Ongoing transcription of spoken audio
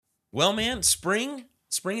Well, man, spring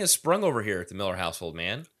has sprung over here at the Miller household,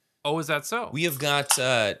 man. Oh, is that so? We have got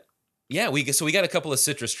we got a couple of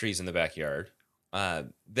citrus trees in the backyard.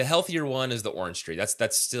 The healthier one is the orange tree.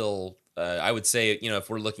 That's still I would say, if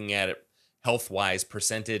we're looking at it health-wise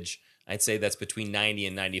percentage, I'd say that's between 90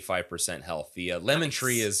 and 95% health. The lemon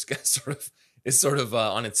tree is sort of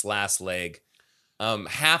on its last leg.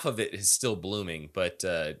 Half of it is still blooming, but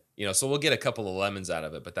so we'll get a couple of lemons out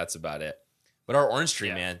of it, but that's about it. But our orange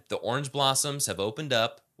tree, man, the orange blossoms have opened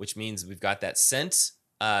up, which means we've got that scent.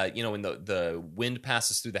 When the wind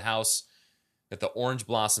passes through the house, got the orange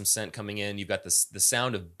blossom scent coming in. You've got the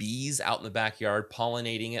sound of bees out in the backyard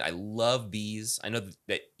pollinating it. I love bees. I know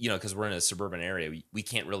that because we're in a suburban area, we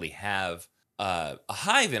can't really have a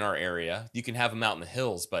hive in our area. You can have them out in the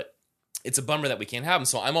hills, but it's a bummer that we can't have them.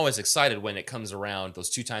 So I'm always excited when it comes around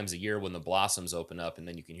those 2 times a year when the blossoms open up and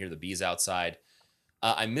then you can hear the bees outside.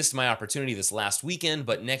 I missed my opportunity this last weekend,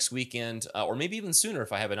 but next weekend, or maybe even sooner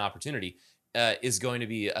if I have an opportunity, is going to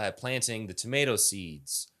be planting the tomato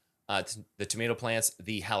seeds, the tomato plants,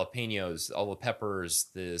 the jalapenos, all the peppers,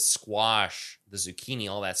 the squash, the zucchini,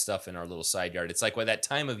 all that stuff in our little side yard. It's like that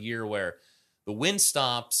time of year where the wind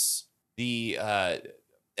stops,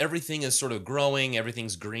 everything is sort of growing,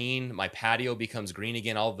 everything's green. My patio becomes green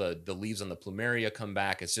again. All the leaves on the plumeria come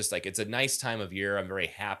back. It's just like, it's a nice time of year. I'm very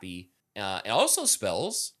happy. It also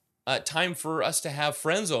spells time for us to have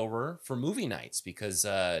friends over for movie nights because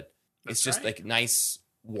it's just like nice,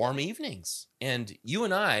 warm evenings. And you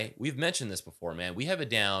and I, we've mentioned this before, man. We have it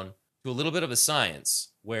down to a little bit of a science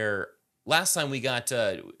where last time we got,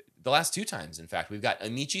 the last 2 times, in fact, we've got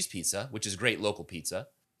Amici's Pizza, which is great local pizza.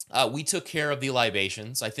 We took care of the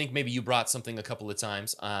libations. I think maybe you brought something a couple of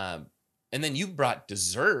times. And then you brought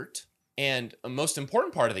dessert. And a most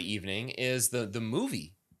important part of the evening is the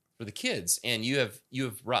movie for the kids. And you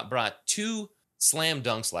have brought 2 slam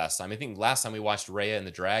dunks last time. I think last time we watched Raya and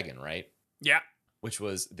the Dragon, right? Yeah. Which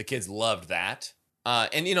was, the kids loved that.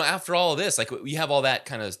 And after all of this, like we have all that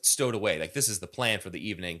kind of stowed away. Like this is the plan for the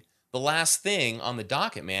evening. The last thing on the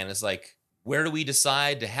docket, man, is like, where do we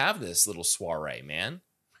decide to have this little soiree, man?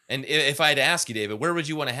 And if I had to ask you, David, where would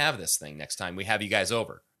you want to have this thing next time we have you guys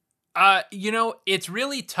over? It's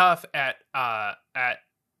really tough at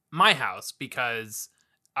my house because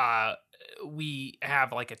we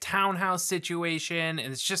have like a townhouse situation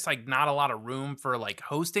and it's just like not a lot of room for like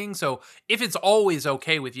hosting. So if it's always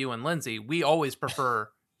okay with you and Lindsay, we always prefer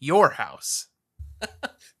your house.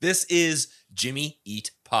 This is Jimmy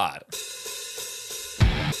Eat Pod.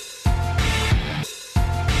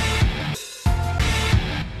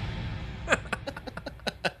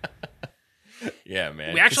 Yeah,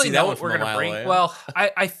 man. We actually know what we're going to bring. Well,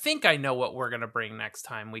 I think I know what we're going to bring next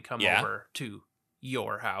time we come over to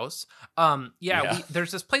your house.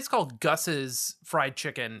 There's this place called Gus's Fried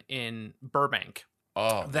Chicken in Burbank.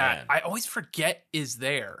 Oh, that man. I always forget is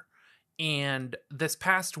there. And this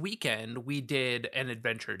past weekend, we did an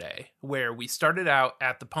adventure day where we started out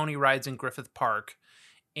at the pony rides in Griffith Park.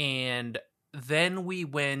 And then we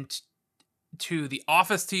went to the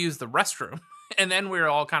office to use the restroom. And then we were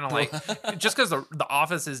all kind of like, just because the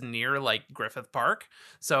office is near like Griffith Park.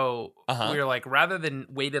 So we were like, rather than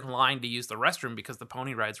wait in line to use the restroom because the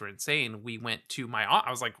pony rides were insane, we went to I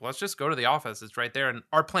was like, let's just go to the office. It's right there. And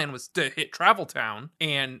our plan was to hit Travel Town.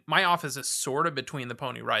 And my office is sort of between the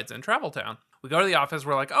pony rides and Travel Town. We go to the office.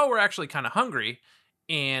 We're like, oh, we're actually kind of hungry.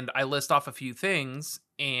 And I list off a few things.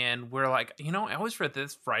 And we're like, I always forget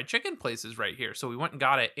this fried chicken place is right here. So we went and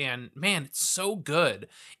got it. And man, it's so good.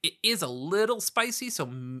 It is a little spicy. So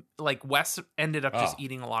like Wes ended up just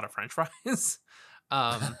eating a lot of French fries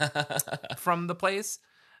from the place.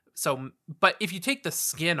 So, but if you take the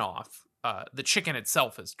skin off, the chicken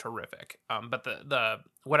itself is terrific. But the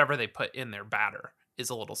whatever they put in their batter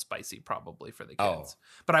is a little spicy probably for the kids.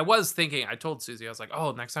 But I was thinking, I told Susie, I was like,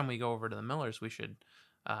 next time we go over to the Millers, we should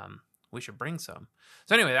bring some.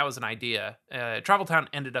 So anyway, that was an idea. Travel Town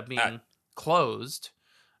ended up being closed.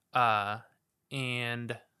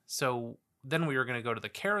 And so then we were going to go to the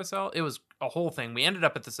carousel. It was a whole thing. We ended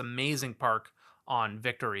up at this amazing park on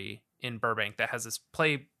Victory in Burbank that has this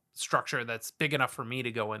play structure that's big enough for me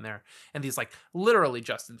to go in there. And these like literally,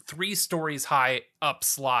 Justin, 3 stories high up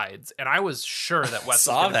slides. And I was sure that Wes was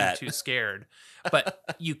going to be too scared. But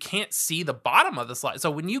you can't see the bottom of the slide.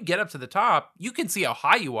 So when you get up to the top, you can see how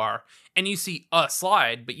high you are and you see a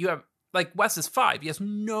slide, but you have like Wes is 5. He has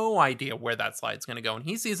no idea where that slide's going to go. And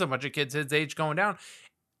he sees a bunch of kids his age going down.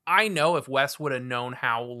 I know if Wes would have known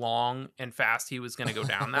how long and fast he was going to go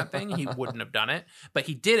down that thing, he wouldn't have done it. But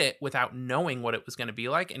he did it without knowing what it was going to be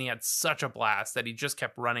like. And he had such a blast that he just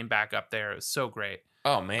kept running back up there. It was so great.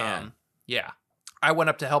 Oh, man. Yeah. I went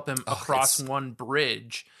up to help him across it's- one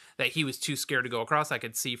bridge that he was too scared to go across. I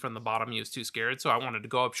could see from the bottom he was too scared. So I wanted to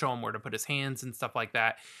go up, show him where to put his hands and stuff like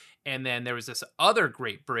that. And then there was this other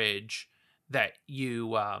great bridge that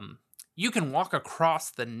you can walk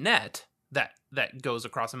across the net that goes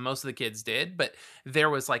across, and most of the kids did, but there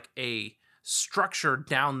was like a structure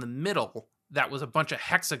down the middle that was a bunch of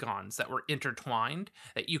hexagons that were intertwined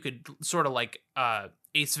that you could sort of like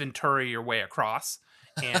Ace Ventura your way across.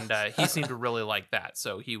 And he seemed to really like that,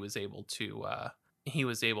 so he was able to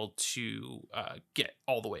get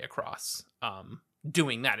all the way across.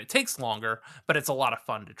 Doing that, it takes longer, but it's a lot of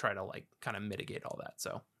fun to try to like kind of mitigate all that.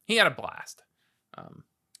 So he had a blast.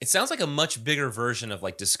 It sounds like a much bigger version of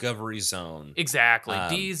like Discovery Zone. Exactly.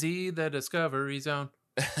 DZ, the Discovery Zone.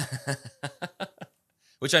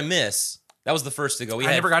 Which I miss. That was the first to go. I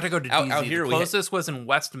never got to go to DZ. Out here, the closest was in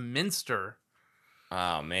Westminster.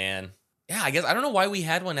 Oh, man. Yeah, I guess I don't know why we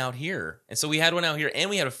had one out here. And so we had one out here, and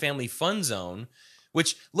we had a family fun zone,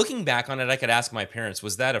 which looking back on it, I could ask my parents,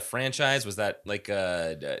 was that a franchise? Was that like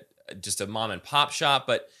just a mom and pop shop?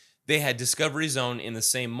 But they had Discovery Zone in the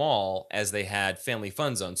same mall as they had Family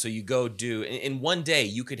Fun Zone. So you go do, in one day,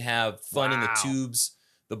 you could have fun in the tubes,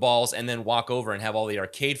 the balls, and then walk over and have all the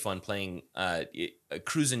arcade fun playing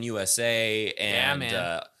Cruisin' USA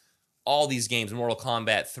and all these games, Mortal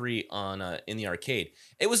Kombat 3 on in the arcade.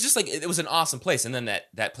 It was just like, it was an awesome place. And then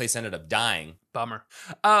that place ended up dying. Bummer.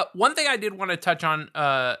 One thing I did want to touch on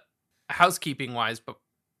housekeeping wise, but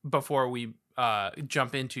before we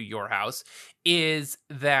jump into your house, is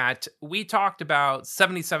that we talked about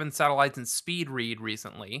 77 satellites and speed read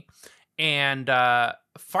recently. And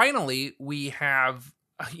finally we have,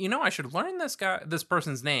 I should learn this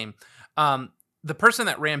person's name. The person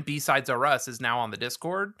that ran B-Sides R Us is now on the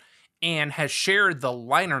Discord and has shared the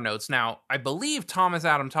liner notes. Now, I believe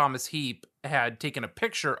Thomas Heap had taken a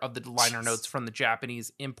picture of the liner notes from the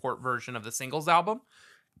Japanese import version of the singles album.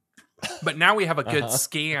 But now we have a good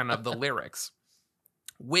scan of the lyrics,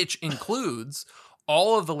 which includes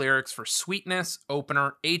all of the lyrics for Sweetness,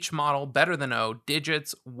 Opener, H Model, Better Than O,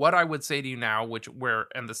 Digits, What I Would Say to You Now,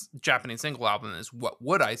 and this Japanese single album is What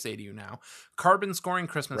Would I Say to You Now, Carbon Scoring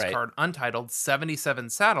Christmas Card, Untitled, 77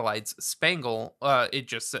 Satellites, Spangle, it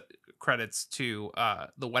just credits to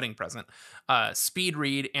The Wedding Present, Speed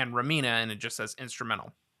Read, and Ramina, and it just says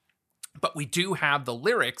instrumental. But we do have the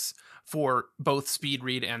lyrics for both Speed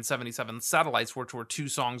Read and 77 Satellites, which were two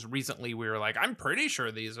songs recently we were like, I'm pretty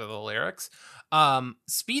sure these are the lyrics.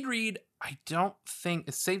 Speed Read, I don't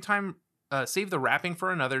think, Save the Rapping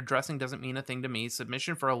for Another, Dressing Doesn't Mean a Thing to Me,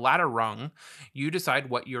 Submission for a Ladder Rung, You Decide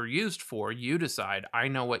What You're Used For, You Decide, I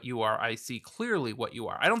Know What You Are, I See Clearly What You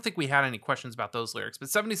Are. I don't think we had any questions about those lyrics, but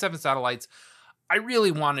 77 Satellites, I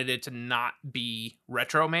really wanted it to not be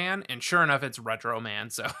Retro Man, and sure enough, it's Retro Man,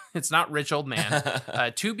 so it's not Rich Old Man.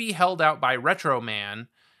 To Be Held Out by Retro Man,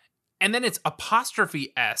 and then it's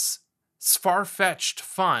apostrophe S, Far-Fetched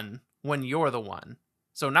Fun When You're the One.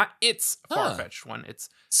 So not it's far-fetched one, it's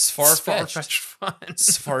far-fetched fun.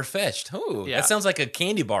 Far-fetched. Oh, yeah. That sounds like a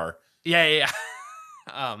candy bar. Yeah.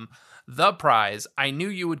 The Prize, I Knew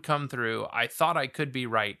You Would Come Through, I Thought I Could Be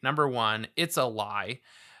Right, number 1, It's a Lie.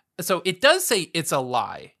 So it does say it's a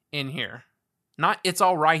lie in here. Not it's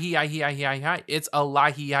all right, it's a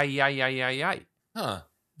lie, Huh.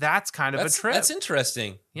 That's kind of a trip. That's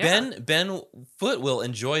interesting. Yeah. Ben Foot will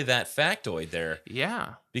enjoy that factoid there.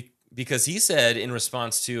 Yeah. Because he said in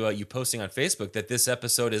response to you posting on Facebook that this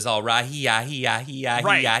episode is all right. Which I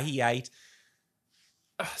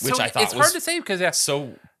thought it's hard to say because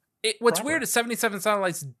what's proper. Weird is 77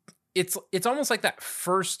 Satellites. It's almost like that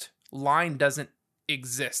first line doesn't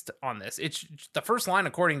exist on this. It's the first line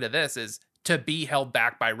according to this is to be held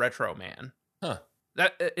back by Retro Man. Huh.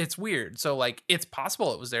 That it's weird. So like it's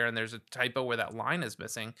possible it was there and there's a typo where that line is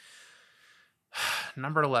missing.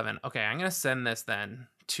 Number 11. Okay, I'm gonna send this then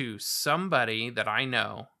to somebody that I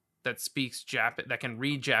know that speaks that can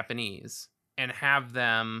read Japanese and have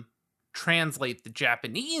them translate the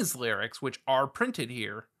Japanese lyrics, which are printed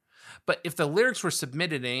here. But if the lyrics were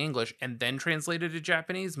submitted in English and then translated to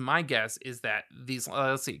Japanese, my guess is that these,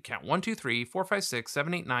 let's see, count 1, 2, 3, 4, 5, 6,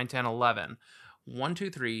 7, 8, 9, 10, 11. 1, 2,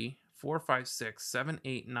 3, 4, 5, 6, 7,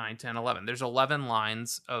 8, 9, 10, 11. There's 11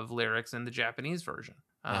 lines of lyrics in the Japanese version.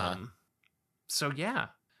 So yeah.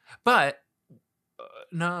 But,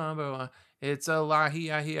 number 1, it's a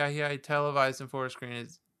lie, televised and for screen.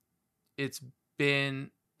 It's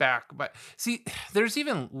been back. But see, there's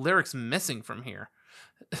even lyrics missing from here.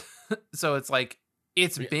 So it's like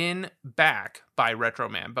it's been back by Retro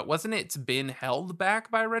Man, but wasn't it's been held back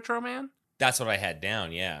by Retro Man? That's what I had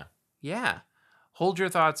down. Yeah. Hold your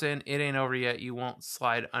thoughts in. It ain't over yet. You won't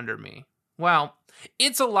slide under me. Well,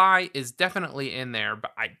 It's a Lie is definitely in there,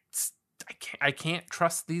 but I can't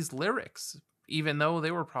trust these lyrics, even though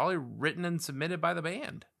they were probably written and submitted by the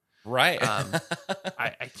band. Right.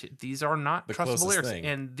 These are not The trustable closest lyrics, thing.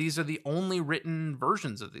 and these are the only written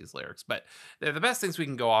versions of these lyrics. But they're the best things we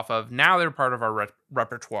can go off of. Now they're part of our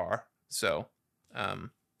repertoire. So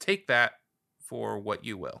take that for what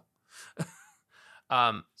you will.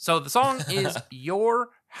 So the song is Your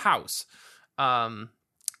House. From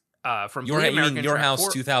Your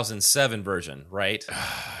House 2007 version, right?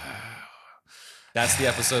 That's the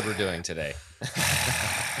episode we're doing today.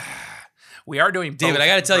 We are doing David, both I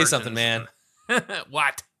got to tell you versions. something, man.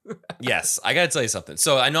 What? Yes, I got to tell you something.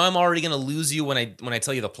 So I know I'm already going to lose you when I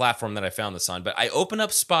tell you the platform that I found this on, but I open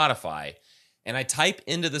up Spotify and I type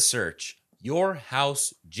into the search Your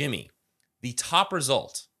House Jimmy. The top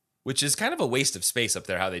result, which is kind of a waste of space up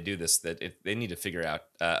there how they do this, they need to figure out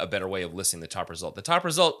a better way of listing the top result. The top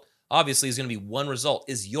result, obviously, is going to be one result,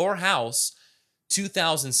 is Your House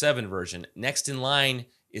 2007 version. Next in line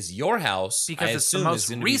is Your House. Because it's the most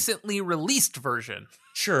recently released version.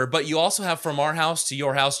 Sure, but you also have From Our House to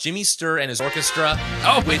Your House, Jimmy Sturr and his orchestra,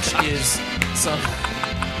 which is some...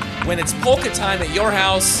 When it's polka time at your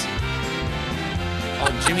house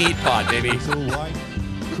on Jimmy Eat Pod, baby.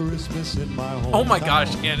 Christmas in my home. Oh my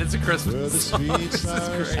gosh, and it's a Christmas song. This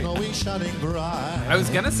is great. I was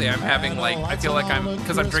gonna say I'm having I feel like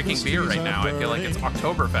because I'm drinking beer right now, I feel like it's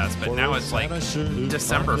Oktoberfest, but now it's like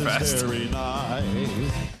Decemberfest.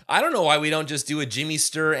 I don't know why we don't just do a Jimmy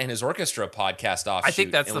Sturr and his orchestra podcast offshoot. I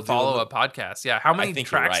think that's the follow-up podcast. Yeah, how many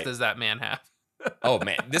tracks does that man have? Oh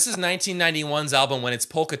man, this is 1991's album When It's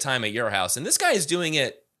Polka Time at Your House, and this guy is doing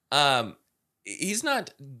it. He's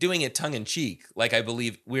not doing it tongue in cheek like I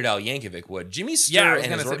believe Weird Al Yankovic would. Jimmy Sturr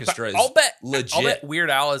and his orchestra is legit. I'll bet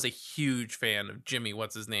Weird Al is a huge fan of Jimmy.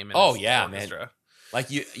 What's his name? Oh yeah, orchestra. Man.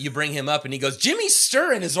 Like you bring him up and he goes, Jimmy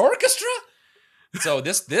Sturr and his orchestra. So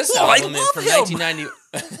this album is from 1990.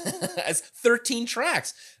 Has 13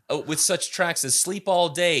 tracks. With such tracks as Sleep All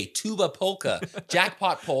Day, Tuba Polka,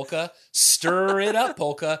 Jackpot Polka, Stir It Up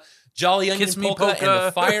Polka, Jolly Onion Polka, and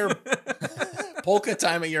the Fire Polka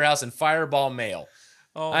Time at Your House and Fireball Mail.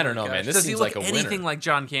 Oh I don't know, man. This seems like a winner. Does he look anything like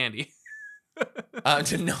John Candy?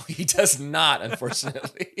 No, he does not,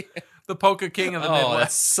 unfortunately. The Polka King of the Midwest.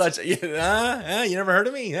 That's such. You never heard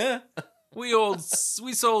of me? Yeah. We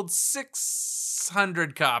sold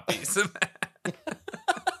 600 copies of that.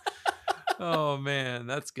 Oh man,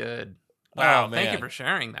 that's good. Wow, thank you for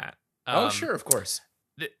sharing that. Sure, of course.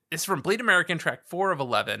 It's from Bleed American, track 4 of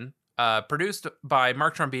 11, produced by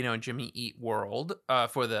Mark Trombino and Jimmy Eat World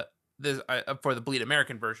for the Bleed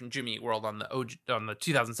American version. Jimmy Eat World on the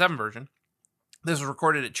 2007 version. This was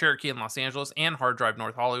recorded at Cherokee in Los Angeles and Hard Drive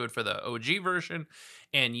North Hollywood for the OG version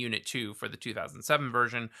and Unit 2 for the 2007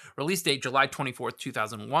 version. Release date July 24th,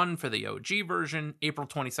 2001 for the OG version, April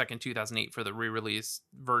 22nd, 2008 for the re-release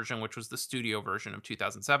version, which was the studio version of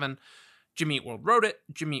 2007. Jimmy Eat World wrote it,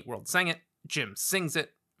 Jimmy Eat World sang it, Jim sings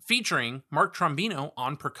it, featuring Mark Trombino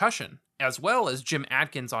on percussion, as well as Jim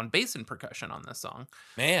Adkins on bass and percussion on this song.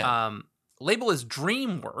 Man. Label is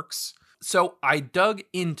DreamWorks. So I dug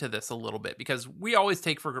into this a little bit because we always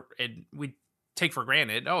take for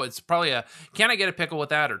granted, oh, it's probably can I get a pickle with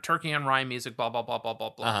that, or Turkey on Rye music, blah, blah, blah, blah,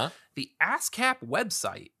 blah, blah. Uh-huh. The ASCAP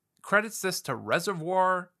website credits this to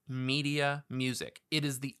Reservoir Media Music. It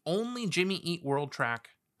is the only Jimmy Eat World track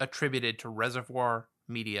attributed to Reservoir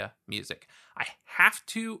Media Music. I have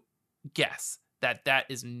to guess that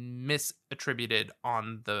is misattributed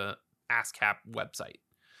on the ASCAP website.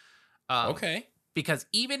 Okay. Because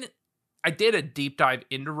even... I did a deep dive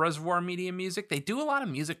into Reservoir Media Music. They do a lot of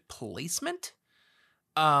music placement.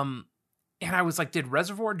 And I was like, did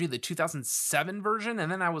Reservoir do the 2007 version?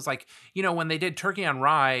 And then I was like, when they did Turkey on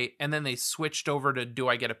Rye and then they switched over to Do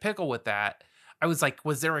I Get a Pickle with That? I was like,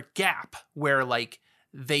 was there a gap where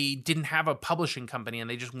they didn't have a publishing company and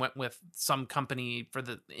they just went with some company for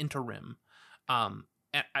the interim?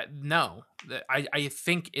 No, I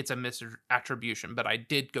think it's a misattribution, but I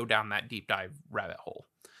did go down that deep dive rabbit hole.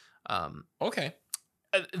 Okay.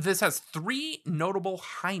 This has 3 notable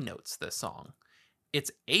high notes, this song.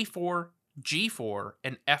 It's A4, G4,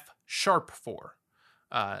 and F sharp 4.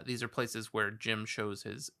 These are places where Jim shows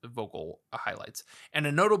his vocal highlights. And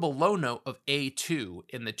a notable low note of A2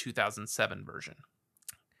 in the 2007 version.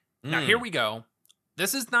 Now, here we go.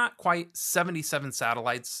 This is not quite 77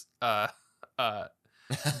 Satellites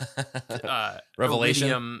Revelation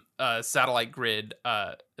Iridium, satellite grid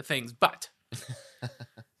things, but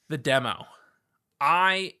the demo,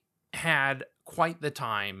 I had quite the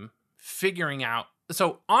time figuring out.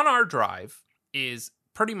 So on our drive is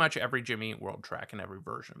pretty much every Jimmy Eat World track and every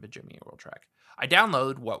version of a Jimmy Eat World track. I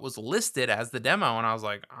downloaded what was listed as the demo, and I was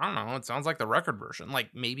like, I don't know, it sounds like the record version.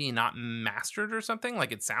 Like, maybe not mastered or something.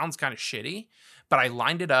 Like, it sounds kind of shitty, but I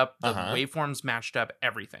lined it up. The waveforms matched up,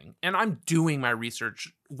 everything. And I'm doing my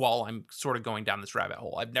research while I'm sort of going down this rabbit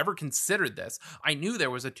hole. I've never considered this. I knew there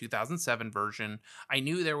was a 2007 version. I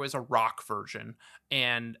knew there was a rock version,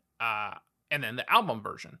 and then the album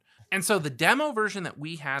version. And so the demo version that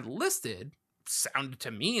we had listed sounded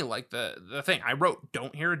to me like the thing. I wrote,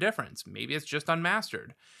 don't hear a difference. Maybe it's just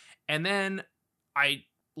unmastered. And then I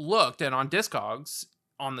looked, and on Discogs,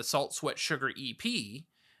 on the Salt, Sweat, Sugar EP,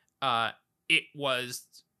 it was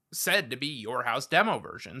said to be Your House demo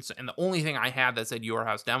versions. And the only thing I had that said Your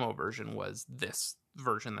House demo version was this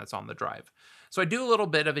version that's on the drive. So I do a little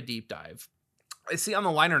bit of a deep dive. I see on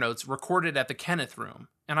the liner notes, recorded at the Kenneth Room.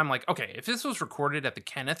 And I'm like, okay, if this was recorded at the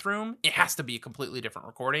Kenneth Room, it has to be a completely different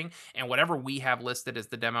recording. And whatever we have listed as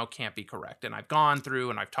the demo can't be correct. And I've gone through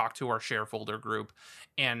and I've talked to our share folder group,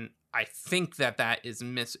 and I think that is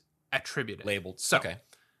misattributed. Labeled. So, okay.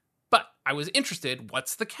 But I was interested,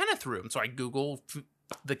 what's the Kenneth Room? So I Googled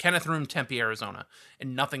the Kenneth Room, Tempe, Arizona,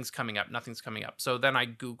 and nothing's coming up. So then I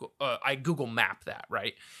Google map that,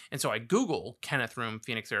 right? And so I Google Kenneth Room,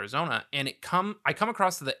 Phoenix, Arizona, and I come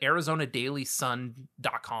across the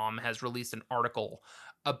ArizonaDailySun.com has released an article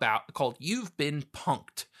called You've Been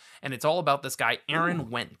Punked. And it's all about this guy, Aaron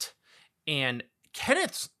Wendt. And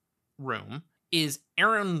Kenneth's Room is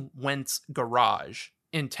Aaron Wendt's garage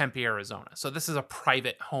in Tempe, Arizona. So this is a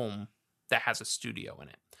private home that has a studio in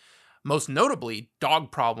it. Most notably,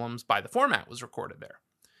 Dog Problems by The Format was recorded there.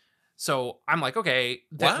 So I'm like, okay,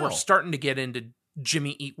 we're starting to get into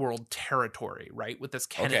Jimmy Eat World territory, right? With this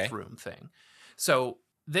Kenneth Room thing. So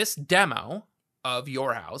this demo of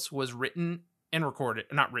Your House was recorded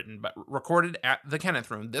at the Kenneth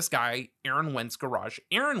Room. This guy, Aaron Wendt's garage.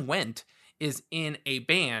 Aaron Wendt is in a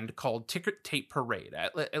band called Ticker Tape Parade.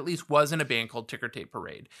 At least was in a band called Ticker Tape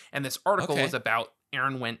Parade. And this article is about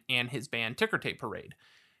Aaron Wendt and his band Ticker Tape Parade.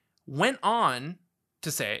 Went on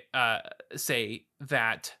to say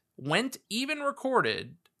that Wendt even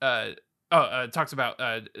recorded. Talks about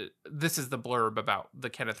this is the blurb about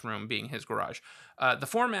the Kenneth Room being his garage. The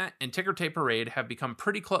Format and Ticker Tape Parade have become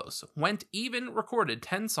pretty close. Wendt even recorded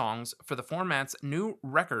 10 songs for the Format's new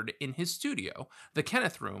record in his studio, the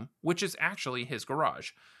Kenneth Room, which is actually his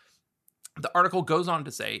garage. The article goes on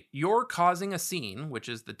to say, You're Causing a Scene, which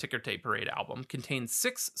is the Ticker Tape Parade album, contains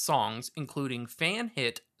 6 songs, including fan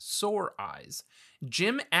hit Sore Eyes.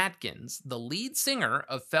 Jim Adkins, the lead singer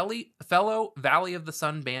of fellow Valley of the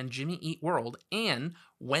Sun band Jimmy Eat World, and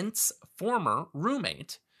Wendt's former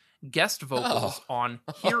roommate, guest vocals on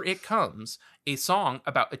Here It Comes, a song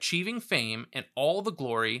about achieving fame and all the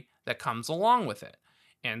glory that comes along with it.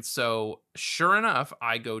 And so, sure enough,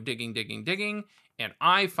 I go digging, and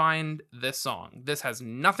I find this song. This has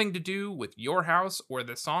nothing to do with Your House or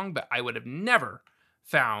this song, but I would have never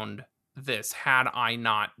found this had I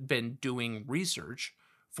not been doing research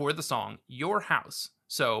for the song Your House.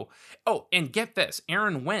 So, and get this,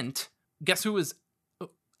 Aaron Wendt, guess who was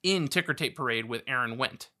in Ticker Tape Parade with Aaron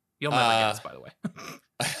Wendt? You'll never guess, by the way.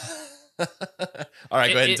 All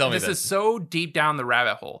right, go ahead and tell me this. This is so deep down the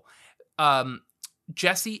rabbit hole.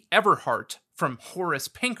 Jesse Everhart from Horace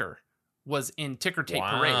Pinker was in Ticker Tape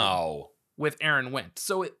Parade with Aaron Wendt.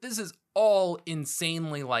 So this is all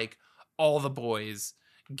insanely like all the boys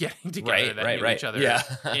getting together that knew each other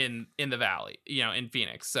in the Valley, in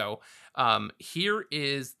Phoenix. So here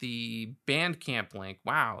is the Bandcamp link.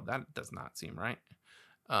 Wow, that does not seem right.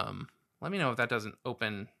 Let me know if that doesn't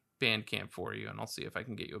open Bandcamp for you, and I'll see if I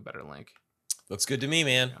can get you a better link. Looks good to me,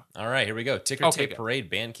 man. All right, here we go. Ticker Tape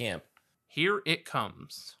Parade Bandcamp. Here it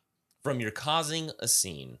comes. From You're Causing a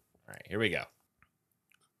Scene. All right, here we go.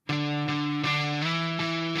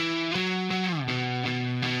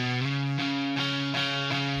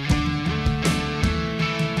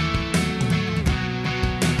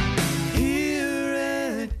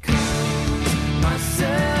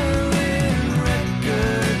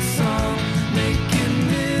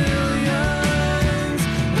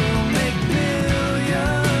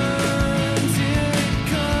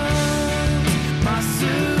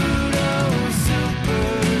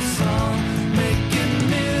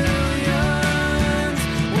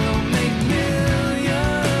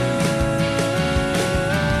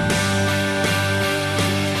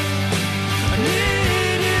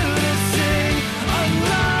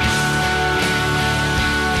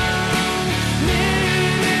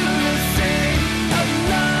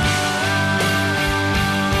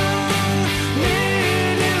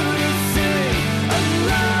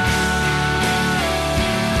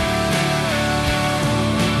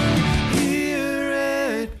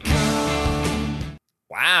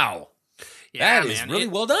 Wow. Yeah, That is man. really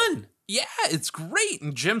well done. Yeah, it's great.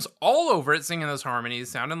 And Jim's all over it, singing those harmonies,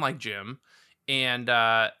 sounding like Jim. And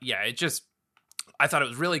yeah, I thought it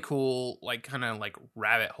was really cool, like kind of like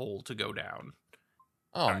rabbit hole to go down.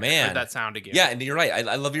 Oh, I man. heard that sound again. Yeah, and you're right.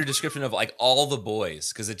 I love your description of like all the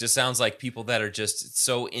boys, because it just sounds like people that are just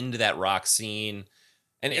so into that rock scene.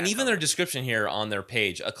 And even their description here on their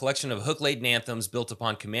page, a collection of hook-laden anthems built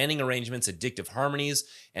upon commanding arrangements, addictive harmonies,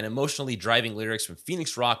 and emotionally driving lyrics from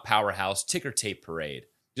Phoenix rock powerhouse Ticker Tape Parade.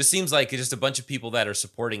 Just seems like it's just a bunch of people that are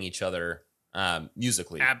supporting each other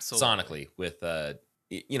musically, Absolutely. sonically, with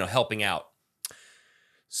helping out.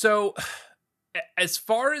 So, as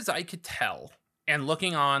far as I could tell, and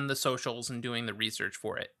looking on the socials and doing the research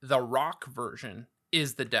for it, the rock version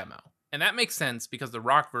is the demo. And that makes sense because the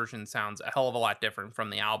rock version sounds a hell of a lot different from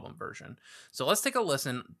the album version. So let's take a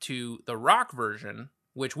listen to the rock version,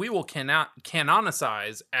 which we will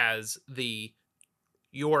canonicize as the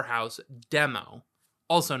Your House demo,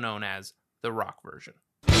 also known as the rock version.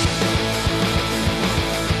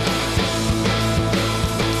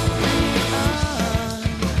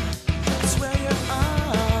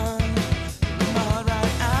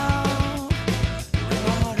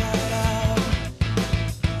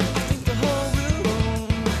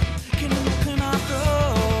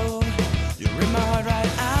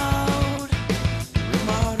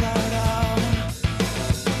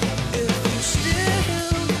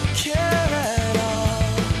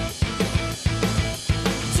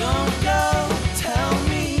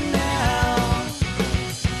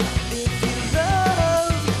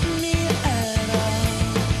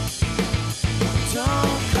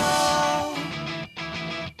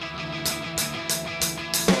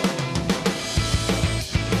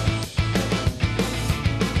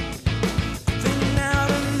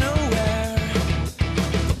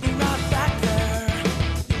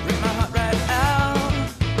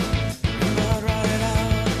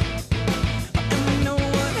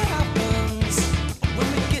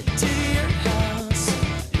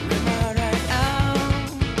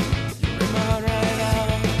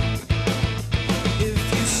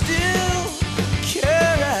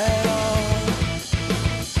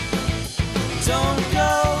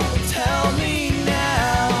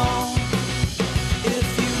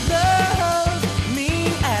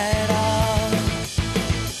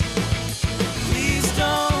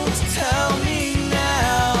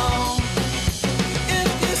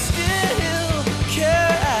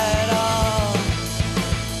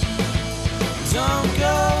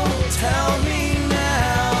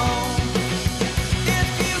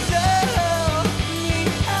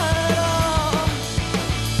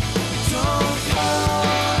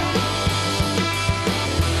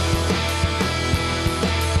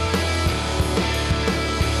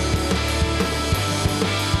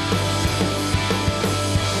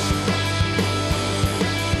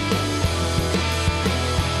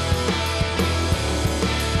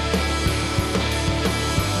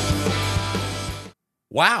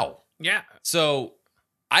 Wow. Yeah. So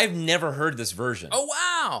I've never heard this version. Oh,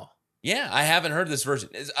 wow. Yeah, I haven't heard this version.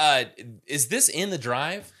 Is this in the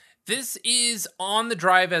drive? This is on the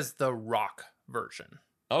drive as the rock version.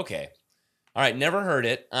 Okay. All right, never heard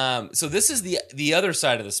it. So this is the other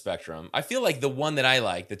side of the spectrum. I feel like the one that I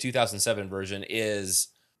like, the 2007 version, is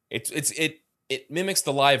it mimics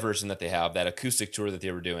the live version that they have, that acoustic tour that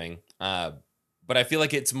they were doing. But I feel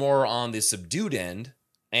like it's more on the subdued end,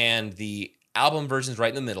 and the album version's right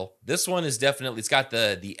in the middle. This one is definitely, it's got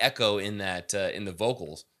the echo in that in the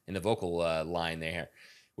vocals, in the vocal line there,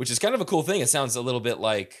 which is kind of a cool thing. It sounds a little bit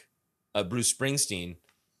like Bruce Springsteen,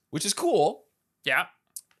 which is cool. Yeah.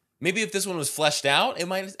 Maybe if this one was fleshed out, it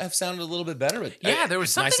might have sounded a little bit better. But yeah, there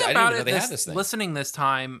was something nice. about I didn't even know it they had this thing. Listening this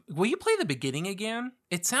time. Will you play the beginning again?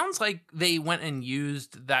 It sounds like they went and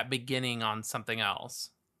used that beginning on something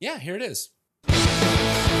else. Yeah, here it is.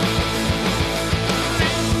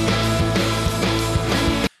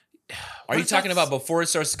 Are you talking about before it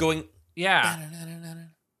starts going? Yeah.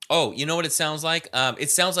 Oh, you know what it sounds like?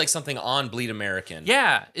 It sounds like something on Bleed American.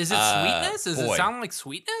 Yeah. Is it Sweetness? Does boy. it sound like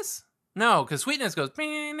Sweetness? No, because Sweetness goes.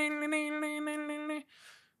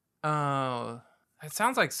 Oh, it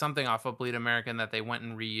sounds like something off of Bleed American that they went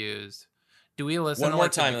and reused. Do we listen One to more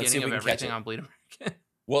like, time, the let's see if beginning we of can catch everything it. on Bleed American?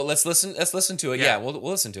 Well, let's listen. Let's listen to it. Yeah. Yeah, we'll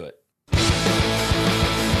listen to it.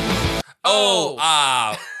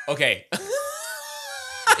 Oh, okay.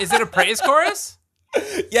 Is it a praise chorus?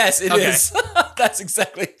 Yes, it Okay. is. That's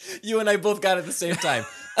exactly. You and I both got it at the same time.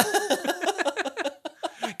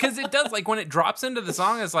 Because it does, like, when it drops into the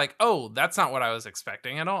song, it's like, oh, that's not what I was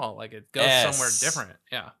expecting at all. Like, it goes Yes. somewhere different.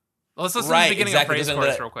 Yeah. Let's listen to Right, the beginning exactly. of praise Doesn't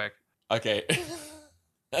chorus let- real quick. Okay.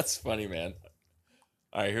 That's funny, man.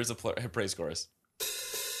 All right, here's a praise chorus.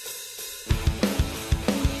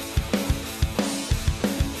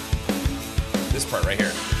 This part right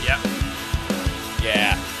here. Yeah.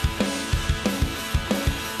 Yeah.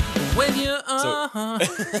 When you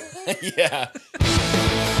Yeah.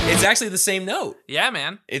 It's actually the same note. yeah,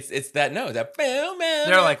 man. It's that note. That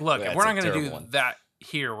They're like, look, if That's we're a not going to do terrible one. that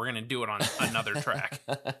here, we're going to do it on another track.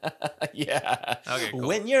 Yeah. Okay, cool.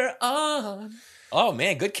 When you're on. Oh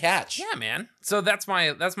man, good catch. Yeah, man. So that's my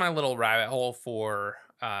little rabbit hole for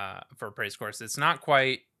praise course. It's not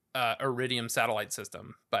quite Iridium satellite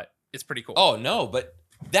system, but it's pretty cool. Oh no, but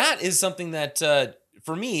that is something that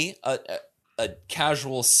for me, a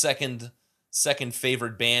casual second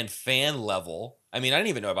favorite band fan level. I mean, I didn't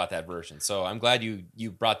even know about that version, so I'm glad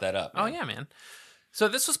you brought that up. Oh man. yeah, man. So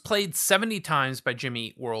this was played 70 times by Jimmy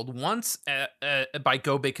Eat World, once by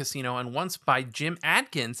Go Big Casino, and once by Jim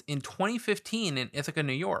Adkins in 2015 in Ithaca,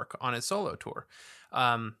 New York, on his solo tour.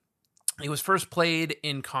 It was first played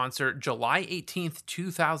in concert July 18th,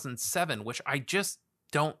 2007, which I just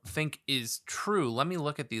don't think is true. Let me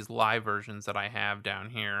look at these live versions that I have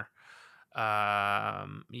down here.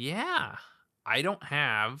 Yeah, I don't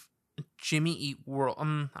have Jimmy Eat World.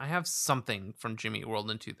 I have something from Jimmy Eat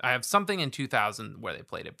World I have something in 2000 where they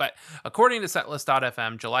played it. But according to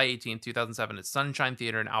Setlist.fm, July 18th, 2007 at Sunshine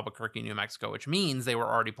Theater in Albuquerque, New Mexico, which means they were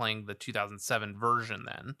already playing the 2007 version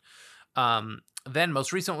then. Then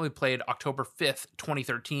most recently played October 5th,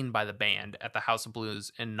 2013 by the band at the House of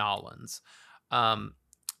Blues in Nolens.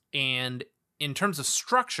 And in terms of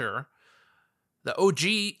structure, the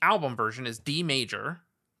OG album version is D major,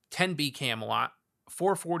 10B Camelot,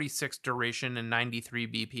 446 duration, and 93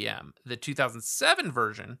 BPM. The 2007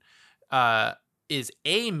 version is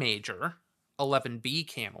A major, 11B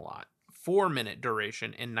Camelot, 4-minute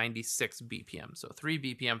duration, and 96 BPM. So 3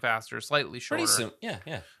 BPM faster, slightly shorter.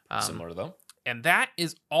 Yeah. Similar though. And that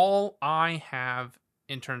is all I have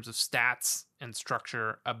in terms of stats and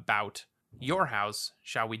structure about Your House.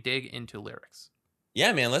 Shall we dig into lyrics?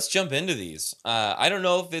 Yeah, man, let's jump into these. I don't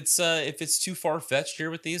know if it's too far-fetched here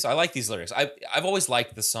with these. I like these lyrics. I've always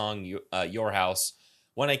liked the song Your House.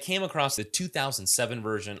 When I came across the 2007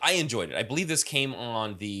 version, I enjoyed it. I believe this came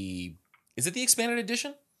on is it the expanded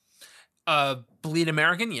edition? Bleed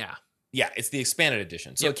American, yeah. Yeah, it's the expanded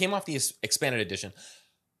edition. So Yep. It came off the expanded edition.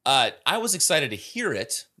 I was excited to hear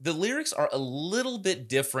it. The lyrics are a little bit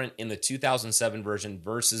different in the 2007 version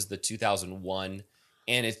versus the 2001.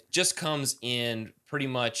 And it just comes in pretty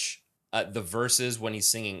much the verses when he's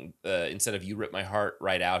singing, instead of "You Rip My Heart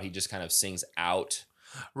Right Out," he just kind of sings out.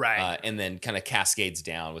 Right. And then kind of cascades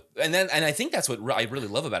down with, and I think that's what I really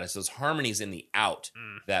love about it. Is those harmonies in the out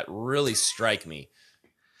that really strike me.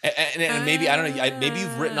 And maybe, I don't know, maybe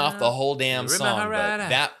you've written off the whole damn song, but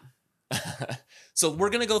that. So we're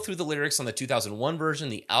going to go through the lyrics on the 2001 version,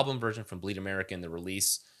 the album version from Bleed American, the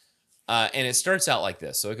release. And it starts out like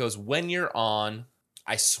this. So it goes, "When you're on,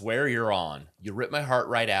 I swear you're on. You rip my heart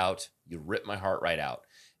right out. You rip my heart right out."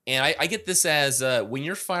 And I get this as when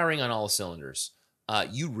you're firing on all cylinders,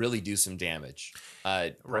 you really do some damage.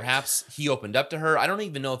 Perhaps he opened up to her. I don't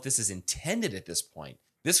even know if this is intended at this point.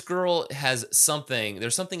 This girl has something.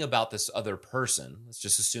 There's something about this other person. Let's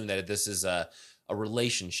just assume that this is a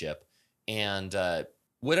relationship. And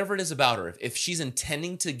whatever it is about her, if she's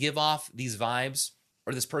intending to give off these vibes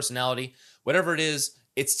or this personality, whatever it is,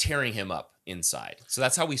 it's tearing him up inside. So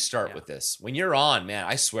that's how we start with this. When you're on, man,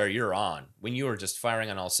 I swear you're on. When you are just firing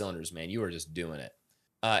on all cylinders, man, you are just doing it.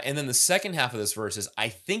 And then the second half of this verse is, "I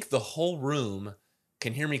think the whole room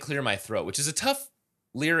can hear me clear my throat," which is a tough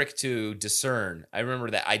lyric to discern. I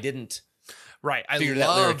remember that I didn't figure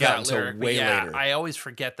that lyric out until way later. I always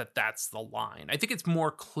forget that that's the line. I think it's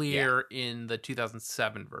more clear in the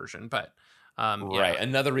 2007 version, but right.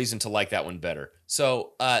 Another reason to like that one better.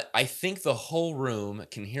 So "I think the whole room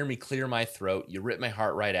can hear me clear my throat. You rip my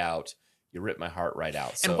heart right out. You rip my heart right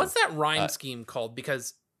out." So, and what's that rhyme scheme called?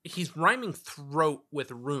 Because he's rhyming throat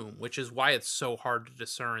with room, which is why it's so hard to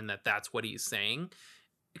discern that that's what he's saying.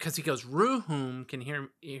 Because he goes, "Room can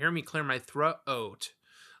hear me clear my throat."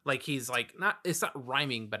 Like he's like, it's not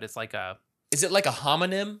rhyming, but it's like a. Is it like a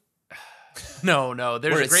homonym? No.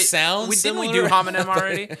 There's where a great sounds. Didn't we do homonym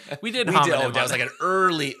already? We did homonym. Oh, that was like an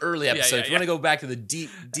early episode. If you want to go back to the deep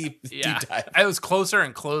dive. I was closer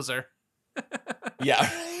and closer. Yeah.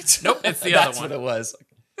 Right. Nope, it's the other one. That's what it was.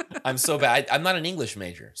 I'm so bad. I'm not an English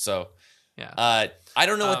major, so yeah. I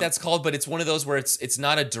don't know what that's called, but it's one of those where it's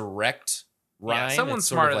not a direct rhyme. Yeah, someone it's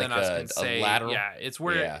smarter sort of like than us can say, lateral. yeah, it's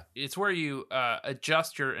where you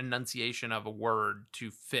adjust your enunciation of a word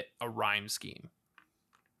to fit a rhyme scheme.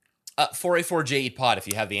 4A4J Eat Pod, if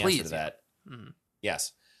you have the answer Please, to that. Mm.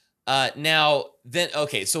 Yes. Now, then,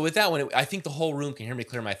 okay, so with that one, I think the whole room can hear me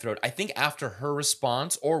clear my throat. I think after her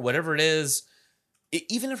response, or whatever it is,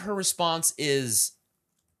 even if her response is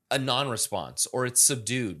a non-response or it's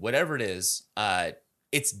subdued, whatever it is,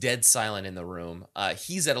 it's dead silent in the room.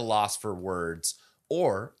 He's at a loss for words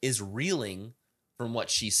or is reeling from what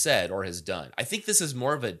she said or has done. I think this is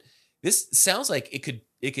more of this sounds like it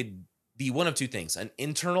could be one of two things: an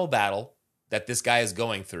internal battle that this guy is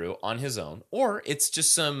going through on his own, or it's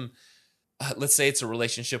just some, let's say it's a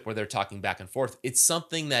relationship where they're talking back and forth. It's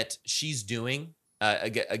something that she's doing,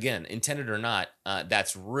 again, intended or not,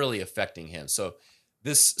 that's really affecting him. So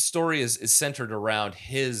this story is centered around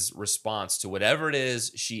his response to whatever it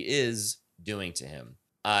is she is doing to him.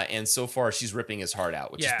 And so far, she's ripping his heart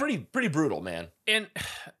out, which is pretty brutal, man. And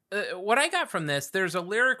what I got from this, there's a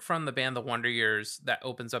lyric from the band The Wonder Years that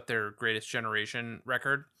opens up their Greatest Generation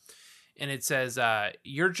record. And it says,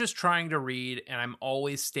 you're just trying to read, and I'm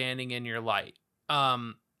always standing in your light.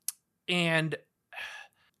 And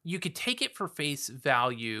you could take it for face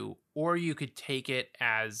value, or you could take it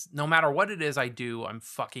as, no matter what it is I do, I'm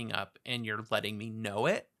fucking up, and you're letting me know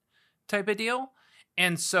it type of deal.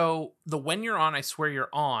 And so the when you're on, I swear you're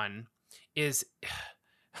on is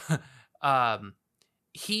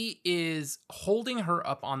he is holding her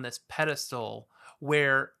up on this pedestal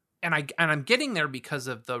where, and I'm getting there because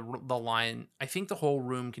of the line, I think the whole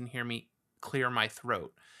room can hear me clear my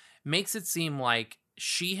throat, makes it seem like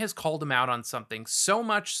she has called him out on something so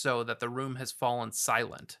much so that the room has fallen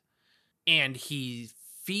silent, and he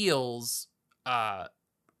feels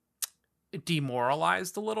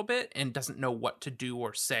demoralized a little bit and doesn't know what to do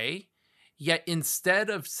or say. Yet instead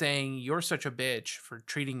of saying, you're such a bitch for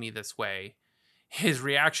treating me this way, his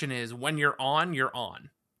reaction is, when you're on, you're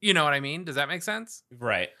on. You know what I mean? Does that make sense?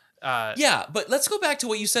 Right. Yeah, but let's go back to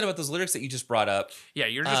what you said about those lyrics that you just brought up. Yeah,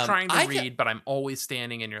 you're just trying to read, but I'm always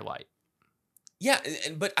standing in your light. Yeah,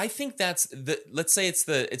 but I think that's let's say it's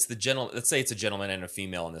the gentleman. Let's say it's a gentleman and a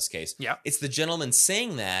female in this case. Yeah, it's the gentleman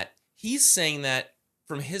saying that. He's saying that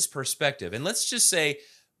from his perspective, and let's just say,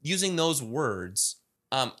 using those words,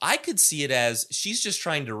 I could see it as she's just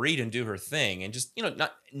trying to read and do her thing, and just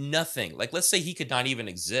nothing. Like, let's say he could not even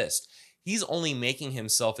exist. He's only making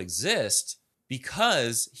himself exist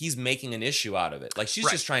because he's making an issue out of it. Like, she's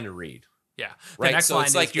just trying to read. Yeah. The right? next So line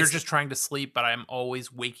it's is, like, you're just trying to sleep, but I'm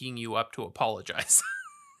always waking you up to apologize.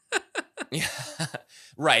 Yeah.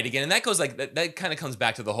 Right. Again, and that goes like that kind of comes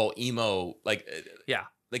back to the whole emo, like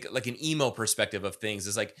an emo perspective of things,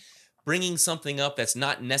 is like bringing something up that's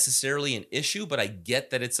not necessarily an issue, but I get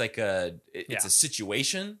that it's like it's a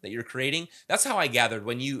situation that you're creating. That's how I gathered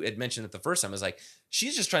when you had mentioned it the first time. I was like,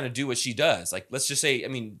 she's just trying to do what she does. Like, let's just say, I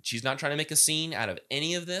mean, she's not trying to make a scene out of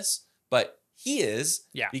any of this, but he is,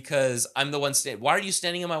 because I'm the one why are you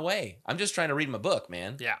standing in my way? I'm just trying to read my book,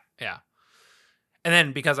 man. Yeah. And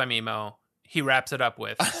then, because I'm emo, he wraps it up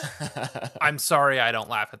with, I'm sorry I don't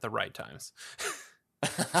laugh at the right times.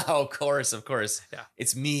 Oh, of course. Yeah.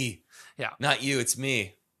 It's me. Yeah. Not you, it's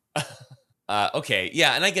me. Okay.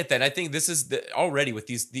 Yeah, and I get that. I think this is already with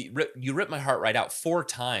you rip my heart right out 4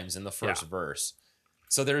 times in the first verse.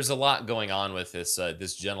 So there's a lot going on with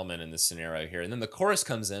this gentleman in this scenario here. And then the chorus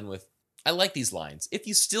comes in with, I like these lines. If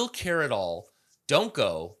you still care at all, don't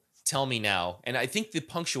go. Tell me now. And I think the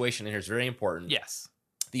punctuation in here is very important. Yes.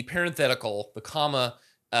 The parenthetical, the comma,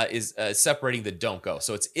 is separating the don't go.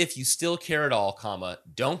 So it's, if you still care at all, comma,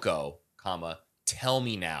 don't go, comma, tell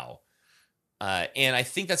me now. And I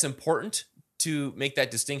think that's important to make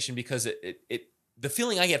that distinction, because the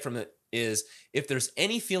feeling I get from it is, if there's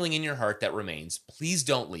any feeling in your heart that remains, please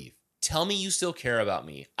don't leave. Tell me you still care about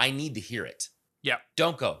me. I need to hear it. Yeah.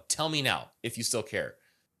 Don't go. Tell me now if you still care.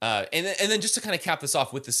 And then just to kind of cap this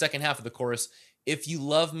off with the second half of the chorus, if you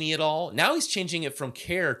love me at all, now he's changing it from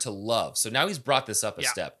care to love. So now he's brought this up a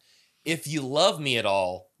step. If you love me at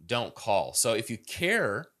all, don't call. So if you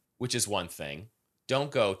care, which is one thing, don't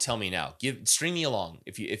go, tell me now. String me along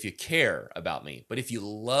if you care about me. But if you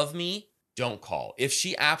love me, don't call. If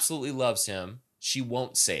she absolutely loves him, she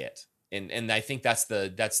won't say it. And I think that's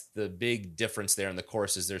the big difference there in the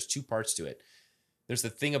chorus, is there's 2 parts to it. There's the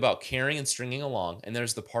thing about caring and stringing along, and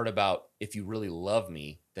there's the part about, if you really love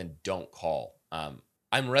me, then don't call.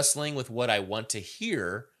 I'm wrestling with what I want to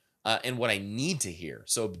hear and what I need to hear.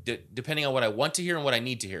 So depending on what I want to hear and what I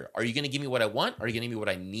need to hear, are you going to give me what I want? Or are you going to give me what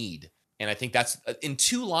I need? And I think that's, in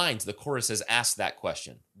 2 lines, the chorus has asked that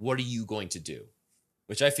question. What are you going to do?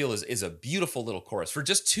 Which I feel is a beautiful little chorus for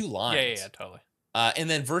just 2 lines. Yeah, totally. And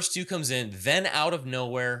then verse 2 comes in, then out of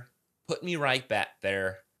nowhere, put me right back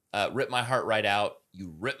there, rip my heart right out.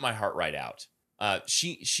 You rip my heart right out.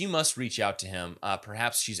 She must reach out to him.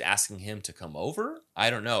 Perhaps she's asking him to come over. I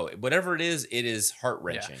don't know. Whatever it is heart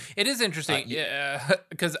wrenching. Yeah. It is interesting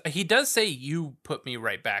because he does say you put me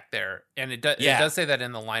right back there, and it does say that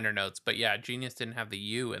in the liner notes. But yeah, Genius didn't have the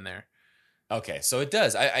you in there. Okay, so it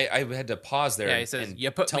does. I had to pause there. Yeah, he says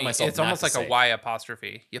you put me. Myself it's almost like a Y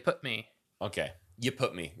apostrophe. You put me. Okay, you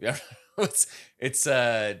put me.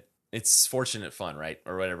 it's fortunate fun, right,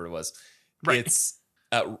 or whatever it was. Right. It's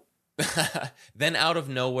then out of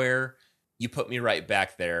nowhere, you put me right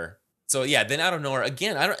back there. So yeah, then out of nowhere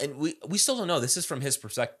again. We still don't know. This is from his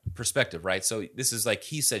perspective, right? So this is like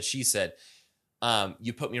he said, she said.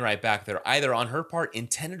 You put me right back there, either on her part,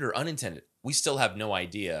 intended or unintended. We still have no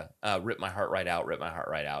idea. Rip my heart right out. Rip my heart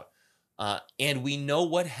right out. And we know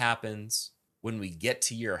what happens when we get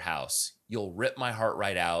to your house. You'll rip my heart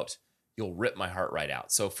right out. You'll rip my heart right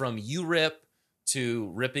out. So from you rip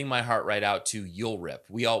to ripping my heart right out to you'll rip.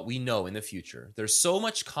 We know in the future. There's so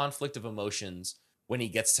much conflict of emotions when he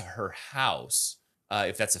gets to her house.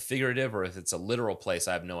 If that's a figurative or if it's a literal place,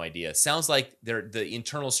 I have no idea. Sounds like the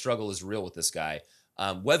internal struggle is real with this guy,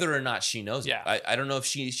 whether or not she knows it. I don't know if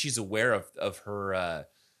she's aware of her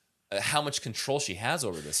how much control she has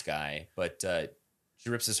over this guy, but she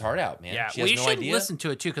rips his heart out, man. Yeah, she has no idea. Listen to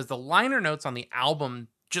it too, because the liner notes on the album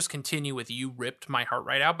just continue with "You ripped my heart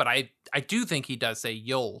right out," but I do think he does say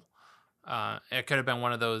 "you'll." It could have been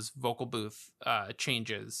one of those vocal booth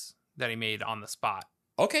changes that he made on the spot.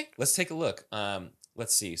 Okay, let's take a look.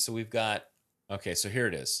 Let's see. So we've got. Okay, so here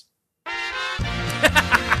it is.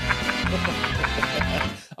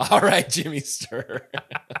 All right, Jimmy Sturr.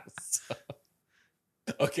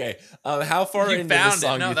 Okay, how far into the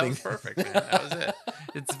song do you think? That was perfect, man. That was it.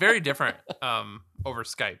 It's very different over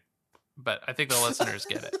Skype, but I think the listeners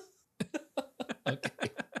get it. Okay.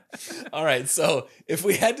 All right, so if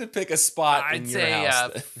we had to pick a spot in your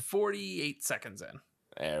house, 48 seconds in.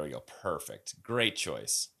 There we go. Perfect. Great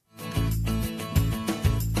choice.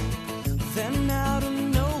 Then out of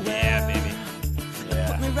nowhere, yeah, baby.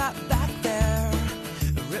 Yeah. Put me right back there,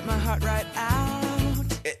 rip my heart right out.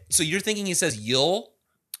 So you're thinking he says you'll?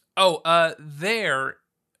 Oh, there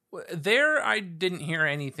I didn't hear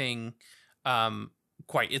anything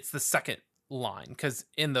quite. It's the second line, because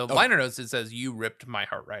in the liner notes it says you ripped my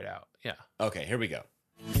heart right out. Yeah. Okay, here we go.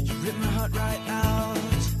 You rip my heart right out,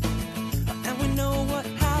 and we know what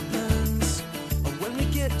happens when we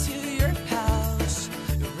get to your house.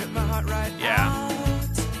 You rip my heart right out.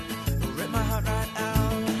 Rip my heart right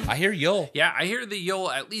out. I hear you'll. Yeah, I hear the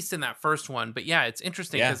you'll at least in that first one, but yeah, it's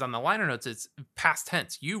interesting because on the liner notes it's past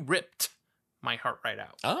tense. You ripped my heart right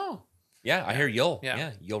out. Oh, yeah, I hear you'll. Yeah.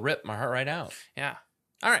 Yeah, you'll rip my heart right out. Yeah.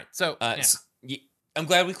 All right, so I'm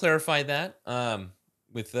glad we clarified that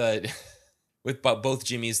with both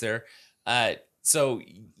Jimmys there. So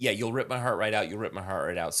yeah, you'll rip my heart right out. You'll rip my heart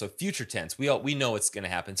right out. So future tense. We know it's going to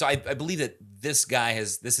happen. So I believe that this guy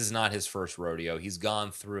this is not his first rodeo. He's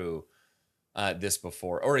gone through this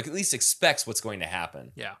before, or at least expects what's going to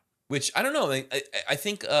happen. Yeah. Which I don't know. I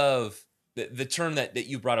think of the term that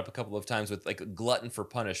you brought up a couple of times with like a glutton for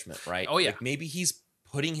punishment, right? Oh yeah. Like maybe he's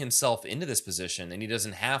putting himself into this position and he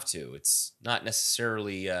doesn't have to. It's not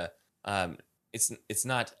necessarily it's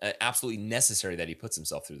not absolutely necessary that he puts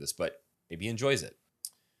himself through this, but maybe he enjoys it.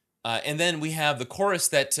 And then we have the chorus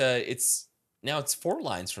that it's 4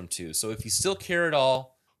 lines from 2. So if you still care at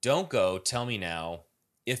all, don't go, tell me now.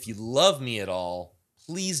 If you love me at all,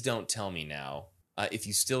 please don't tell me now. If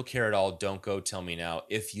you still care at all, don't go, tell me now.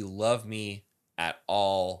 If you love me at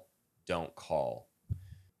all, don't call.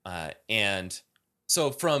 And so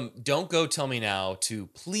from don't go, tell me now to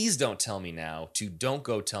please don't tell me now to don't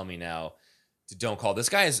go, tell me now to don't call. This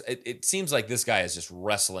guy it seems like this guy is just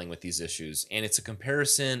wrestling with these issues. And it's a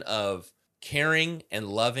comparison of caring and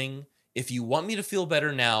loving. If you want me to feel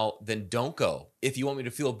better now, then don't go. If you want me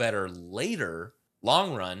to feel better later,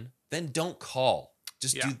 long run, then don't call.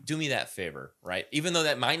 Just do me that favor, right? Even though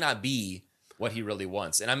that might not be what he really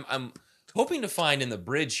wants. And I'm hoping to find in the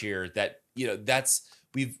bridge here that, that's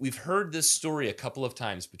we've heard this story a couple of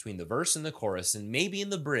times between the verse and the chorus, and maybe in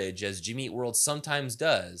the bridge, as Jimmy Eat World sometimes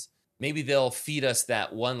does, maybe they'll feed us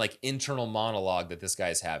that one like internal monologue that this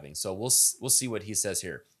guy's having. So we'll see what he says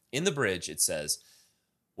here. In the bridge, it says,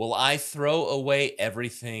 "Will I throw away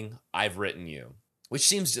everything I've written you?" Which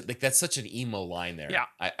seems like that's such an emo line there. Yeah.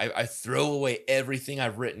 I throw away everything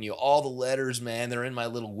I've written you. All the letters, man, they're in my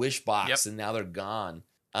little wish box and now they're gone.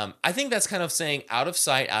 I think that's kind of saying out of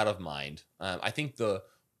sight, out of mind. I think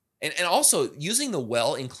and also using the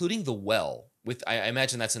well, including the well with, I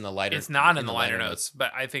imagine that's in the liner. It's not in the liner notes,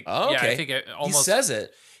 but I think, okay. I think it almost he says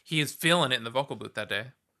it. He is feeling it in the vocal booth that day.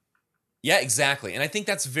 Yeah, exactly. And I think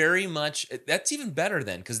that's very much, that's even better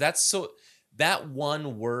then, because that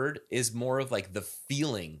one word is more of like the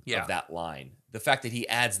feeling Yeah. of that line. The fact that he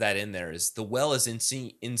adds that in there is the well is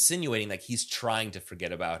insinuating like he's trying to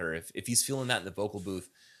forget about her. If he's feeling that in the vocal booth,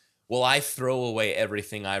 well, I throw away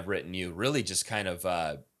everything I've written you, really just kind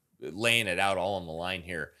of laying it out all on the line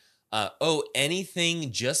here. Oh,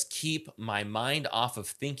 anything, just keep my mind off of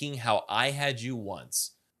thinking how I had you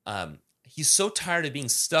once. He's so tired of being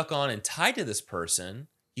stuck on and tied to this person.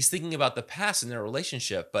 He's thinking about the past in their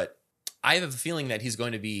relationship, but I have a feeling that he's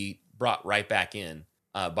going to be brought right back in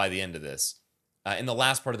by the end of this. And the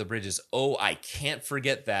last part of the bridge is, oh, I can't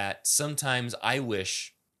forget that. Sometimes I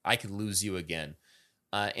wish I could lose you again.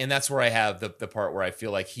 And that's where I have the part where I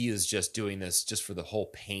feel like he is just doing this just for the whole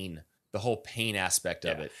pain aspect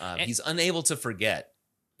of it. He's unable to forget.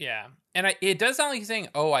 Yeah. And it does sound like he's saying,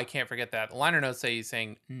 oh, I can't forget that. The liner notes say he's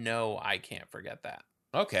saying, no, I can't forget that.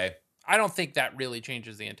 Okay. I don't think that really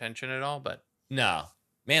changes the intention at all, but. No.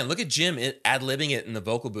 Man, look at Jim ad-libbing it in the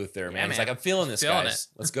vocal booth there, man. He's like, I'm feeling this, guys.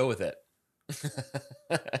 Let's go with it.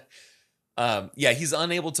 Yeah, he's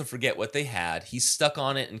unable to forget what they had. He's stuck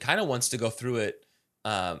on it and kind of wants to go through it,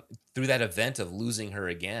 through that event of losing her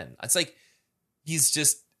again. It's like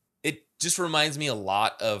it just reminds me a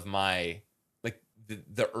lot of my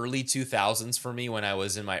the early 2000s for me when I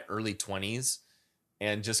was in my early 20s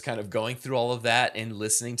and just kind of going through all of that and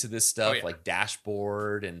listening to this stuff like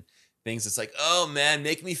Dashboard and things. It's like, oh man,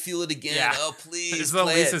 make me feel it again. Yeah. Oh, please. It's the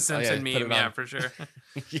Lisa Simpson meme, yeah, for sure.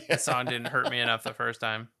 Yeah. The song didn't hurt me enough the first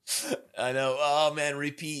time. I know. Oh man,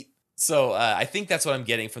 repeat. So I think that's what I'm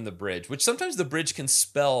getting from the bridge, which sometimes the bridge can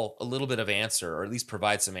spell a little bit of answer, or at least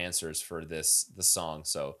provide some answers for the song.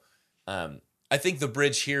 So I think the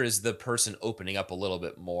bridge here is the person opening up a little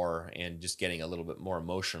bit more and just getting a little bit more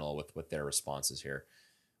emotional with their responses here.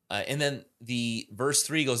 And then the verse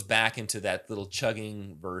 3 goes back into that little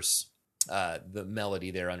chugging verse, the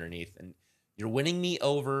melody there underneath. And you're winning me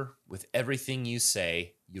over with everything you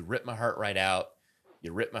say. You rip my heart right out.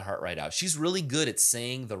 You rip my heart right out. She's really good at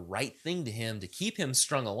saying the right thing to him to keep him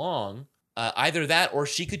strung along. Either that, or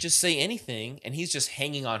she could just say anything and he's just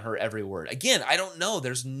hanging on her every word. Again, I don't know.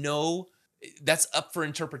 That's up for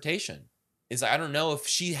interpretation. I don't know if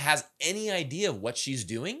she has any idea of what she's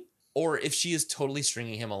doing or if she is totally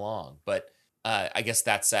stringing him along. But I guess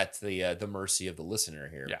that's at the mercy of the listener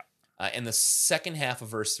here. Yeah. And the second half of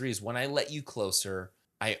verse 3 is, when I let you closer,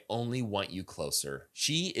 I only want you closer.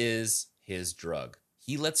 She is his drug.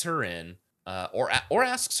 He lets her in or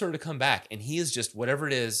asks her to come back. And he is just, whatever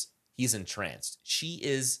it is, he's entranced. She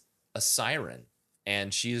is a siren.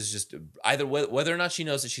 And she is just either whether or not she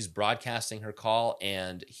knows that she's broadcasting her call,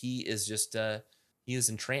 and he is just he is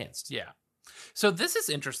entranced. Yeah. So this is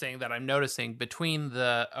interesting that I'm noticing between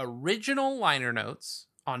the original liner notes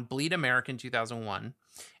on Bleed American 2001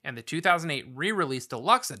 and the 2008 re-release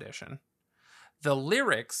deluxe edition, the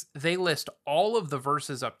lyrics, they list all of the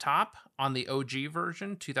verses up top on the OG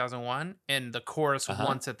version 2001 and the chorus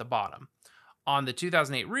once at the bottom. On the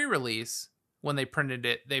 2008 re-release, when they printed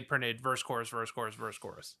it, they printed verse, chorus, verse, chorus, verse,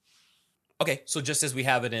 chorus. Okay, so just as we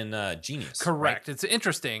have it in Genius. Correct. Right? It's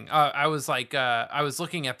interesting. I was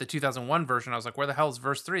looking at the 2001 version. I was like, where the hell is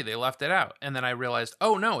verse 3? They left it out. And then I realized,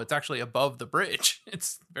 oh no, it's actually above the bridge.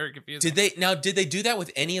 It's very confusing. Did they do that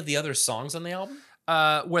with any of the other songs on the album?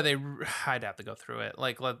 I'd have to go through it.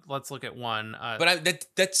 Like, let's look at one. But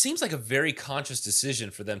that seems like a very conscious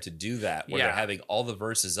decision for them to do that, where they're having all the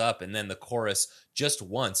verses up and then the chorus just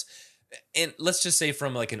once. And let's just say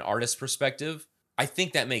from like an artist perspective, I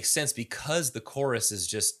think that makes sense because the chorus is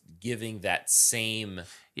just giving that same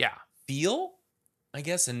feel, I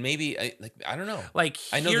guess. And maybe I don't know. Like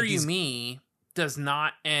Hear You Me does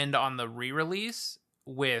not end on the re-release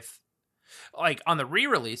with, like, on the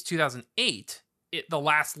re-release 2008, the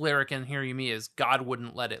last lyric in Hear You Me is God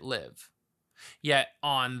wouldn't let it live. Yet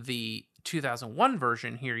on the 2001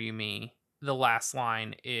 version, Hear You Me, the last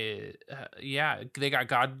line is, they got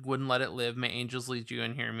God wouldn't let it live. May angels lead you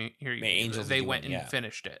and hear you. They went and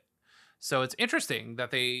finished it. So it's interesting that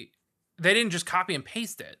they didn't just copy and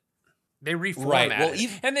paste it. They reformatted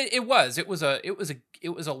it. And it was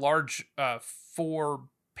a large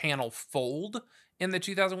 4-panel fold in the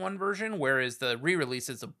 2001 version, whereas the re-release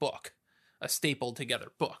is a book, a stapled together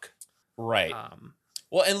book. Right.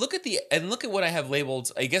 Well, and look at what I have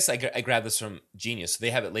labeled. I guess I grabbed this from Genius. They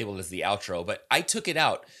have it labeled as the outro, but I took it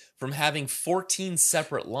out from having 14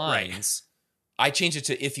 separate lines. Right. I changed it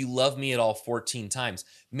to "If you love me at all" 14 times.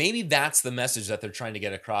 Maybe that's the message that they're trying to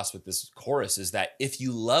get across with this chorus, is that if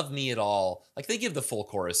you love me at all, like they give the full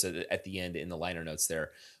chorus at the end in the liner notes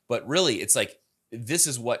there, but really it's like, this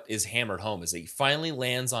is what is hammered home, is that he finally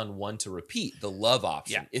lands on one to repeat, the love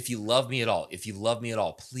option. Yeah. If you love me at all, if you love me at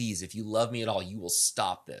all, please, if you love me at all, you will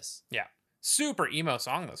stop this. Yeah. Super emo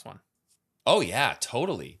song, this one. Oh yeah,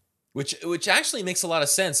 totally. Which actually makes a lot of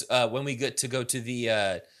sense when we get to go to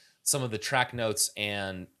the some of the track notes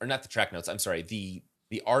or not the track notes. I'm sorry, the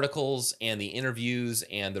articles and the interviews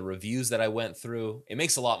and the reviews that I went through. It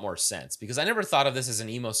makes a lot more sense because I never thought of this as an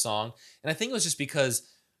emo song, and I think it was just because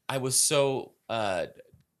I was so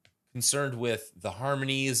concerned with the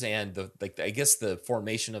harmonies and I guess the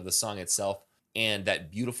formation of the song itself and that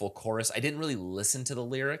beautiful chorus. I didn't really listen to the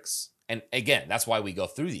lyrics. And again, that's why we go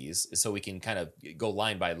through these, so we can kind of go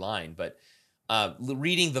line by line. But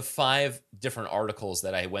reading the 5 different articles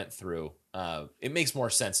that I went through, it makes more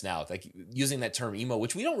sense now. Like using that term emo,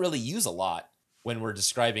 which we don't really use a lot when we're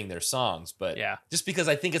describing their songs, but just because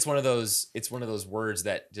I think it's one of those words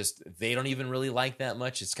that just they don't even really like that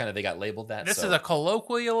much. It's kind of they got labeled that. This is a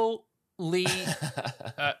colloquially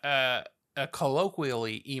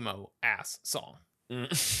emo ass song.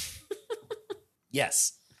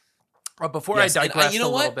 Yes. Before I digress a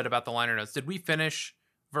little bit about the liner notes, did we finish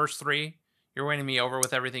verse 3? You're winning me over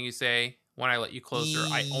with everything you say. When I let you closer,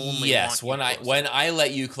 I only want you closer. When I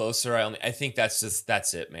let you closer, I think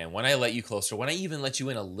that's it, man. When I let you closer, when I even let you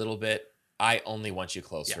in a little bit, I only want you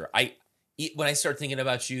closer. Yeah. When I start thinking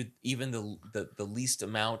about you, even the least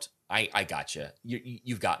amount, I got you.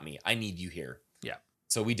 You've got me. I need you here. Yeah.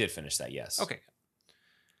 So we did finish that. Yes. Okay.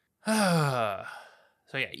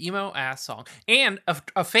 So yeah, emo ass song and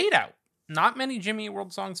a fade out. Not many Jimmy Eat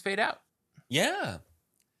World songs fade out. Yeah.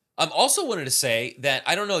 Also wanted to say that,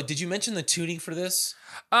 I don't know, did you mention the tuning for this?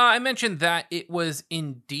 I mentioned that it was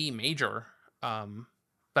in D major, but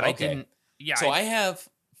okay. I didn't. Yeah. So I have,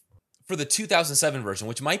 for the 2007 version,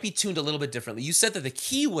 which might be tuned a little bit differently. You said that the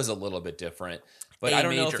key was a little bit different, but I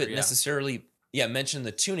don't know if it necessarily mentioned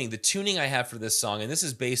the tuning. The tuning I have for this song, and this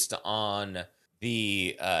is based on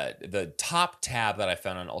the top tab that I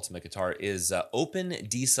found on Ultimate Guitar, is Open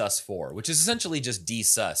D Sus 4, which is essentially just D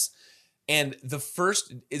Sus. And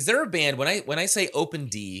is there a band, when I say Open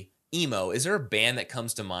D emo, is there a band that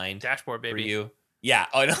comes to mind? Dashboard Baby. For you? Yeah,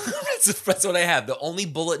 oh, no, that's what I have. The only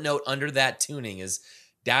bullet note under that tuning is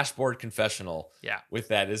Dashboard Confessional. Yeah. With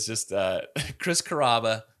that is just Chris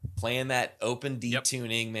Carrabba playing that Open D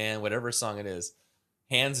tuning, man, whatever song it is.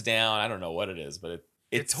 Hands down, I don't know what it is, but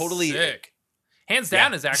it's totally sick. Hands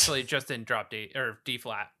down is actually just in drop D or D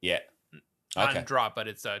flat. Yeah. Not in drop, but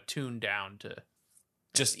it's tuned down to.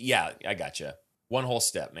 Just, I gotcha. One whole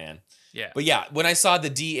step, man. Yeah. But yeah, when I saw the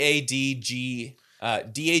DAG,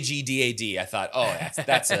 I thought, oh,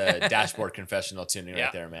 that's a Dashboard Confessional tuning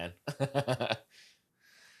right there, man.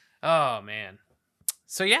 Oh, man.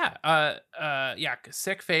 So yeah,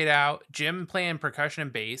 sick fade out. Jim playing percussion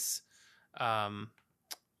and bass,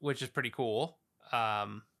 which is pretty cool,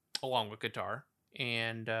 along with guitar.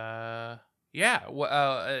 And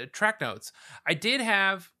track notes. I did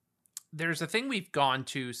have. There's a thing we've gone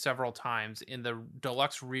to several times in the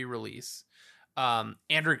deluxe re-release. Andy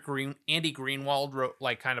Greenwald wrote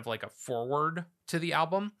kind of a foreword to the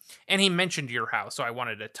album, and he mentioned Your House, so I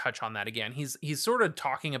wanted to touch on that again. He's sort of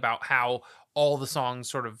talking about how all the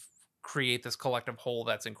songs sort of create this collective whole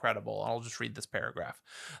that's incredible. I'll just read this paragraph.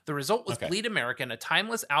 The result was Bleed American, a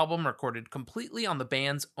timeless album recorded completely on the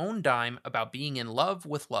band's own dime about being in love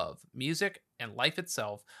with love, music, and life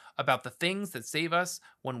itself, about the things that save us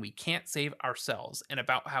when we can't save ourselves, and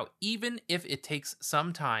about how even if it takes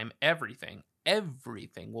some time, everything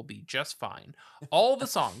will be just fine. All the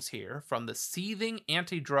songs here, from the seething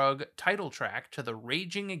anti-drug title track to the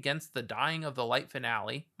raging against the dying of the light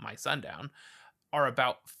finale, My Sundown, are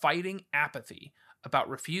about fighting apathy, about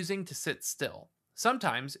refusing to sit still.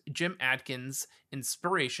 Sometimes Jim Adkins'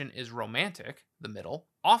 inspiration is romantic, the middle.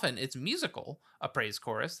 Often it's musical, a praise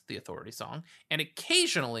chorus, the Authority song. And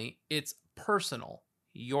occasionally it's personal,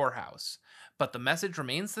 Your House. But the message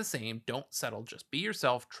remains the same. Don't settle, just be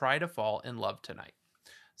yourself. Try to fall in love tonight.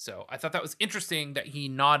 So I thought that was interesting that he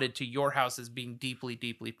nodded to Your House as being deeply,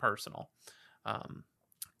 deeply personal.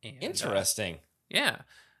 Interesting. Yeah.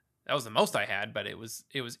 That was the most I had, but it was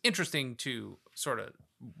interesting to sort of,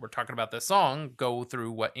 we're talking about this song, go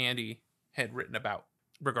through what Andy had written about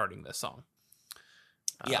regarding this song.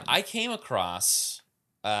 I came across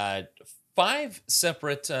 5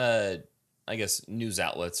 separate, I guess, news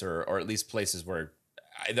outlets or at least places where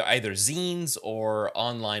either zines or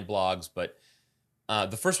online blogs. But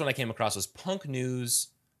the first one I came across was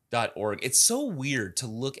punknews.org. It's so weird to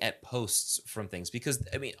look at posts from things because,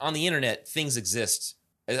 I mean, on the internet, things exist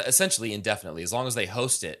essentially indefinitely. As long as they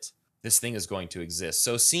host it, this thing is going to exist.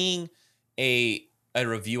 So seeing a a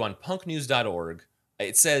review on punknews.org.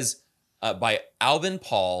 It says by Alvin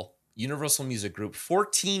Paul, Universal Music Group,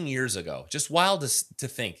 14 years ago. Just wild to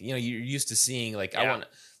think. You know, you're used to seeing like,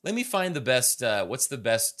 let me find the best, what's the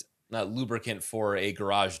best lubricant for a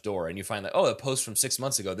garage door? And you find that, a post from 6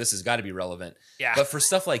 months ago, this has got to be relevant. Yeah. But for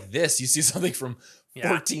stuff like this, you see something from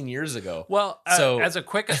 14 years ago. Well, as a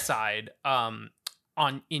quick aside,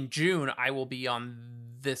 in June, I will be on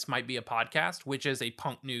This Might Be a Podcast, which is a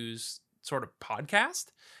punk news sort of podcast.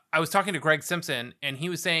 I was talking to Greg Simpson, and he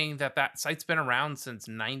was saying that site's been around since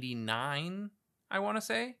 99, I want to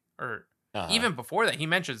say, or even before that. He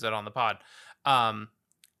mentions it on the pod.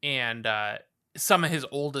 And some of his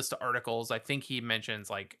oldest articles, I think he mentions,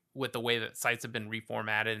 like, with the way that sites have been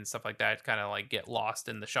reformatted and stuff like that, kind of like get lost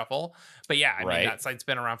in the shuffle. But yeah, I mean, that site's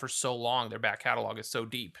been around for so long. Their back catalog is so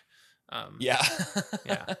deep. Yeah.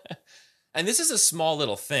 And this is a small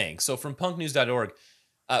little thing. So from punknews.org,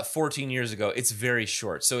 14 years ago, it's very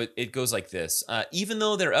short. So it goes like this. Even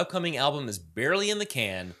though their upcoming album is barely in the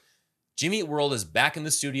can, Jimmy Eat World is back in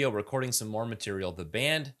the studio recording some more material. The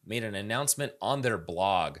band made an announcement on their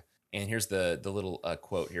blog. And here's the little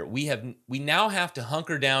quote here. We now have to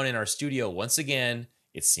hunker down in our studio once again.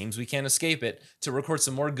 It seems we can't escape it, to record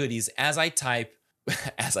some more goodies as I type.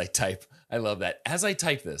 I love that. As I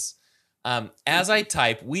type this. As I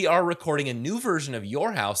type, we are recording a new version of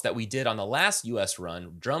Your House that we did on the last US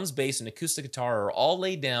run. Drums, bass, and acoustic guitar are all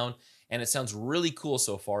laid down, and it sounds really cool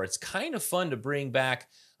so far. It's kind of fun to bring back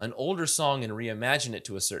an older song and reimagine it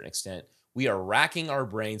to a certain extent. We are racking our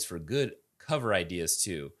brains for good cover ideas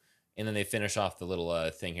too. And then they finish off the little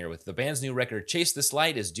thing here with the band's new record, Chase This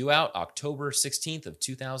Light, is due out October 16th of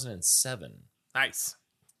 2007. Nice.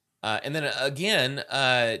 And then again,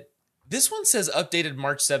 this one says updated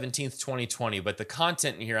March 17th, 2020, but the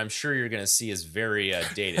content in here I'm sure you're going to see is very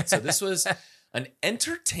dated. So this was an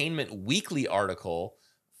Entertainment Weekly article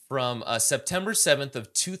from September 7th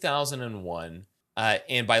of 2001.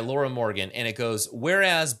 And by Laura Morgan, and it goes,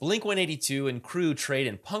 whereas Blink-182 and crew trade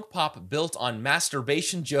in punk pop built on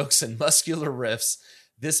masturbation jokes and muscular riffs,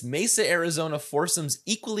 this Mesa, Arizona foursome's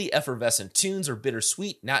equally effervescent tunes are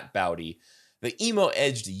bittersweet, not bawdy. The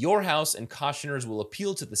emo-edged Your House and Cautioners will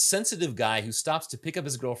appeal to the sensitive guy who stops to pick up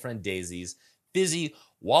his girlfriend Daisy's. Fizzy,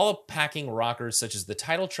 wallop-packing rockers such as the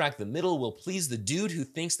title track The Middle will please the dude who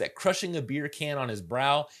thinks that crushing a beer can on his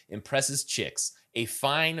brow impresses chicks. A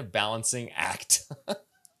fine balancing act.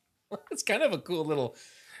 It's kind of a cool little,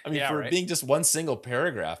 being just one single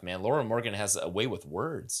paragraph, man, Laura Morgan has a way with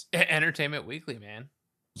words. Entertainment Weekly, man.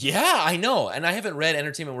 Yeah, I know. And I haven't read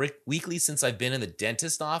Entertainment Weekly since I've been in the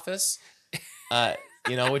dentist office.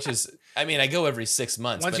 Which is, I go every 6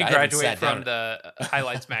 months. Once you graduate from the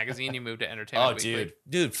Highlights magazine, you move to Entertainment Weekly.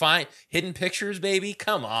 Dude, fine. Hidden Pictures, baby.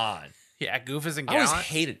 Come on. Yeah, Goofus and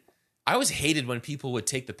Gallant. I always hated when people would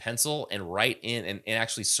take the pencil and write in and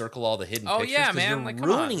actually circle all the hidden pictures. Oh, yeah, man. You're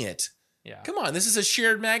ruining it. Yeah. Come on. This is a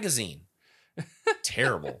shared magazine.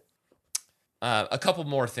 Terrible. A couple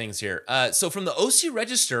more things here. So from the OC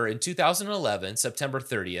Register in 2011, September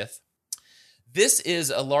 30th, this is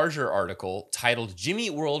a larger article titled Jimmy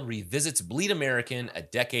Eat World Revisits Bleed American a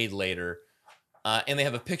Decade Later. And they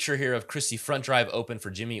have a picture here of Christie Front Drive open for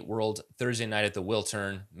Jimmy Eat World Thursday night at the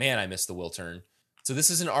Wiltern. Man, I miss the Wiltern. So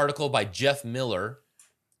this is an article by Jeff Miller,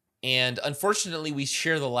 and unfortunately, we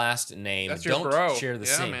share the last name. That's your bro. Share the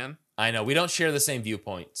same. Man. I know we don't share the same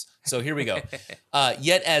viewpoints. So here we go.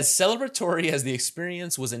 Yet, as celebratory as the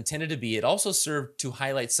experience was intended to be, it also served to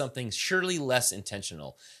highlight something surely less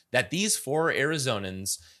intentional: that these four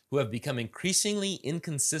Arizonans, who have become increasingly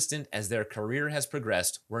inconsistent as their career has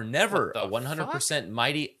progressed, were never a 100%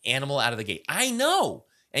 mighty animal out of the gate. I know,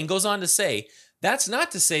 and goes on to say. That's not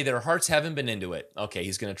to say their hearts haven't been into it. Okay,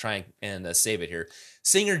 he's going to try and save it here.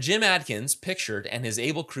 Singer Jim Adkins, pictured, and his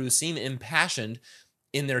able crew seem impassioned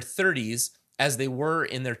in their 30s as they were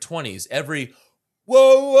in their 20s. Every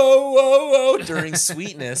whoa, whoa, whoa, whoa during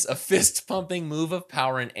Sweetness, a fist-pumping move of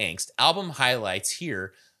power and angst. Album highlights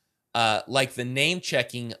here, like the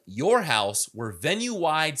name-checking Your House, were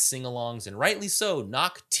venue-wide sing-alongs, and rightly so.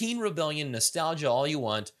 Knock Teen Rebellion nostalgia all you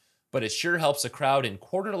want, but it sure helps a crowd in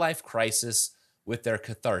quarter-life crisis with their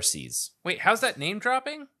catharses. Wait, how's that name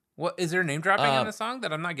dropping? What is there name dropping in the song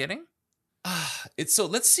that I'm not getting? It's so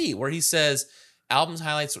let's see where he says albums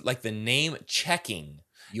highlights like the name checking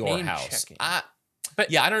Your House. But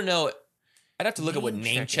yeah, I don't know. I'd have to look at what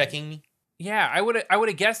name checking. Yeah, I would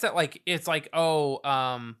have guessed that like it's like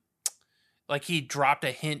like he dropped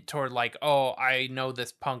a hint toward like, oh, I know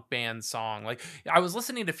this punk band song. Like I was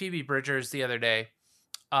listening to Phoebe Bridgers the other day,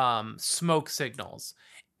 Smoke Signals,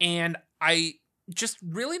 and I just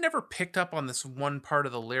really never picked up on this one part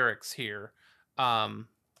of the lyrics here.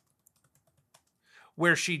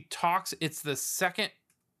 where she talks. It's the second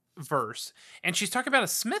verse, and she's talking about a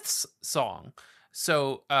Smiths song.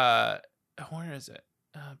 So, where is it?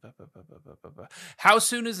 How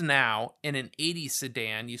soon is now in an 80s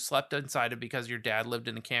sedan you slept inside it because your dad lived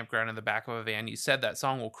in a campground in the back of a van? You said that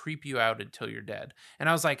song will creep you out until you're dead. And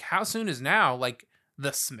I was like, how soon is now? Like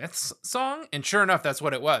the Smiths song? And sure enough, that's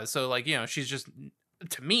what it was. So like, you know, she's just,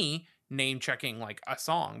 to me, name checking like a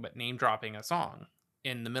song, but name dropping a song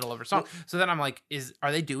in the middle of her song. So then I'm like,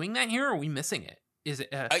 are they doing that here, or are we missing it? Is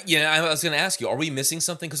it? Yeah, I was going to ask you, are we missing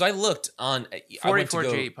something? Because I looked on 484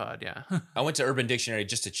 J-Pod, yeah. I went to Urban Dictionary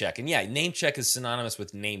just to check. And yeah, name check is synonymous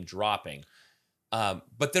with name dropping.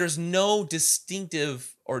 But there's no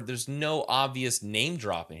distinctive or there's no obvious name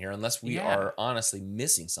dropping here unless we are honestly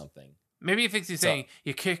missing something. Maybe if it's saying,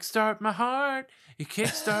 you kickstart my heart, you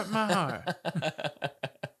kickstart my heart.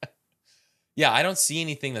 Yeah, I don't see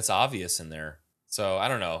anything that's obvious in there. So I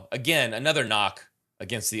don't know. Again, another knock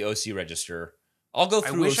against the OC register. I'll go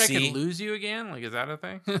through I wish OC. I could lose you again. Like, is that a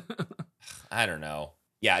thing? I don't know.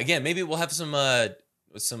 Yeah, again, maybe we'll have some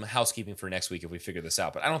housekeeping for next week if we figure this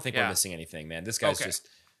out. But I don't think we're missing anything, man. This guy's just,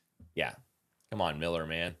 come on, Miller,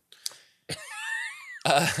 man.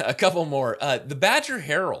 A couple more. The Badger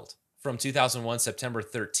Herald from 2001, September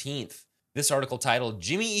 13th. This article titled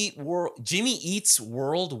Jimmy Eats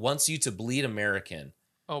World Wants You to Bleed American.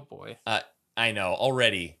 Oh, boy. I know,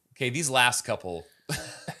 already. Okay, these last couple...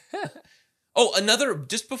 Oh, another,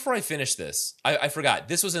 just before I finish this, I forgot.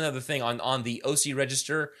 This was another thing on the OC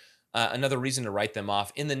register, another reason to write them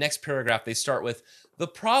off. In the next paragraph, they start with, the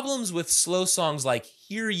problems with slow songs like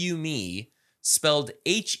Hear You Me, spelled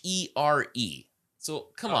H-E-R-E. So,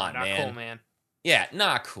 come on, not man. Not cool, man. Yeah,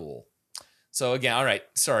 not cool. So, again, all right,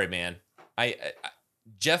 sorry, man. I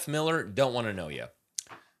Jeff Miller, don't want to know you.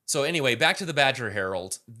 So, anyway, back to the Badger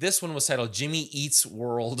Herald. This one was titled Jimmy Eats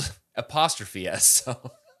World, apostrophe S,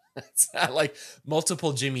 so... It's not like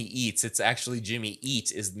multiple Jimmy Eats. It's actually Jimmy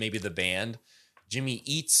Eat is maybe the band. Jimmy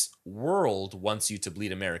Eats World Wants You to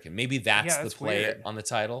Bleed American. Maybe that's the play weird on the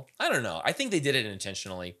title. I don't know. I think they did it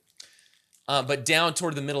intentionally. But down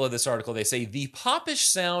toward the middle of this article, they say, the popish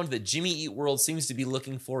sound that Jimmy Eat World seems to be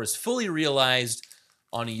looking for is fully realized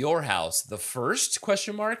on Your House, the first,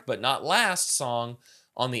 but not last song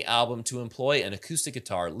on the album to employ an acoustic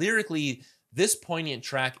guitar. Lyrically, this poignant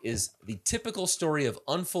track is the typical story of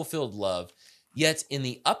unfulfilled love, yet in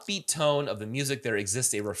the upbeat tone of the music there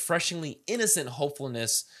exists a refreshingly innocent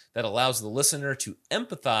hopefulness that allows the listener to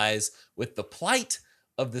empathize with the plight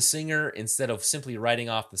of the singer instead of simply writing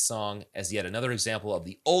off the song as yet another example of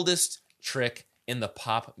the oldest trick in the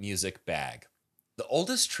pop music bag. The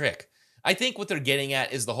oldest trick. I think what they're getting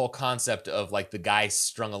at is the whole concept of like the guy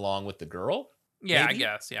strung along with the girl. Yeah, maybe? I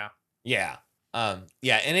guess, yeah. Yeah. And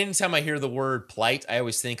anytime I hear the word plight, I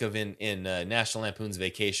always think of in National Lampoon's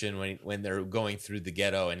Vacation when they're going through the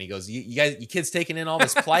ghetto and he goes, "You guys, you kids taking in all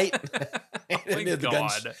this plight?"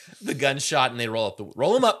 The gunshot, and they rolls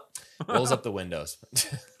up the windows.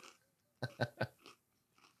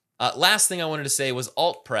 Last thing I wanted to say was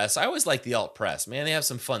Alt Press. I always like the Alt Press, man. They have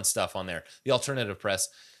some fun stuff on there. The Alternative Press.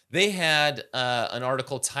 They had an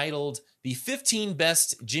article titled The 15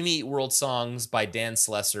 Best Jimmy Eat World Songs by Dan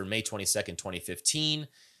Slesser, May 22nd, 2015.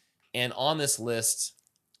 And on this list,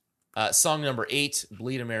 song number 8,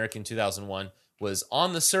 Bleed American 2001, was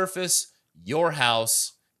On the Surface, Your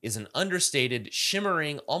House is an understated,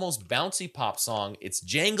 shimmering, almost bouncy pop song. It's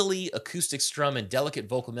jangly acoustic strum and delicate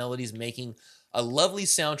vocal melodies making a lovely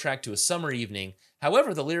soundtrack to a summer evening.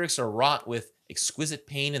 However, the lyrics are wrought with exquisite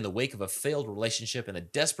pain in the wake of a failed relationship and a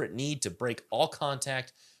desperate need to break all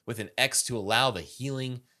contact with an ex to allow the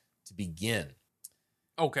healing to begin.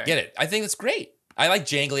 Okay. Get it? I think it's great. I like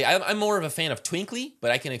jangly. I'm more of a fan of twinkly,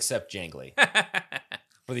 but I can accept jangly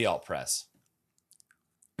for the Alt Press.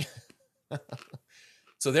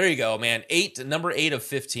 So there you go, man. Number 8 of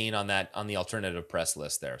 15 on the Alternative Press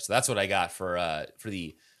list there. So that's what I got for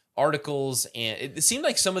the articles, and it seemed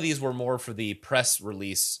like some of these were more for the press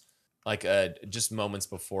release, like just moments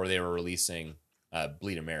before they were releasing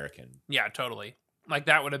Bleed American. Yeah, totally. Like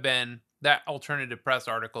that Alternative Press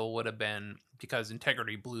article would have been because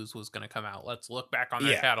Integrity Blues was going to come out. Let's look back on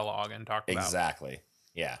their catalog and talk about exactly.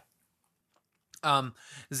 Yeah.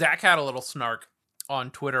 Zach had a little snark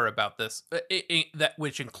on Twitter about this,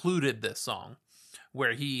 which included this song,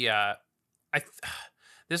 where he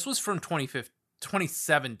this was from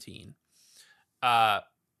 2017, and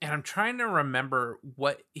I'm trying to remember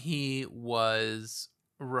what he was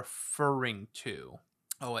referring to.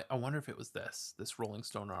 Oh, I wonder if it was this Rolling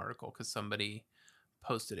Stone article, because somebody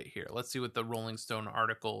posted it here. Let's see what the Rolling Stone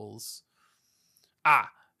articles.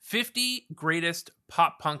 50 greatest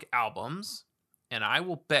pop punk albums, and I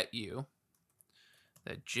will bet you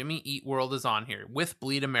that Jimmy Eat World is on here with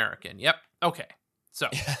Bleed American. Yep. Okay. So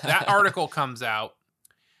that article comes out.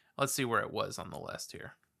 Let's see where it was on the list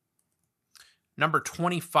here. Number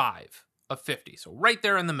 25 of 50. So right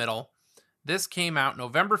there in the middle. This came out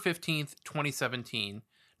November 15th, 2017.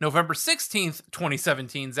 November 16th,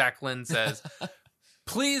 2017, Zach Lynn says,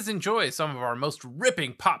 please enjoy some of our most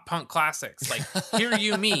ripping pop punk classics like Hear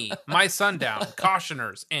You Me, My Sundown,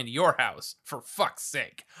 Cautioners, and Your House, for fuck's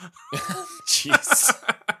sake. Jeez.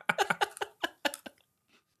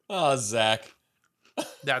 Oh, Zach.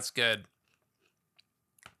 That's good.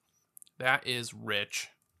 That is rich.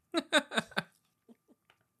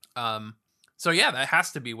 So yeah, that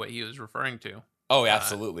has to be what he was referring to. Oh,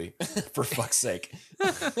 absolutely. For fuck's sake.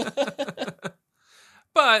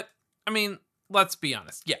 But, I mean, let's be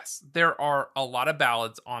honest. Yes, there are a lot of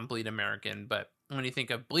ballads on Bleed American, but when you think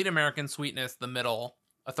of Bleed American, Sweetness, The Middle,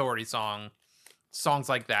 Authority Song, songs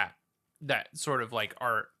like that sort of like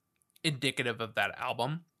are indicative of that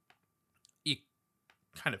album, you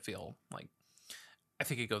kind of feel like, I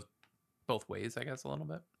think it goes both ways, I guess, a little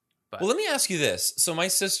bit. But. Well, let me ask you this. So my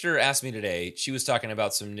sister asked me today, she was talking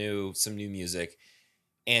about some new music,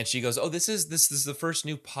 and she goes, oh, this is the first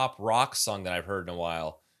new pop rock song that I've heard in a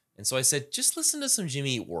while. And so I said, just listen to some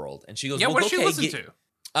Jimmy Eat World. And she goes, yeah, well, what did okay, she listen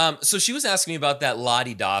to? So she was asking me about that La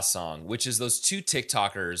Di Da song, which is those two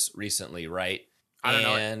TikTokers recently, right? I don't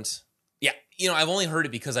know. And yeah, I've only heard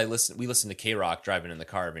it because we listen to K-Rock driving in the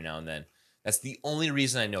car every now and then. That's the only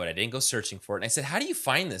reason I know it. I didn't go searching for it. And I said, how do you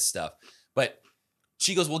find this stuff? But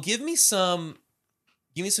she goes, well, give me some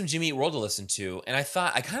Jimmy Eat World to listen to. And I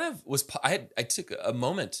thought, I took a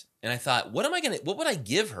moment and I thought, what would I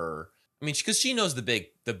give her? I mean, because she knows the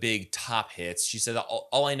big top hits. She said,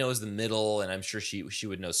 all I know is the middle, and I'm sure she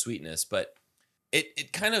would know Sweetness. But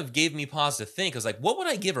it kind of gave me pause to think. I was like, what would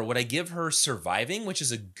I give her? Would I give her Surviving, which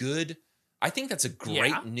is I think that's a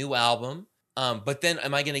great new album. But then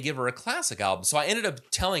am I going to give her a classic album? So I ended up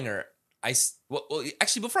telling her,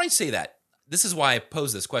 actually, before I say that, this is why I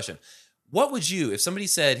posed this question. What would you, if somebody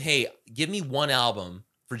said, hey, give me one album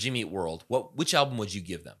for Jimmy Eat World, which album would you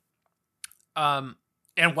give them?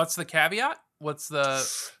 And what's the caveat? What's the...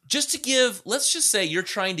 Just to give, let's just say you're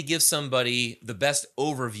trying to give somebody the best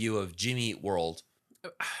overview of Jimmy Eat World.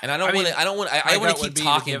 And I don't want to keep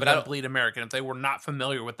talking, but I don't... Bleed American if they were not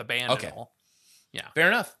familiar with the band at all. Yeah. Fair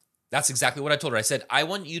enough. That's exactly what I told her. I said, I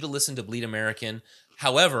want you to listen to Bleed American.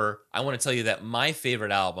 However, I want to tell you that my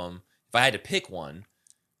favorite album, if I had to pick one,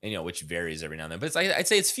 and which varies every now and then, but I'd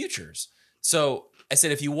say it's Futures. So I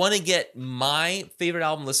said, if you want to get my favorite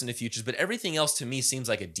album, listen to Futures, but everything else to me seems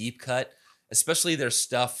like a deep cut, especially their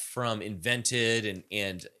stuff from Invented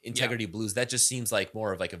and Integrity Blues. That just seems like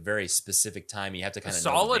more of like a very specific time. You have to kind of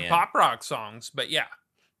solid pop rock songs, but yeah.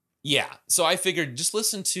 Yeah. So I figured just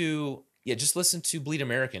listen to Bleed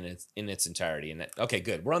American in its entirety. And okay,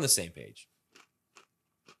 good. We're on the same page.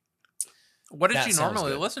 What did she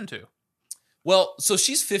normally listen to? Well, so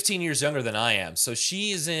she's 15 years younger than I am. So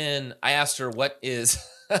I asked her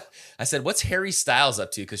I said, what's Harry Styles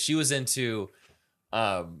up to? Because she was into,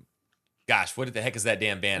 what the heck is that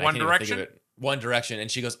damn band? One Direction? Think of it. One Direction.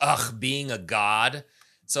 And she goes, Being a God.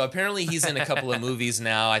 So apparently he's in a couple of movies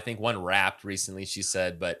now. I think one Wrapped recently, she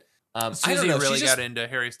said. But Susie really got into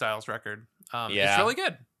Harry Styles' record. It's really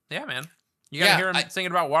good. Yeah, man. You got to hear him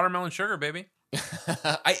singing about Watermelon Sugar, baby.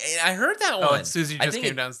 I heard that one. Oh, Susie just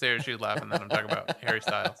came downstairs. She was laughing that I'm talking about Harry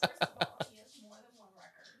Styles.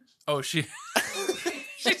 Oh, she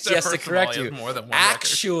has to correct you. More than one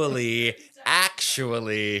actually.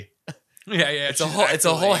 Yeah. It's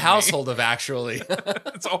a whole household of actually.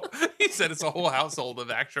 He said it's a whole household of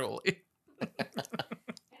actually. And it's,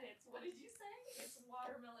 what did you say? It's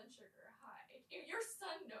Watermelon Sugar High. Your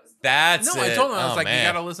son knows that. That's it. I told him, I was like, man.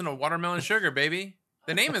 You got to listen to Watermelon Sugar, baby.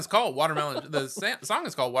 The name is called Watermelon. The song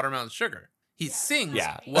is called Watermelon Sugar. He sings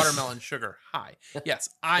Watermelon Sugar High. Yes,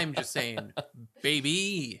 I'm just saying,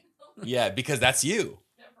 baby. Yeah, because that's you.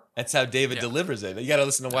 That's how David delivers it. You got to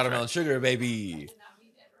listen to Watermelon Sugar, baby.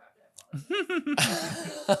 Harry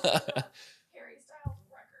Styles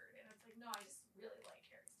record, and it's like, no, I just really like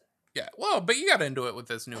Harry Styles. Yeah, well, but you got into it with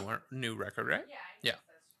this new record, right? Yeah.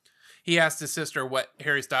 He asked his sister what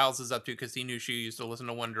Harry Styles is up to because he knew she used to listen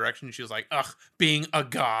to One Direction. She was like, being a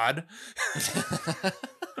god. I just don't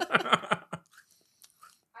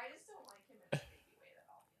like him in a creepy way at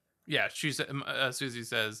all. Yeah, Susie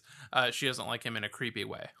says she doesn't like him in a creepy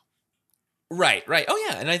way. Right. Oh,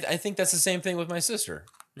 yeah, and I think that's the same thing with my sister.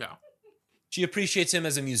 Yeah. She appreciates him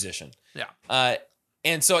as a musician. Yeah.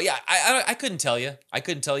 And so, yeah, I couldn't tell you. I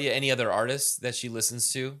couldn't tell you any other artists that she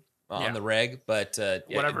listens to on the reg, but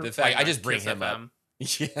Whatever. the fact I just bring Kiss him FM. up.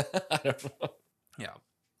 Yeah, I don't know. Yeah.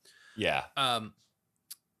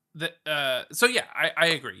 Yeah. So yeah, I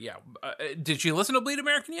agree. Yeah. Did she listen to Bleed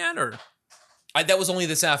American yet, or That was only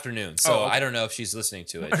this afternoon, so Oh, okay. I don't know if she's listening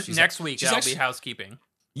to it. She's next week? she's That'll actually- be housekeeping.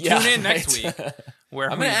 Yeah, Tune in next right. week, where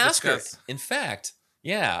I'm we going to ask her. discuss- In fact,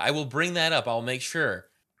 yeah, I will bring that up. I'll make sure.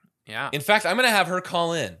 Yeah. In fact, I'm going to have her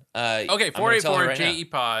call in. Okay. I'm gonna tell her 484 right now. JE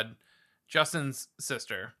Pod, Justin's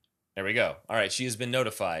sister. There we go. All right, she has been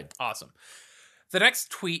notified. Awesome. The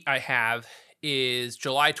next tweet I have is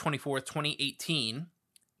July 24th, 2018.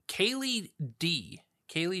 Kaylee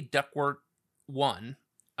Duckworth 1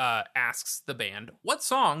 asks the band, what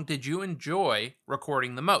song did you enjoy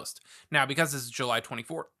recording the most? Now, because this is July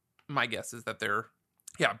 24th, my guess is that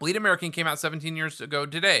Bleed American came out 17 years ago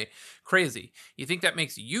today. Crazy. You think that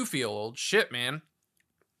makes you feel old? Shit, man.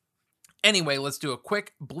 Anyway, let's do a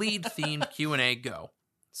quick Bleed-themed Q&A go.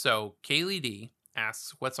 So, Kaylee D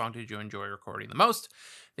asks, what song did you enjoy recording the most?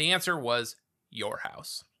 The answer was Your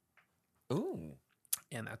House. Ooh.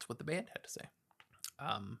 And that's what the band had to say.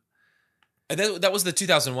 That was the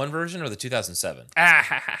 2001 version or the 2007?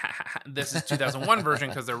 This is 2001 version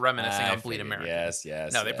because they're reminiscing I on Bleed figured. American. Yes.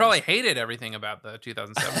 No, they yes. probably hated everything about the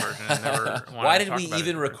 2007 version and never wanted Why to did talk we about it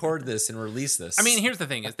even ever. record this and release this? I mean, here's the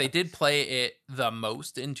thing: is they did play it the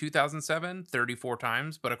most in 2007, 34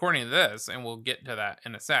 times. But according to this, and we'll get to that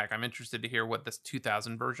in a sec, I'm interested to hear what this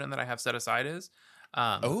 2000 version that I have set aside is.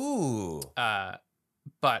 Ooh.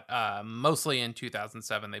 But mostly in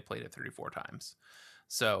 2007, they played it 34 times.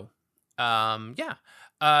 So,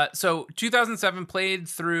 so 2007 played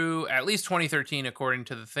through at least 2013, according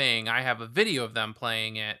to the thing. I have a video of them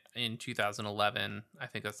playing it in 2011. I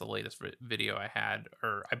think that's the latest video I had,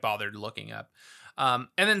 or I bothered looking up. And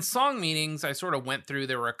then song meanings, I sort of went through.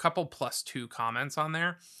 There were a couple +2 comments on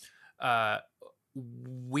there.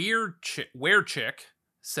 Where Chick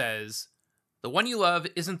says, the one you love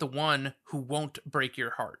isn't the one who won't break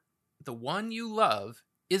your heart. The one you love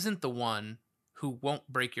isn't the one who won't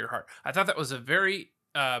break your heart. I thought that was a very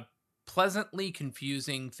pleasantly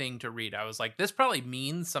confusing thing to read. I was like, this probably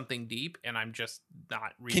means something deep, and I'm just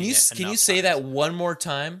not reading it. Can you say that one more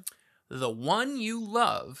time? The one you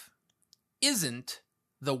love isn't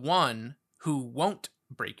the one who won't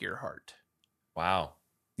break your heart. Wow.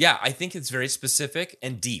 Yeah, I think it's very specific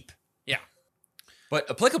and deep. Yeah. But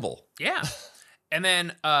applicable. Yeah. And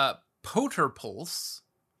then Potter Pulse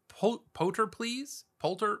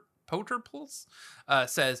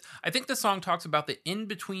says, I think the song talks about the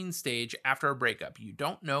in-between stage after a breakup. You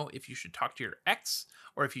don't know if you should talk to your ex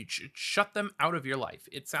or if you should shut them out of your life.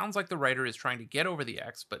 It sounds like the writer is trying to get over the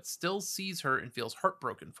ex, but still sees her and feels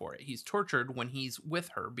heartbroken for it. He's tortured when he's with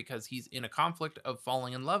her because he's in a conflict of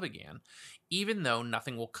falling in love again, even though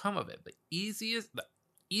nothing will come of it. The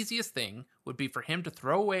easiest thing would be for him to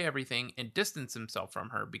throw away everything and distance himself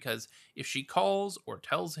from her, because if she calls or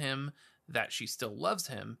tells him that she still loves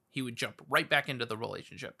him, he would jump right back into the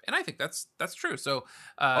relationship. And I think that's true. So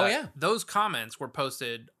those comments were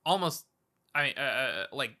posted almost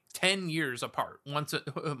like 10 years apart, once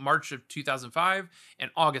March of 2005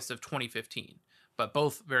 and August of 2015, but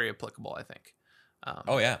both very applicable, I think.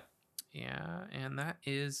 Yeah, and that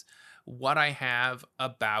is what I have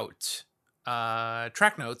about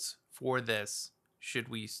track notes for this. Should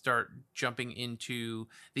we start jumping into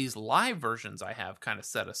these live versions I have kind of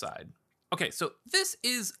set aside? Okay, so this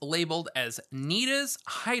is labeled as Nita's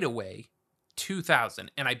Hideaway 2000,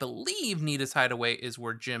 and I believe Nita's Hideaway is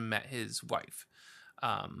where Jim met his wife.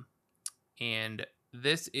 And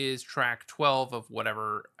this is track 12 of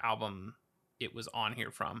whatever album it was on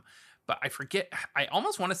here from. But I forget, I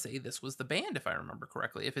almost want to say this was the band, if I remember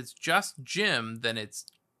correctly. If it's just Jim, then it's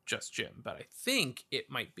just Jim. But I think it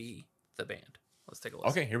might be the band. Let's take a look.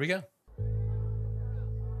 Okay, here we go.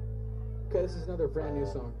 Okay, this is another brand new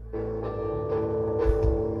song.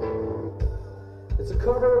 It's a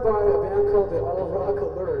cover by a band called the All Rock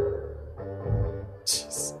Alert.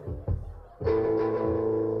 Jeez.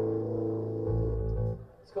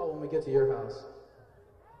 It's called When We Get to Your House.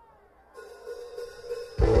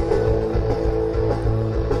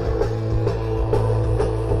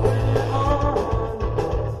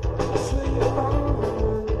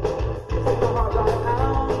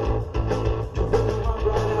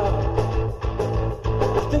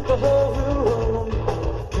 The whole room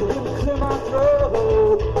can even clear my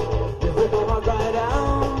throat. You rip my heart right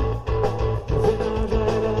out. You rip my heart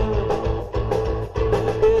right out.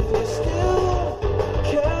 If you still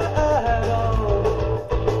care at all.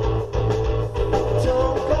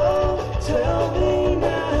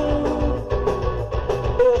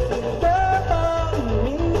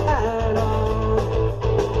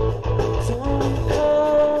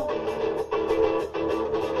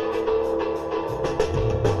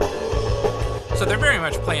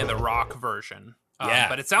 much playing the rock version. Yeah,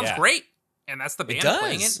 but it sounds great, and that's the band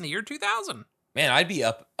playing it in the year 2000. Man, I'd be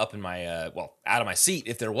up in my out of my seat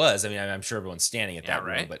if there was. I mean, I'm sure everyone's standing at that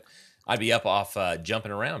room, but I'd be up off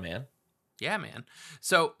jumping around, man. Yeah, man.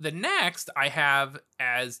 So the next I have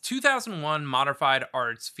as 2001 Modified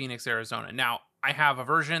Arts, Phoenix, Arizona. Now, I have a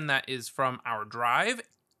version that is from our drive,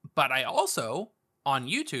 but I also, on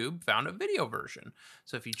YouTube, found a video version.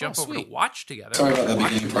 So if you jump over to watch together, sorry about the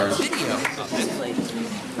beginning part. Video of it.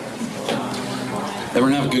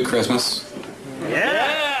 Everyone have a good Christmas.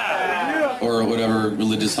 Yeah! Or whatever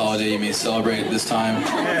religious holiday you may celebrate this time.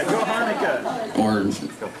 Yeah, go Hanukkah. Or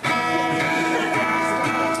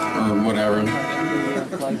whatever.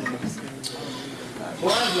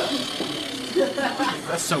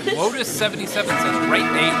 So Wotus 77 says,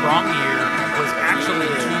 right date, wrong year, was actually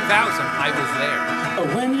 2000. I was there.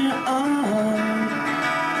 When you're on,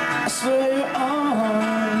 I swear you're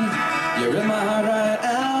on. You're in my heart right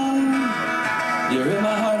out. You're in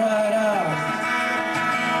my heart right out.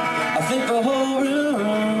 I think the whole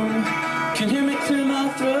room can hear me clear my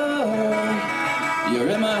throat. You're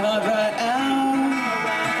in my heart right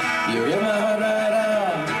out. You're in my heart right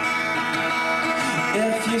out.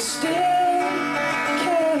 If you still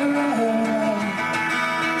care,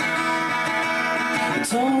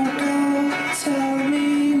 don't go tell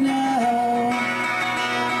me now.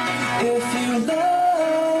 If you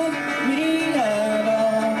love me at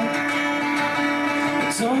all,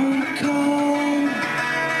 don't call.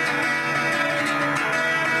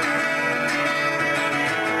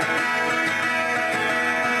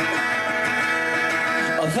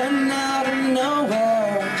 Oh, then out of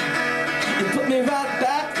nowhere, you put me right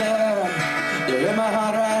back there. You're in my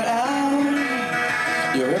heart right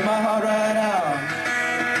out. You're in my heart right out.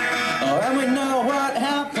 Oh, and we know what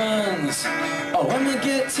happens. Oh, when we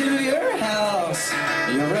get to your house.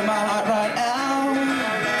 You're in my heart right out.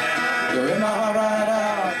 You're in my heart right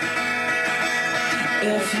out.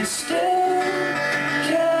 If you still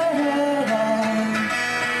care at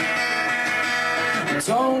all,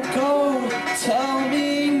 don't go tell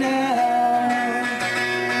me now.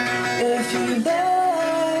 If you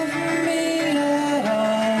love me at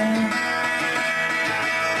all,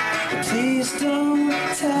 please don't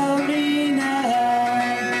tell me now.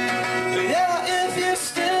 Yeah, if you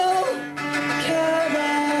still care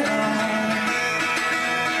at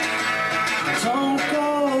all, don't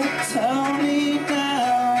go tell me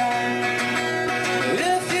now.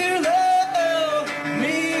 If you love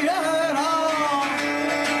me at all,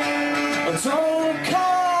 don't call.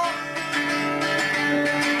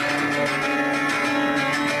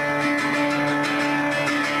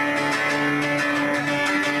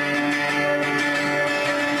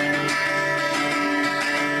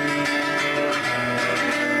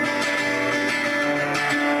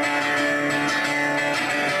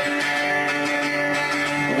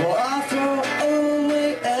 Well, I throw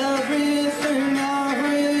away everything I've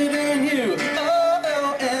written you.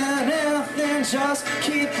 Oh, and anything, just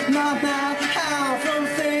keep my mouth out from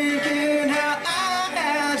thinking how I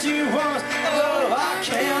had you once. Oh, I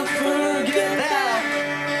can't forget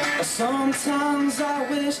that. Sometimes I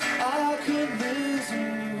wish I could lose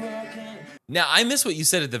you again. Now, I miss what you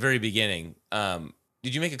said at the very beginning.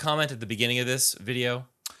 Did you make a comment at the beginning of this video?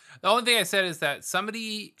 The only thing I said is that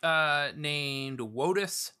somebody named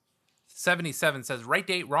Wotus77 says, right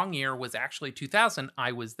date, wrong year, was actually 2000.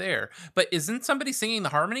 I was there. But isn't somebody singing the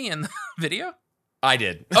harmony in the video? I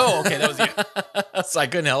did. Oh, okay, that was you. So I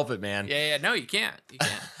couldn't help it, man. Yeah, no, you can't. You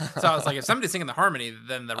can't. So I was like, if somebody's singing the harmony,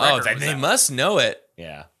 then the record was they out. must know it.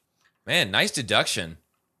 Yeah. Man, nice deduction.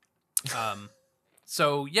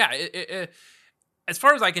 So yeah, as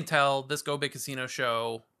far as I can tell, this Go Big Casino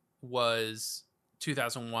show was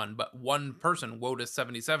 2001, but one person,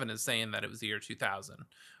 Wotus77, is saying that it was the year 2000,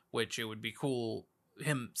 which it would be cool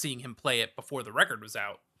seeing him play it before the record was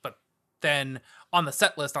out. But then on the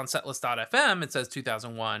set list on setlist.fm, it says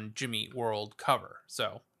 2001 Jimmy Eat World cover.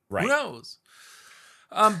 So Right. who knows?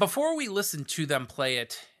 Before we listen to them play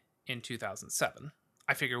it in 2007,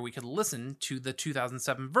 I figure we could listen to the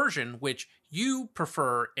 2007 version, which you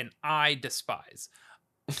prefer and I despise.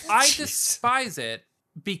 I despise it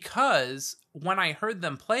because when I heard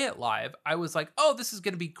them play it live, I was like, oh, this is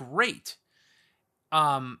going to be great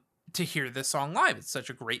to hear this song live. It's such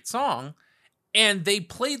a great song. And they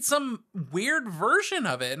played some weird version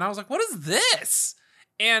of it. And I was like, what is this?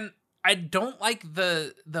 And I don't like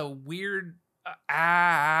the weird,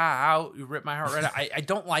 you rip my heart right out. I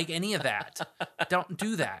don't like any of that. Don't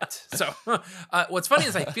do that. So what's funny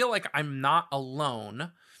is I feel like I'm not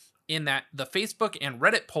alone in that the Facebook and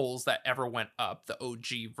Reddit polls that ever went up, the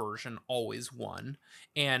OG version always won.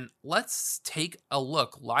 And let's take a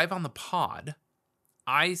look live on the pod.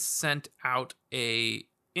 I sent out a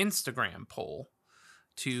Instagram poll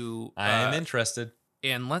to... I'm interested.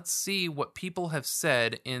 And let's see what people have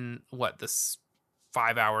said in, this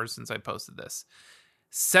 5 hours since I posted this.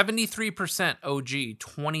 73% OG,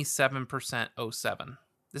 27% 07.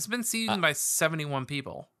 This has been seen by 71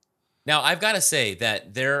 people. Now, I've got to say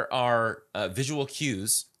that there are visual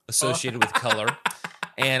cues associated with color,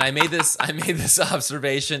 and I made this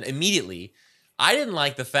observation immediately. I didn't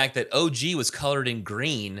like the fact that OG was colored in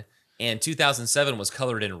green and 2007 was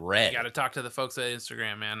colored in red. You got to talk to the folks at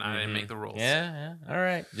Instagram, man. I didn't make the rules. Yeah. All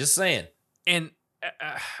right. Just saying. And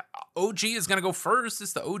OG is going to go first.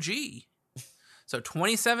 It's the OG. So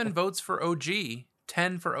 27 votes for OG,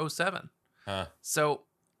 10 for 07. So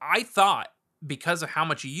I thought, because of how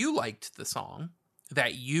much you liked the song,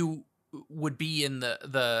 that you would be in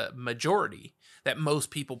the majority, that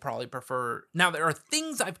most people probably prefer. Now, there are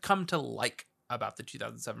things I've come to like about the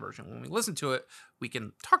 2007 version. When we listen to it, we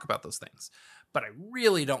can talk about those things. But I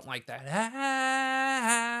really don't like that.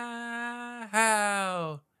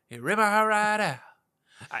 How you rip my heart right out.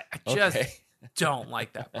 I just don't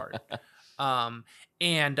like that part.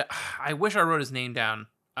 And I wish I wrote his name down.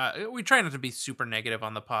 We try not to be super negative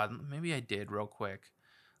on the pod. Maybe I did real quick.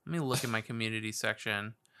 Let me look in my community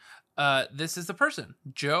section. This is the person,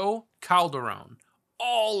 Joe Calderon,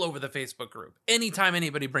 all over the Facebook group. Anytime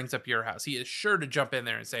anybody brings up Your House, he is sure to jump in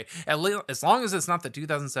there and say, as long as it's not the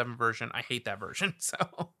 2007 version, I hate that version.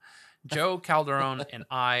 So Joe Calderon and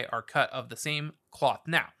I are cut of the same cloth.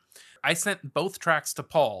 Now, I sent both tracks to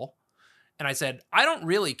Paul, and I said, I don't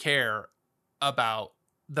really care about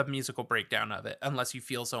the musical breakdown of it unless you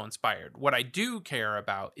feel so inspired. What I do care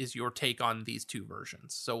about is your take on these two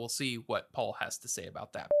versions. So we'll see what Paul has to say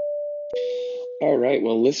about that. All right.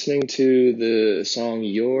 Well, listening to the song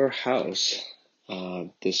Your House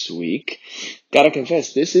this week, gotta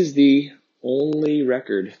confess, this is the only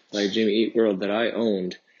record by Jimmy Eat World that I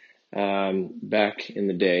owned back in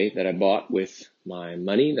the day, that I bought with my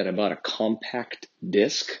money, that I bought a compact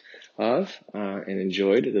disc of and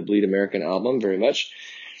enjoyed the Bleed American album very much.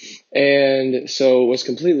 And so was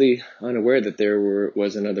completely unaware that there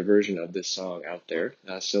was another version of this song out there.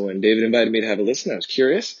 So when David invited me to have a listen, I was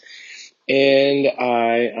curious. And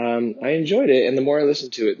I enjoyed it, and the more I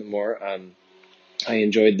listened to it, the more I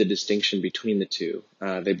enjoyed the distinction between the two.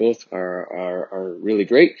 They both are really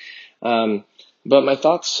great. But my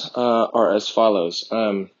thoughts are as follows.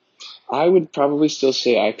 I would probably still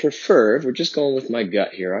say I prefer, if we're just going with my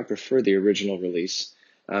gut here, I prefer the original release.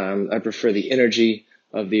 I prefer the energy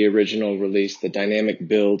of the original release, the dynamic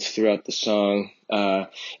builds throughout the song.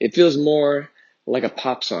 It feels more like a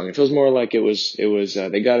pop song. It feels more like it was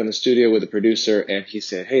they got in the studio with a producer and he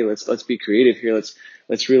said, "Hey, let's be creative here.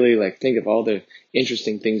 Let's really think of all the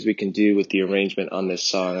interesting things we can do with the arrangement on this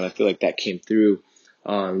song." And I feel like that came through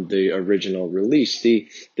on the original release. The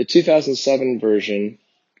 2007 version,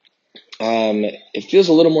 it feels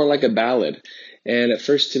a little more like a ballad. And at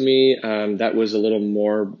first to me, that was a little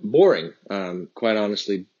more boring, quite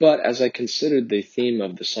honestly. But as I considered the theme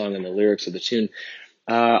of the song and the lyrics of the tune,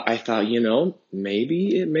 I thought,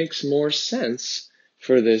 maybe it makes more sense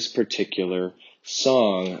for this particular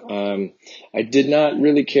song. I did not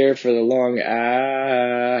really care for the long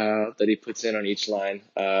out that he puts in on each line.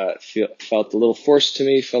 Felt a little forced to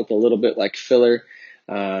me, felt a little bit like filler.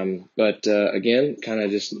 But again, kind of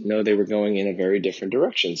just know they were going in a very different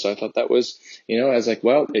direction. So I thought that was, I was like,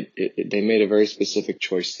 well, they made a very specific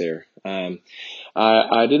choice there.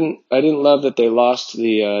 I didn't love that they lost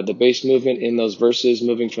the bass movement in those verses,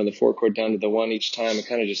 moving from the 4 chord down to the 1 each time. It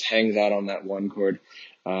kind of just hangs out on that 1 chord.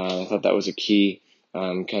 I thought that was a key,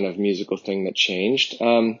 kind of musical thing that changed.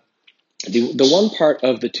 The one part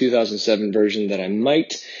of the 2007 version that I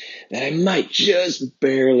might just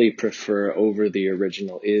barely prefer over the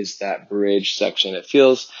original is that bridge section. It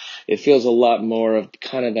feels a lot more of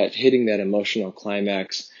kind of that hitting that emotional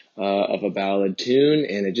climax of a ballad tune,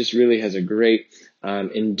 and it just really has a great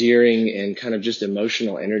endearing and kind of just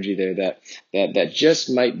emotional energy there that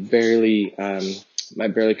just might barely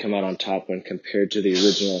come out on top when compared to the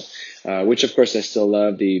original, which of course I still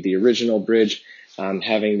love. The original bridge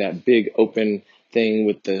having that big open thing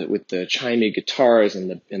with the chimey guitars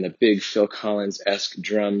and the big Phil Collins-esque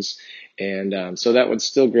drums, and so that one's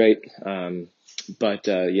still great. But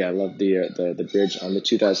I love the bridge on the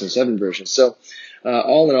 2007 version. So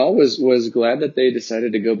all in all, was glad that they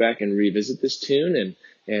decided to go back and revisit this tune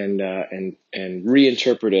and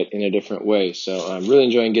reinterpret it in a different way. So I'm really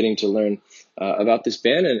enjoying getting to learn about this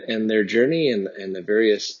band and their journey and the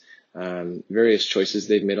various various choices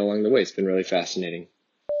they've made along the way. It's been really fascinating.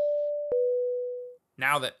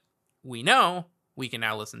 Now that we know, we can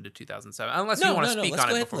now listen to 2007. Unless you want to speak Let's on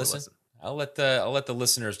go it ahead before and we listen. listen. I'll let the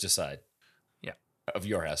listeners decide. Yeah. Of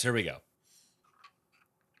Your House. Here we go.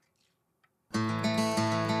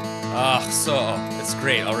 It's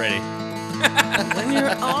great already. When you're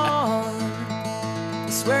on, I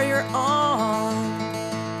swear you're on.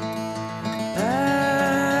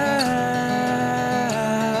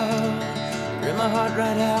 Rip my heart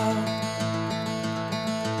right out.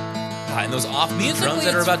 And those offbeat drums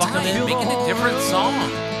that are it's about to fine. come in. Make it a different song.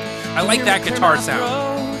 I like that guitar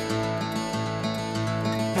sound.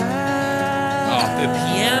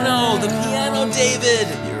 The piano, David.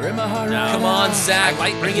 You're in my heart right Come on, Zach.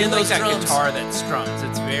 Bring in those that drums. guitar that strums.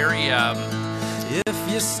 It's very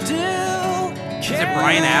If you still is it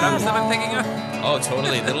Bryan Adams that I'm thinking of? Oh,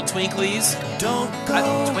 totally. Little Twinklies. Don't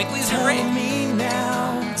go. Twinklies are great. Me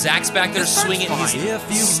now. Zach's back there swinging. part's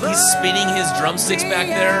He's spinning his drumsticks back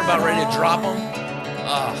there, about ready to drop them.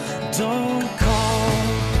 Don't call.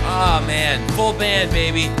 Oh, man. Full band,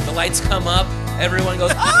 baby. The lights come up. Everyone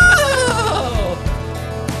goes, oh!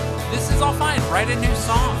 This is all fine. Write a new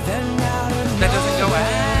song that doesn't go.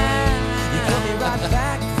 You put me right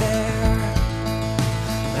back there.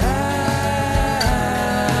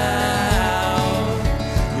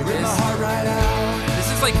 You rip my heart right out. This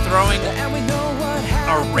is like throwing And we know what a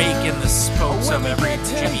happened rake in the spokes of when we every get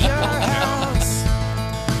to Jimmy your Eat World show. house.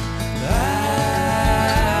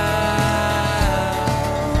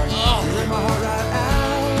 You rip my heart right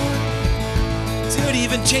out. Dude, he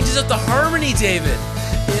even changes up the harmony, David.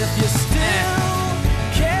 If you still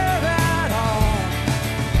care at all,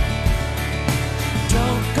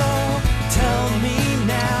 don't go tell me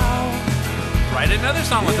now. Write another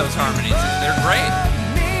song with those harmonies. They're great.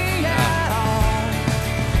 Me at all.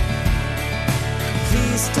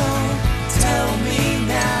 Please don't tell me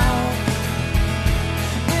now.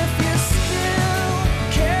 If you still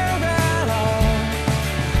care at all,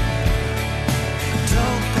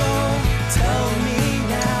 don't go tell me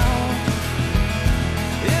now.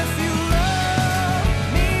 If you love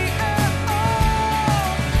me at all,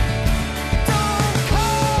 don't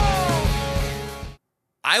call.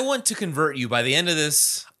 I want to convert you by the end of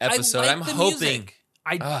this episode. I like I'm the hoping. music.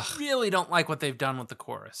 I really don't like what they've done with the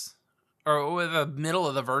chorus or with the middle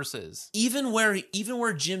of the verses. Even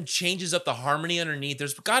where Jim changes up the harmony underneath,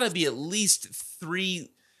 there's got to be at least three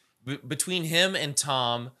between him and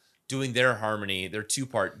Tom doing their harmony, their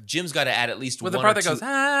two-part. Jim's got to add at least With one the part or that goes, two.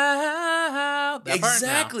 that part?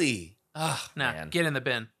 Exactly. Oh, No, man. get in the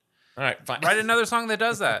bin. All right, fine. Write another song that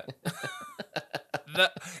does that.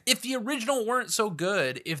 If the original weren't so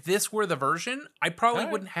good, if this were the version, I probably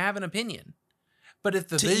wouldn't have an opinion. But if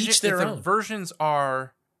the each their own. versions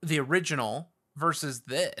are the original versus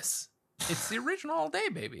this, it's the original all day,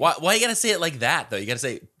 baby. Why you gotta say it like that though? You gotta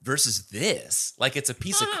say versus this, like it's a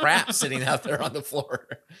piece of crap sitting out there on the floor.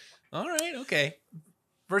 All right, okay.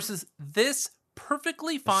 Versus this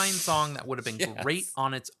perfectly fine song that would have been Yes. great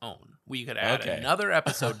on its own. We could add Okay. another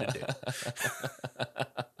episode to do.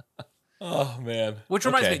 Oh man. Which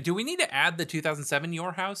reminds Okay. me, do we need to add the 2007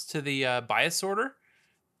 Your House to the bias sorter?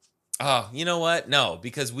 Oh, you know what? No,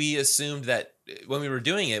 because we assumed that when we were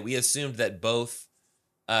doing it, we assumed that both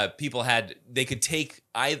people they could take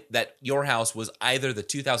that Your House was either the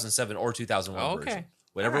 2007 or 2001 Okay. version,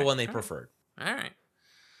 whatever All right, one they all right. preferred. All right.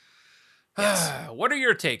 Yes. What are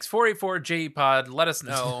your takes? 484 J Pod. Let us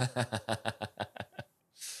know.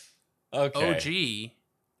 Okay. OG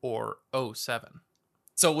or 07.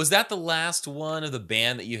 So was that the last one of the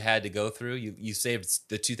band that you had to go through? You saved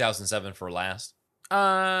the 2007 for last?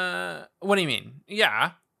 What do you mean?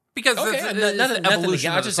 Yeah. Because Okay, it's nothing- the nothing evolution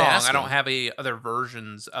again, of the just song. I asking. don't have any other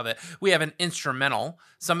versions of it. We have an instrumental.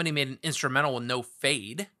 Somebody made an instrumental with no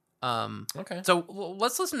fade. Okay. So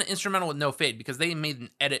let's listen to instrumental with no fade because they made an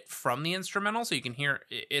edit from the instrumental, so you can hear.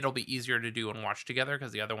 It'll be easier to do and watch together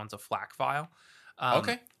because the other one's a FLAC file.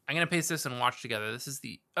 Okay. I'm gonna paste this and watch together. This is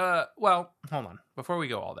the well, hold on. Before we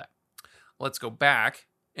go all that, let's go back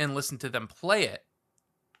and listen to them play it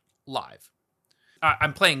live.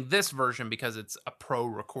 I'm playing this version because it's a pro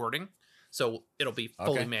recording, so it'll be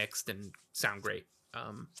fully Okay. mixed and sound great. I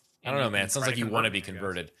don't know, man. It sounds like you want to be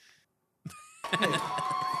converted.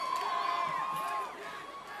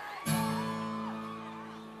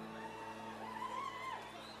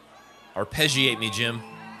 Arpeggiate me, Jim.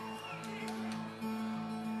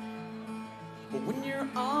 But when you're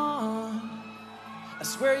on, I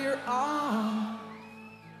swear you're on.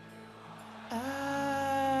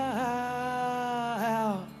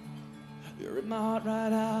 Out. You rip my heart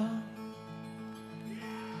right out.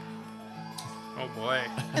 Oh boy. boy.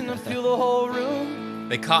 And I feel the whole room.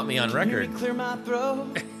 They caught me on Hear me record. clear my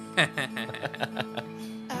throat.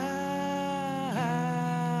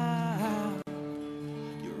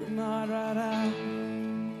 You're not right out.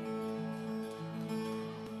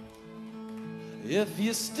 If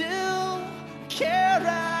you still care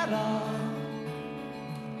at all,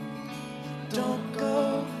 don't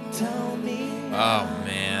go tell me. Oh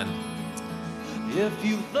man, If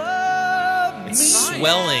you love me, it's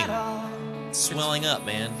swelling, at all, swelling up,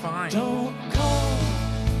 man. Fine. don't call.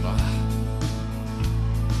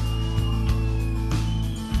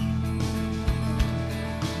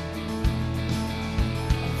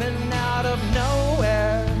 Then out of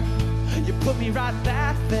nowhere, you put me right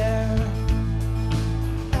back there.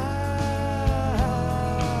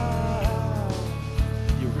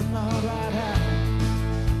 You're in my heart right out.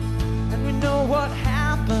 And we know what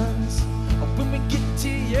happens when we get to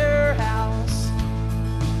your house.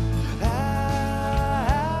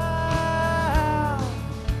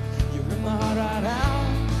 You're in my heart right out.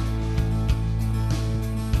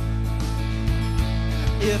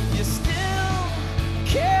 If you still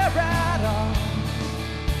care at all,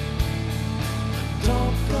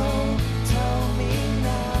 don't go tell me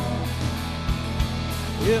now.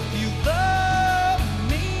 If you love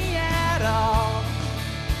me at all,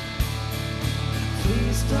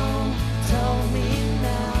 please don't tell me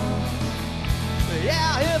now.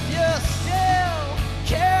 Yeah, if you still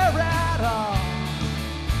care at all,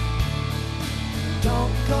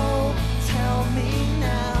 don't go tell me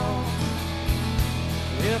now.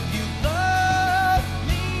 If you love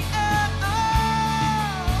me at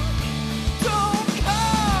all, don't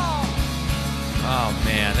call. Oh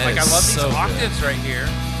man, that Like, I is love these so good. octaves right here.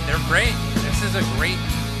 They're great. This is a great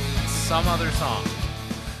some other song.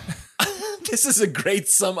 This is a great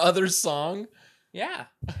some other song, Yeah.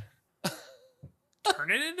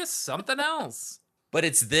 Turn it into something else. but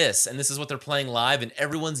it's this, and this is what they're playing live, and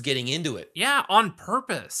everyone's getting into it. Yeah, on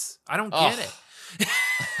purpose. I don't get Oh.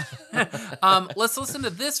 it. Let's listen to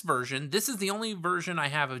this version. This is the only version I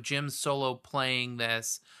have of Jim solo playing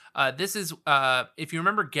this. This is, if you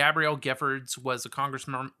remember, Gabrielle Giffords was a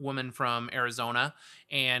congresswoman from Arizona,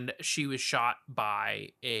 and she was shot by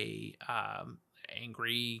a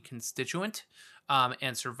angry constituent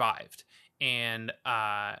and survived. And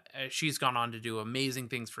she's gone on to do amazing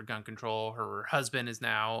things for gun control. Her husband is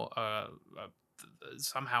now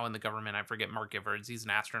somehow in the government. I forget, Mark Giffords. He's an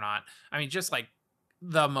astronaut. I mean, just like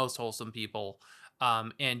the most wholesome people.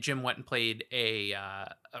 And Jim went and played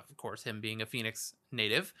of course, him being a Phoenix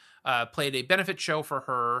native, played a benefit show for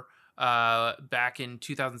her back in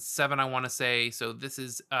 2007, I want to say. So this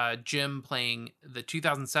is Jim playing the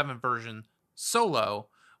 2007 version solo,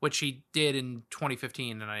 which he did in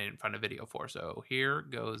 2015, and I didn't find a video for. So here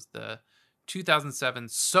goes the 2007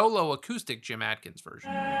 solo acoustic Jim Adkins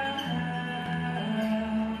version. You're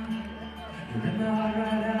in my heart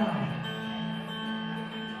right now.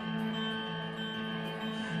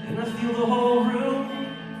 And I feel the whole room.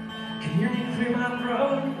 Can hear me clear my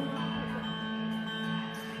throat.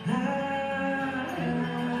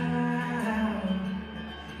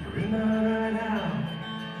 You're in my heart right now.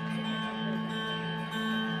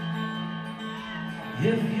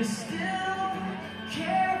 If you still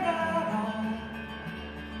care at all,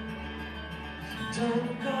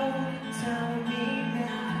 don't go tell me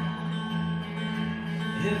now.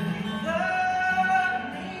 If you love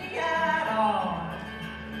me at all,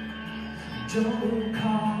 don't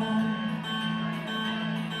call.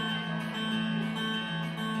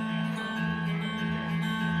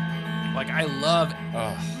 Like, I love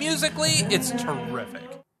musically, it's terrific.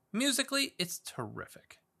 Musically, it's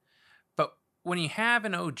terrific. But when you have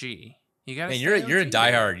an OG, you gotta. Man, stay you're a OG.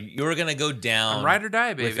 diehard. You're gonna go down I'm ride or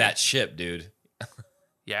die, baby. with that ship, dude.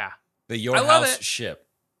 Yeah. The Your I love House it. ship.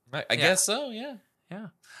 I Yeah. guess so. Yeah. Yeah.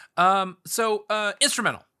 So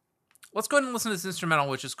instrumental. Let's go ahead and listen to this instrumental,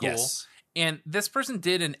 which is cool. Yes. And this person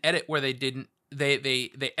did an edit where they didn't.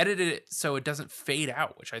 They edited it so it doesn't fade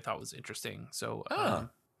out, which I thought was interesting. So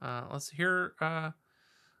let's hear.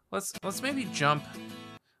 Let's maybe jump.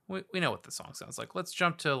 We know what the song sounds like. Let's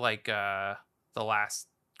jump to like the last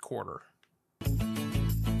quarter.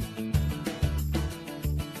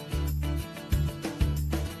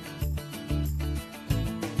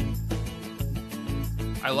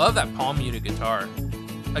 I love that palm muted guitar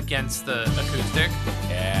against the acoustic.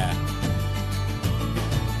 Yeah.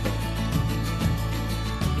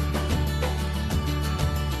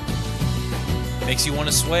 Makes you want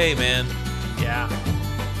to sway, man. Yeah.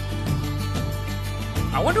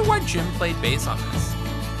 I wonder why Jim played bass on this.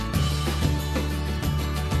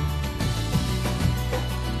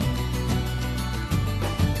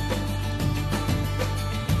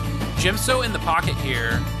 Jim's so in the pocket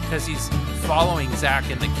here because he's following Zach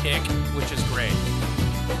in the kick, which is great.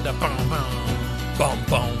 The boom, boom, boom,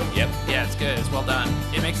 boom. Yep. Yeah, it's good. It's well done.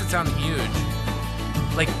 It makes it sound huge.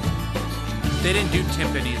 Like, they didn't do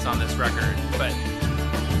timpanis on this record, but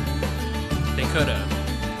they could have.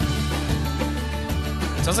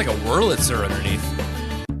 Sounds like a Wurlitzer underneath.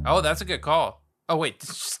 Oh, that's a good call. Oh, wait.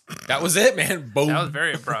 That was it, man. Boom. That was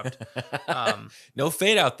very abrupt. No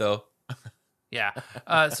fade out, though. Yeah.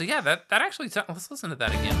 So, yeah, that actually... Let's listen to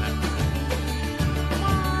that again, then.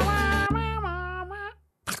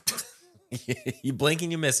 You blink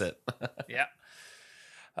and you miss it. Yeah.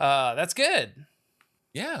 That's good.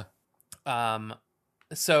 Yeah.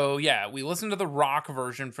 So, yeah, we listened to the rock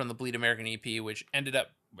version from the Bleed American EP, which ended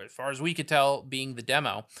up, as far as we could tell, being the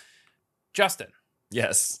demo. Justin.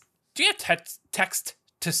 Yes. Do you have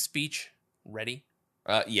text-to-speech ready?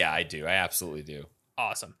 Yeah, I do. I absolutely do.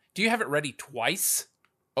 Awesome. Do you have it ready twice?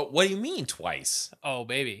 Oh, what do you mean twice? Oh,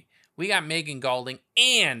 baby. We got Megan Golding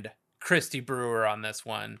and Christy Brewer on this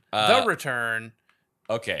one. The Return.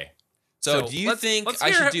 Okay. So do you think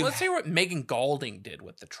I should do... Let's hear what Megan Golding did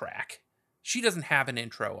with the track. She doesn't have an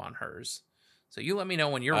intro on hers. So you let me know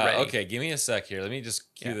when you're ready. Okay, give me a sec here. Let me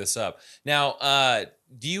just cue this up. Now,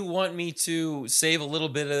 do you want me to save a little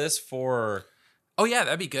bit of this for... Oh, yeah,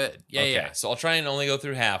 that'd be good. Yeah, okay, yeah. So I'll try and only go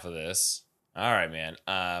through half of this. All right, man.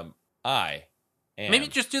 I am... Maybe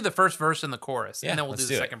just do the first verse and the chorus, Yeah, and then we'll let's do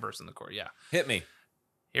the do it. second verse and the chorus. Yeah. Hit me.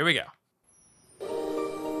 Here we go.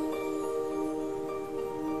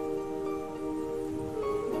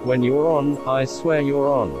 When you're on, I swear you're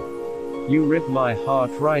on. You rip my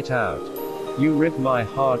heart right out. You rip my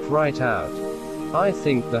heart right out. I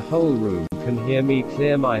think the whole room can hear me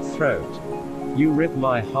clear my throat. You rip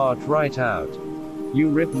my heart right out. You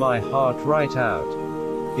rip my heart right out.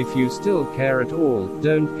 If you still care at all,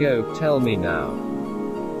 don't go tell me now.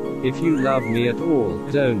 If you love me at all,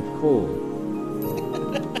 don't call.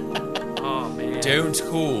 Oh, man. Don't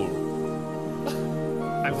call.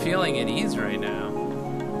 I'm feeling at ease right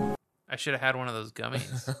now. I should have had one of those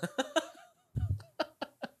gummies.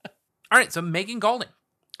 All right, so Megan Golding.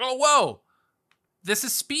 Oh, whoa. This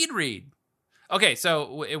is speed read. Okay,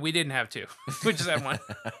 so we didn't have two. We just had one.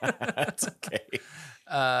 That's okay.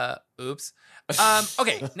 Oops.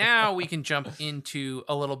 Okay, now we can jump into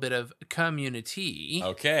a little bit of community.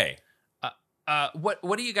 Okay.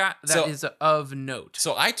 What do you got that is of note?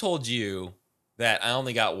 So I told you that I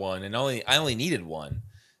only got one, and I only needed one.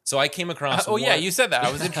 So I came across. Yeah, you said that.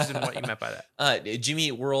 I was interested in what you meant by that. Jimmy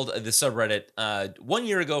Eat World, the subreddit, 1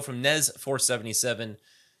 year ago from Nez477.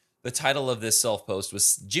 The title of this self-post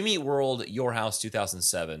was Jimmy Eat World, Your House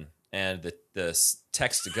 2007. And the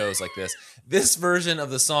text goes like this. This version of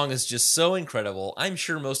the song is just so incredible. I'm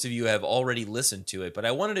sure most of you have already listened to it, but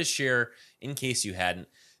I wanted to share in case you hadn't.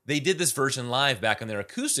 They did this version live back on their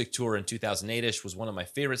acoustic tour in 2008-ish. Was one of my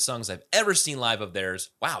favorite songs I've ever seen live of theirs.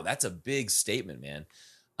 Wow, that's a big statement, man.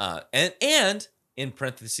 And in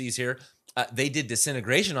parentheses here, they did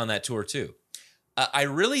Disintegration on that tour too. I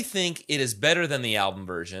really think it is better than the album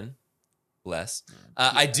version. Bless.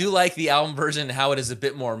 I do like the album version, how it is a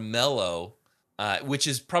bit more mellow, which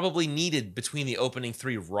is probably needed between the opening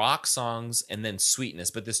 3 rock songs and then Sweetness.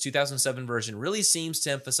 But this 2007 version really seems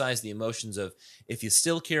to emphasize the emotions of, if you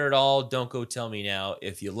still care at all, don't go tell me now.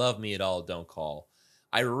 If you love me at all, don't call.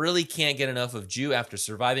 I really can't get enough of Jew after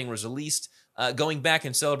Surviving was released. Going back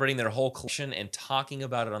and celebrating their whole collection and talking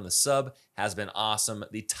about it on the sub has been awesome.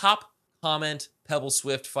 The top comment, Pebble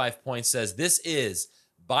Swift 5 points, says, this is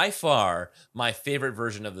by far my favorite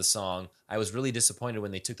version of the song. I was really disappointed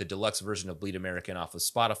when they took the deluxe version of Bleed American off of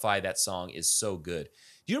Spotify. That song is so good.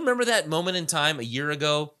 Do you remember that moment in time a year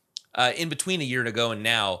ago, in between a year ago and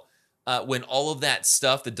now, when all of that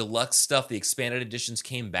stuff, the deluxe stuff, the expanded editions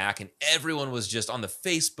came back and everyone was just on the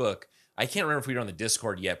Facebook. I can't remember if we were on the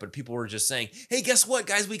Discord yet, but people were just saying, hey, guess what,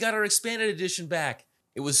 guys? We got our expanded edition back.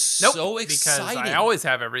 It was so exciting. Because I always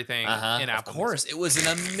have everything in Apple. Of course. It was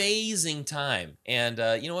an amazing time. And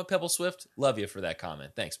you know what, Pebble Swift? Love you for that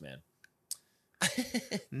comment. Thanks, man.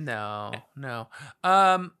 No.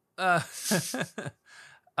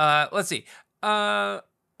 Let's see. I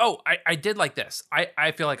did like this.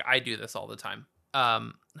 I feel like I do this all the time.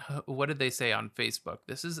 What did they say on Facebook?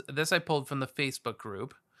 This I pulled from the Facebook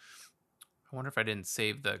group. I wonder if I didn't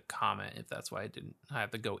save the comment, if that's why I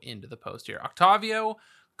have to go into the post here. Octavio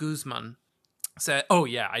Guzman said, oh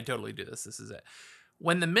yeah, I totally do this. This is it.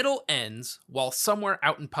 When the middle ends while somewhere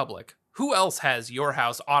out in public, who else has Your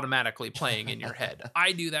House automatically playing in your head?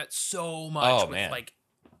 I do that so much with like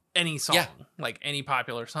any song, like any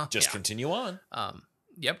popular song. Just continue on.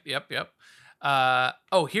 Yep.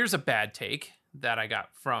 Here's a bad take. that I got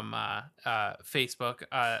from Facebook.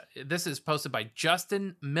 This is posted by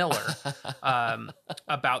Justin Miller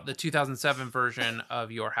about the 2007 version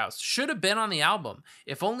of Your House. Should have been on the album.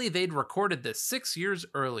 If only they'd recorded this 6 years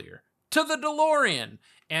earlier. To the DeLorean.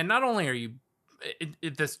 And not only are you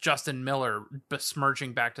this Justin Miller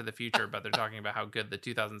besmirching Back to the Future, but they're talking about how good the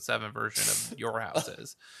 2007 version of Your House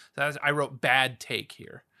is. So I wrote bad take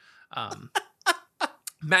here.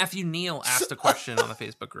 Matthew Neal asked a question on the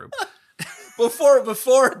Facebook group. Before,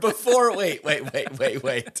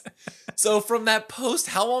 wait. So from that post,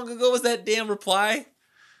 how long ago was that damn reply?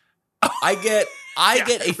 I get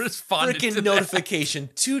a freaking notification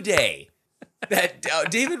today that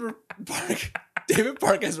David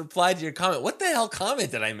Park has replied to your comment. What the hell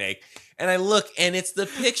comment did I make? And I look, and it's the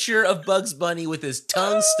picture of Bugs Bunny with his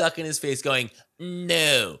tongue stuck in his face going,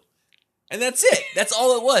 no. And that's it. That's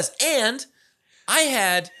all it was. And I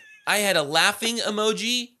had a laughing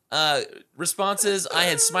emoji responses. I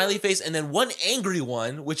had smiley face, and then one angry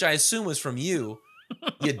one, which I assume was from you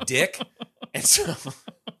dick. And so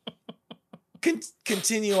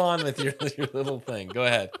continue on with your little thing. Go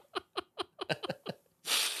ahead.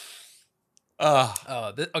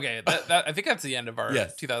 Okay. That I think that's the end of our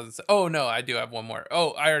 2007. Oh no, I do have one more.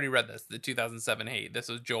 Oh, I already read this. The 2007 hate. This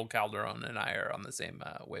was Joel Calderon and I are on the same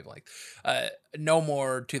wavelength. No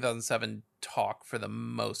more 2007 talk for the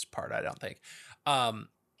most part, I don't think.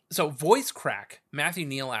 So voice crack. Matthew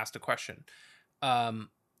Neal asked a question.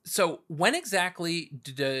 So when exactly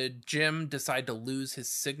did Jim decide to lose his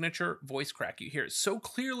signature voice crack? You hear it so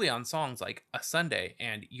clearly on songs like A Sunday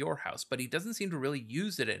and Your House, but he doesn't seem to really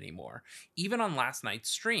use it anymore. Even on last night's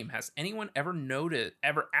stream, has anyone ever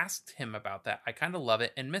asked him about that? I kind of love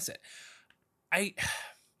it and miss it. I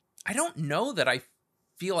don't know that I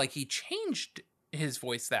feel like he changed his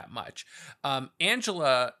voice that much.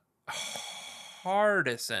 Angela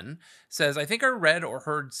Hardison says, I think I read or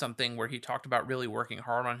heard something where he talked about really working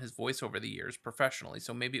hard on his voice over the years professionally.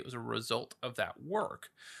 So maybe it was a result of that work.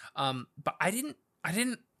 But I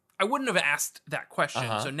wouldn't have asked that question.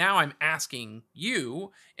 So now I'm asking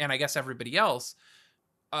you, and I guess everybody else,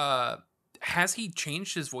 has he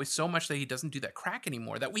changed his voice so much that he doesn't do that crack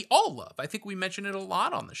anymore that we all love? I think we mention it a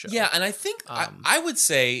lot on the show. Yeah, and I think I would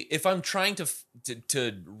say if I'm trying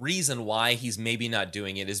to reason why he's maybe not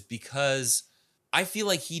doing it is because I feel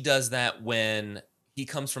like he does that when he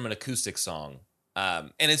comes from an acoustic song.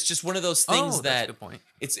 And it's just one of those things that's a good point.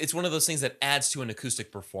 It's one of those things that adds to an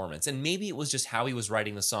acoustic performance. And maybe it was just how he was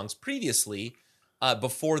writing the songs previously,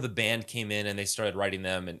 before the band came in and they started writing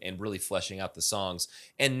them and really fleshing out the songs.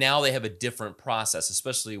 And now they have a different process,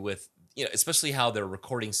 especially how they're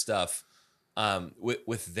recording stuff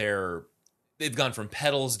with their. They've gone from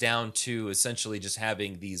pedals down to essentially just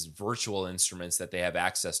having these virtual instruments that they have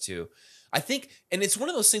access to. I think, and it's one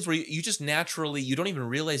of those things where you just naturally, you don't even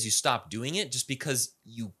realize you stop doing it just because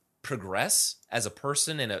you progress as a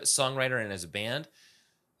person and a songwriter and as a band.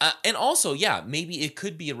 And also, yeah, maybe it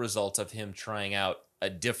could be a result of him trying out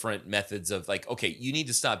different methods of like, okay, you need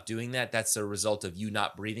to stop doing that. That's a result of you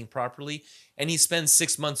not breathing properly. And he spends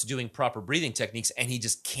 6 months doing proper breathing techniques and he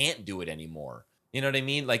just can't do it anymore. You know what I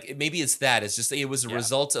mean? Like maybe it's that. It's just, it was a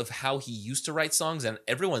result of how he used to write songs and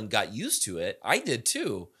everyone got used to it. I did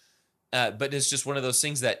too. But it's just one of those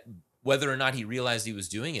things that whether or not he realized he was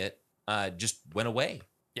doing it, just went away.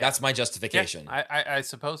 Yeah. That's my justification. Yeah, I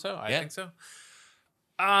suppose so. I think so.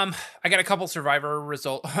 I got a couple Survivor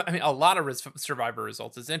results. I mean, a lot of Survivor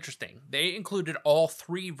results. It's interesting. They included all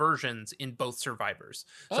 3 versions in both Survivors.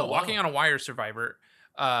 So Walking on a Wire Survivor,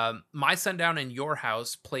 My Sundown and Your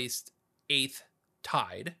House placed 8th,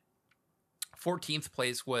 tied. 14th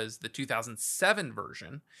place was the 2007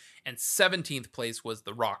 version, and 17th place was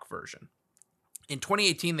the rock version. In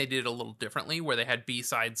 2018, they did it a little differently, where they had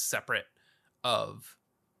B-sides separate of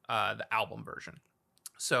the album version.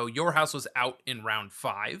 So Your House was out in round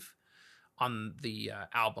 5 on the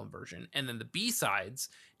album version, and then the B-sides,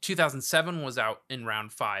 2007 was out in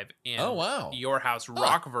round 5, and Your House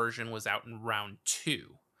rock version was out in round 2,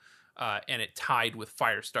 and it tied with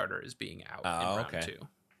Firestarter as being out in round 2.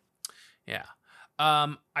 Yeah.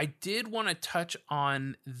 I did want to touch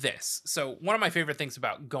on this. So one of my favorite things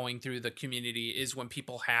about going through the community is when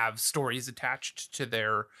people have stories attached to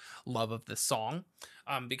their love of the song.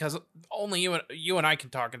 Because only you and I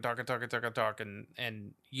can talk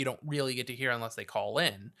and you don't really get to hear unless they call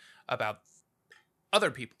in about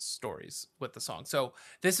other people's stories with the song. So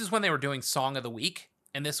this is when they were doing Song of the Week,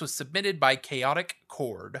 and this was submitted by Chaotic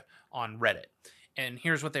Chord on Reddit. And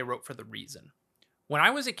here's what they wrote for the reason. When I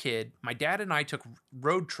was a kid, my dad and I took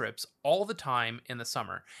road trips all the time in the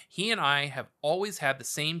summer. He and I have always had the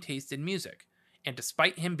same taste in music. And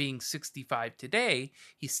despite him being 65 today,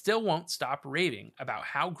 he still won't stop raving about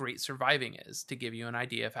how great Surviving is, to give you an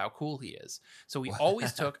idea of how cool he is. So we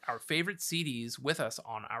always took our favorite CDs with us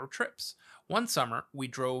on our trips. One summer, we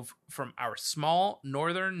drove from our small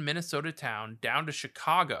northern Minnesota town down to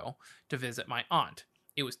Chicago to visit my aunt.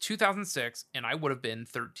 It was 2006, and I would have been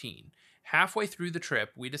 13. Halfway through the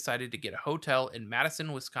trip, we decided to get a hotel in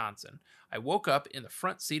Madison, Wisconsin. I woke up in the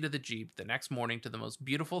front seat of the Jeep the next morning to the most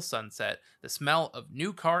beautiful sunset, the smell of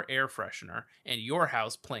new car air freshener, and Your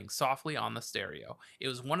House playing softly on the stereo. It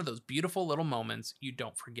was one of those beautiful little moments you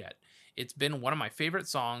don't forget. It's been one of my favorite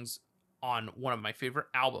songs on one of my favorite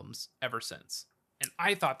albums ever since. And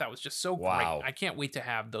I thought that was just so great. I can't wait to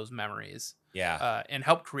have those memories. Yeah. And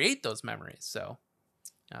help create those memories. So,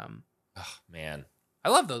 man, I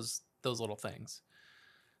love those little things.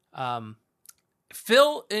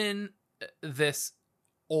 Fill in this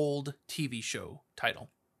old TV show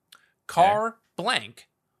title. Car blank,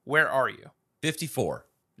 where are you? 54.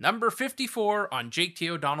 Number 54 on Jake T.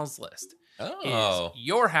 O'Donnell's list is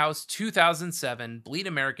Your House 2007 Bleed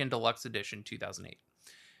American Deluxe Edition 2008.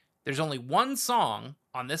 There's only one song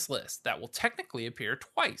on this list that will technically appear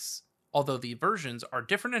twice, although the versions are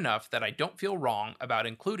different enough that I don't feel wrong about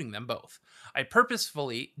including them both. I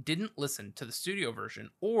purposefully didn't listen to the studio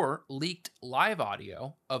version or leaked live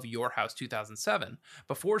audio of Your House 2007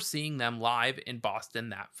 before seeing them live in Boston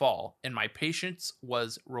that fall, and my patience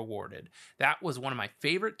was rewarded. That was one of my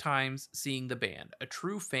favorite times seeing the band, a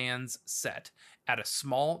true fans set at a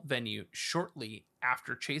small venue shortly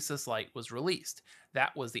after Chase This Light was released.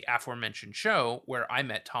 That was the aforementioned show where I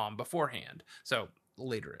met Tom beforehand. So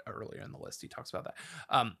earlier in the list, he talks about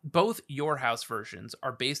that. Both Your House versions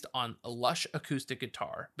are based on a lush acoustic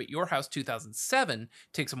guitar, but Your House 2007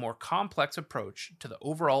 takes a more complex approach to the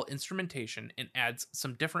overall instrumentation and adds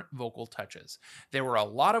some different vocal touches. There were a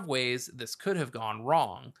lot of ways this could have gone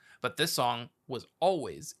wrong, but this song was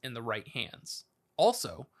always in the right hands.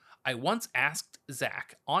 Also, I once asked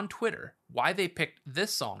Zach on Twitter why they picked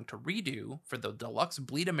this song to redo for the deluxe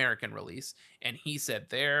Bleed American release, and he said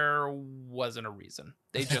there wasn't a reason.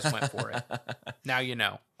 They just went for it. Now you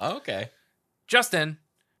know. Okay. Justin,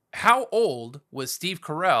 how old was Steve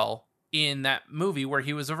Carell in that movie where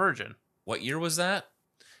he was a virgin? What year was that?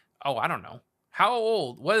 Oh, I don't know. How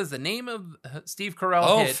old? What is the name of Steve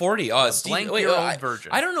Carell? 40.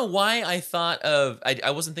 Virgin. I don't know why I thought of...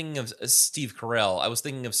 I wasn't thinking of Steve Carell. I was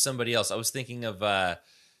thinking of somebody else. I was thinking of the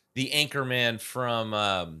anchorman from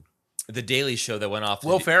The Daily Show that went off.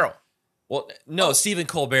 Will Ferrell. Well, no, Stephen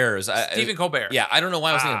Colbert. Stephen Colbert. Yeah, I don't know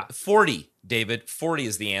why I was thinking of 40, David. 40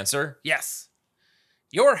 is the answer. Yes.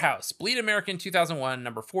 Your House, Bleed American 2001,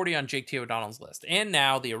 number 40 on Jake T. O'Donnell's list. And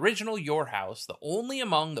now, the original Your House, the only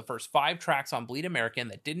among the first 5 tracks on Bleed American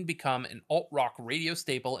that didn't become an alt-rock radio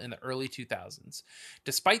staple in the early 2000s.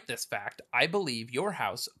 Despite this fact, I believe Your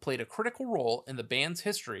House played a critical role in the band's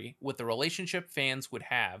history with the relationship fans would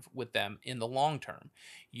have with them in the long term.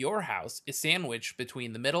 Your House is sandwiched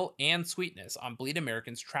between the middle and Sweetness on Bleed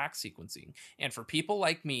American's track sequencing, and for people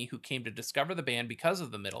like me who came to discover the band because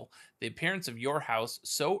of the middle, the appearance of Your House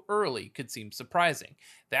so early could seem surprising.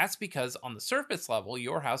 That's because on the surface level,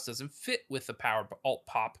 Your House doesn't fit with the power alt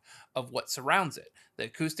pop of what surrounds it. The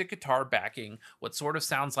acoustic guitar backing, what sort of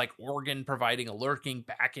sounds like organ providing a lurking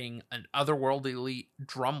backing, an otherworldly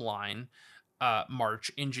drum line,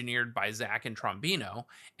 march engineered by Zach and Trombino,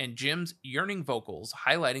 and Jim's yearning vocals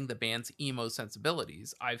highlighting the band's emo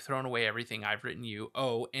sensibilities. I've thrown away everything I've written you.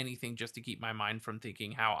 Oh, anything just to keep my mind from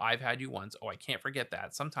thinking how I've had you once. Oh, I can't forget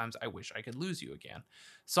that. Sometimes I wish I could lose you again.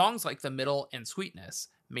 Songs like The Middle and Sweetness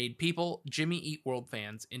made people Jimmy Eat World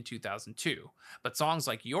fans in 2002, but songs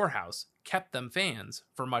like Your House kept them fans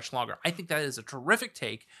for much longer. I think that is a terrific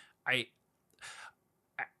take.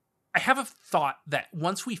 I have a thought that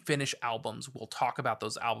once we finish albums, we'll talk about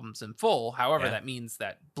those albums in full. However, that means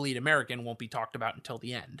that Bleed American won't be talked about until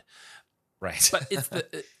the end. Right. But it's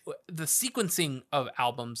the sequencing of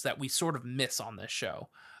albums that we sort of miss on this show,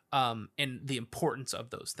 and the importance of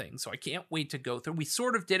those things. So I can't wait to go through. We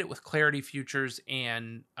sort of did it with Clarity Futures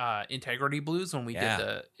and Integrity Blues when we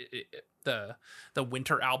did the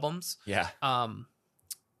winter albums. Yeah.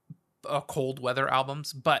 Cold weather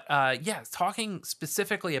albums, but talking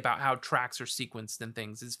specifically about how tracks are sequenced and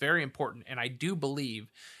things is very important, and I do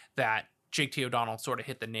believe that Jake T. O'Donnell sort of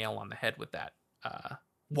hit the nail on the head with that.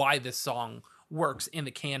 Why this song works in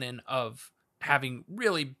the canon of having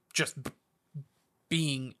really just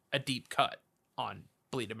being a deep cut on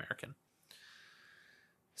Bleed American.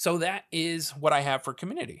 So that is what I have for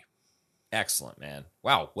Community. Excellent, man.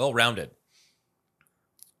 Wow, well rounded.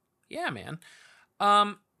 Yeah, man.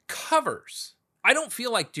 Covers. I don't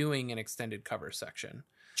feel like doing an extended cover section.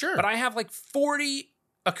 Sure. But I have like 40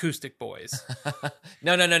 Acoustic Boys.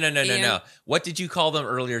 No. What did you call them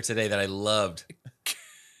earlier today that I loved?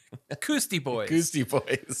 Acoustic Boys. Acoustic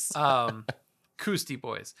Boys. Acoustic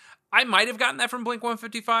Boys. I might have gotten that from Blink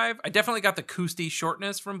 155. I definitely got the Coosty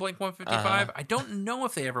shortness from Blink 155. I don't know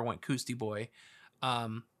if they ever went Coosty Boy.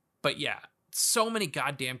 But yeah, so many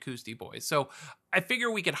goddamn Coosty Boys. So I figure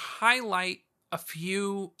we could highlight a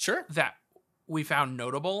few that we found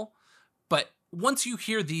notable. But once you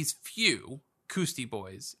hear these few Coosty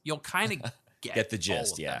Boys, you'll kind of get the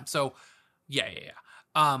gist. All of them. So yeah.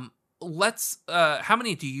 Let's. How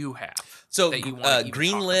many do you have? So that you want to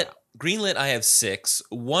Greenlit. Greenlit, I have 6.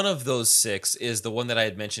 One of those 6 is the one that I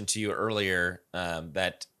had mentioned to you earlier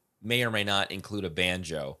that may or may not include a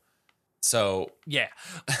banjo. So yeah,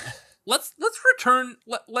 let's return.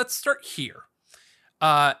 Let's start here.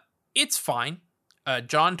 It's fine.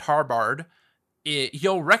 John Tarbard,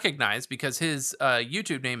 you'll recognize because his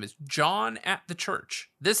YouTube name is John at the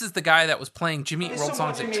Church. This is the guy that was playing Jimmy Eat World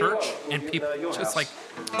songs at church, and people just like,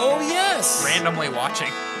 oh yes, randomly watching.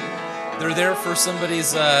 They're there for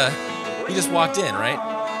somebody's. He just walked in, right?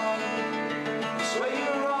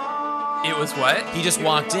 It was what? He just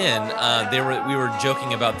walked in. We were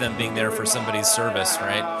joking about them being there for somebody's service,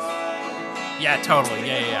 right? Yeah, totally.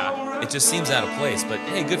 Yeah. It just seems out of place, but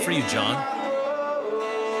hey, good for you, John.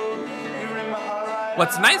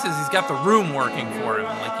 What's nice is he's got the room working for him.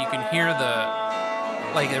 Like you can hear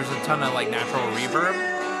there's a ton of like natural reverb,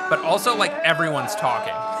 but also like everyone's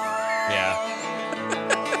talking. Yeah.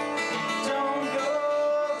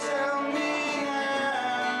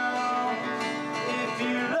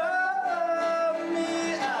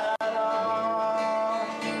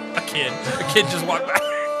 A kid just walked by.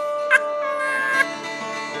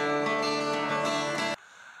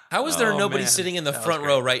 How is there nobody sitting in the front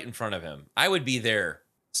row right in front of him? I would be there,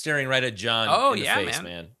 staring right at John in the face,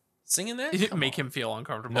 man. Singing that? Make him feel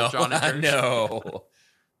uncomfortable, no, John. No.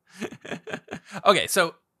 Okay,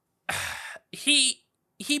 so he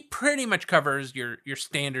pretty much covers your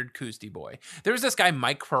standard Coosty Boy. There was this guy,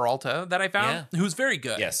 Mike Peralta, that I found, who's very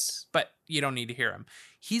good. Yes. But you don't need to hear him.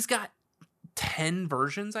 He's got 10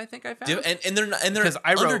 versions, I think I found. And they're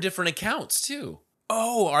under different accounts, too.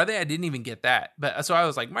 Oh, are they? I didn't even get that. But so I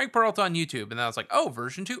was like, Mike Peralta on YouTube. And then I was like, oh,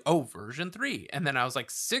 version 2. Oh, version 3. And then I was like,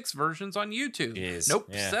 6 versions on YouTube. Jeez. Nope,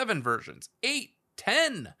 7 versions. 8,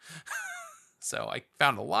 10. So I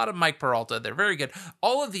found a lot of Mike Peralta. They're very good.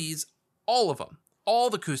 All of these, all of them, all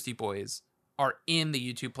the Coosty Boys are in the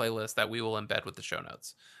YouTube playlist that we will embed with the show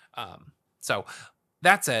notes. So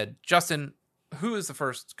that said, Justin, who is the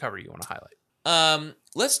first cover you want to highlight?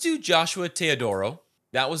 Let's do Joshua Teodoro.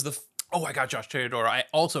 That was the... Oh, I got Josh Teodoro. I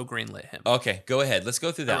also greenlit him. Okay, go ahead. Let's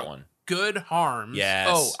go through that one. Good Harms. Yes.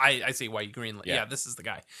 Oh, I see why you greenlit. Yeah, this is the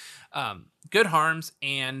guy. Good Harms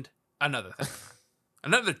and another thing.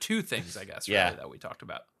 Another 2 things, I guess, really, that we talked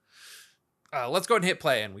about. Let's go ahead and hit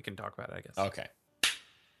play and we can talk about it, I guess. Okay.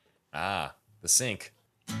 The sync.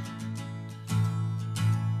 I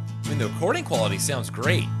mean, the recording quality sounds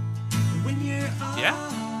great. When you're yeah.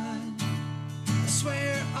 I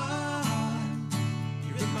swear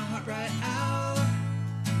you rip my heart right out.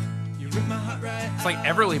 You rip my heart right out. It's like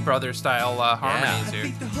Everly Brothers style harmonies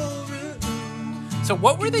here. So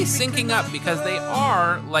what were they syncing up? Because they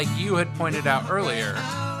are, like you had pointed out earlier.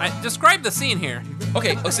 Describe the scene here.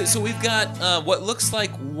 Okay, so we've got what looks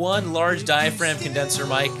like one large diaphragm condenser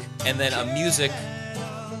mic and then a music,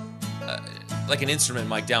 like an instrument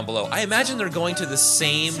mic down below. I imagine they're going to the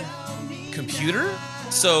same computer.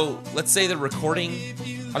 So let's say they're recording.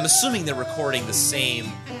 I'm assuming they're recording the same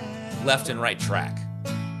left and right track.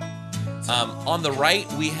 On the right,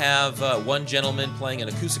 we have one gentleman playing an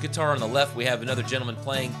acoustic guitar. On the left, we have another gentleman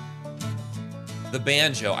playing the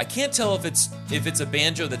banjo. I can't tell if it's a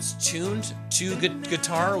banjo that's tuned to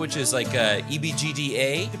guitar, which is like a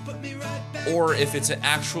EBGDA, or if it's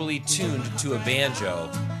actually tuned to a banjo.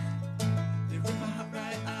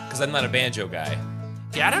 Because I'm not a banjo guy.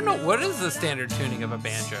 Yeah, I don't know. What is the standard tuning of a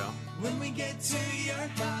banjo?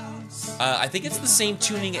 I think it's the same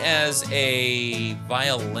tuning as a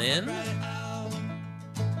violin.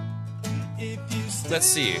 Let's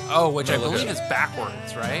see. Oh, which I believe is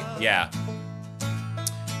backwards, right? Yeah.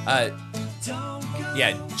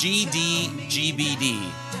 GD, GBD.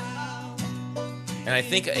 And I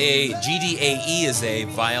think a GDAE is a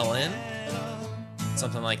violin.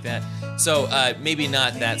 Something like that. So maybe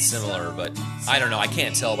not that similar, but I don't know. I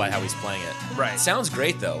can't tell by how he's playing it. Right. Sounds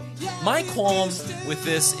great, though. My qualm with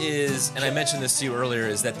this is, and I mentioned this to you earlier,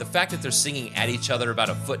 is that the fact that they're singing at each other about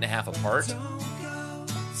 1.5 feet apart,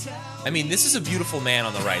 I mean, this is a beautiful man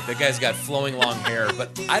on the right. That guy's got flowing long hair,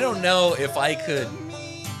 but I don't know if I could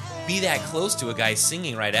be that close to a guy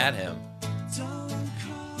singing right at him.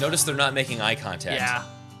 Notice they're not making eye contact. Yeah.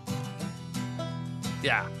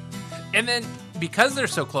 Yeah. And then, because they're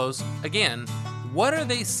so close, again, what are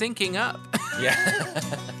they syncing up? Yeah.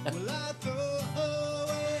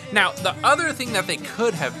 Now, the other thing that they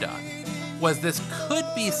could have done was this could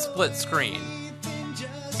be split screen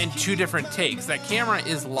in 2 different takes. That camera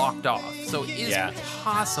is locked off, so it is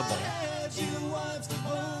possible.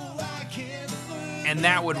 And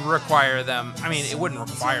that would require them, I mean, it wouldn't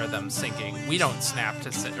require them syncing. We don't snap to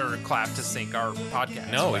or clap to sync our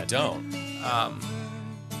podcast. No, we don't.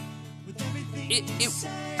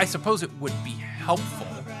 I suppose it would be helpful.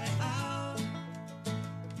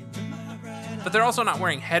 But they're also not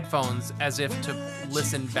wearing headphones as if to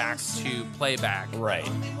listen back to playback. Right.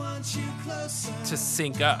 To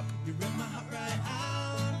sync up.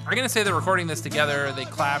 I'm going to say they're recording this together. They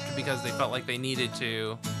clapped because they felt like they needed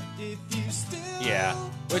to. Yeah.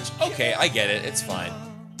 Which, okay, I get it. It's fine.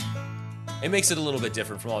 It makes it a little bit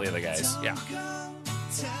different from all the other guys. Yeah.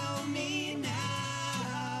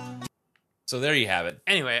 So there you have it.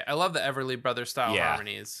 Anyway, I love the Everly Brothers style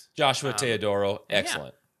harmonies. Joshua Teodoro,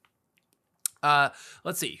 excellent.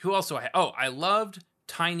 Let's see. Who else do I have? Oh, I loved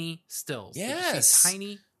Tiny Stills. Yes. Did you see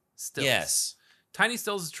Tiny Stills? Yes. Tiny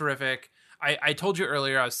Stills is terrific. I told you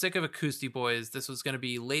earlier I was sick of Acousty Boys. This was going to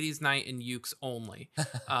be ladies' night and ukes only.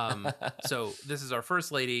 So this is our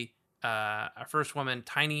first lady, our first woman,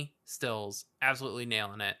 Tiny Stills, absolutely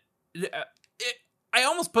nailing it. I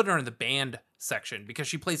almost put her in the band section because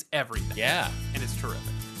she plays everything. Yeah. And it's terrific.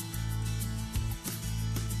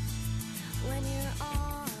 When you're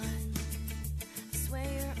on, swear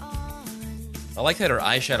you're on. I like that her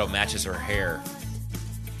eyeshadow matches her hair.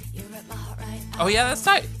 You rip my heart right out. Oh, yeah, that's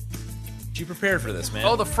tight. She prepared for this, man.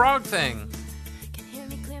 Oh, the frog thing. Can hear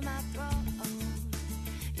me clear my throat.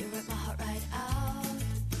 You rip my heart right out.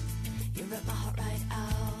 You rip my heart right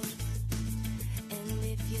out. And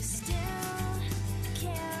if you still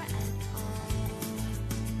care at all,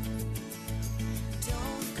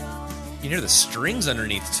 don't go. You can hear the strings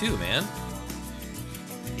underneath, too, man.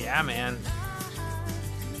 Yeah, man.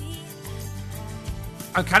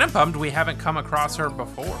 I'm kind of bummed we haven't come across her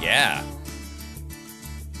before. Yeah.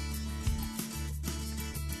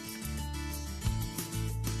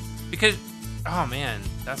 Because, oh man,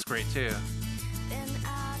 that's great too. Then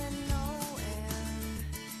out of nowhere,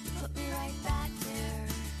 you put me right back there.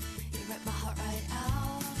 You rip my heart right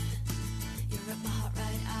out. You rip my heart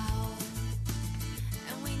right out.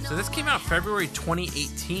 And we know So this came out February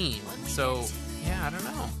 2018. So, yeah, I don't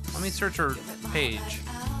know. Let me search her page.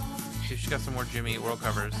 See if she's got some more Jimmy Eat World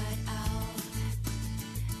covers. And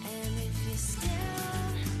if you still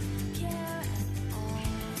care at all,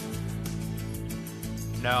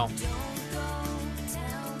 No. don't go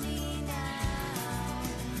tell me now.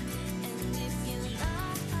 And if you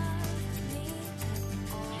love me at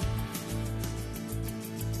all,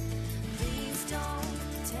 please don't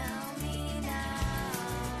tell me now.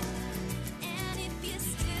 And if you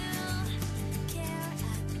still care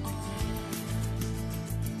at all,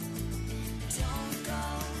 don't go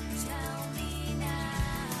tell me now.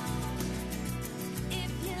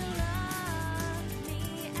 If you love me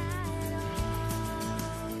at all,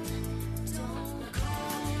 don't go.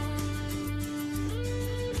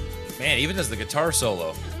 Man, even does the guitar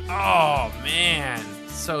solo. Oh man,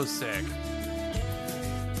 so sick.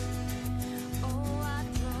 Oh, I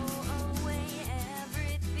throw away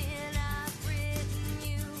everything I've written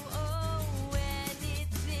you. Oh,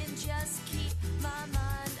 anything, just keep my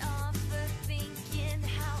mind off of thinking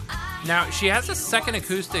how I. Now, she has a second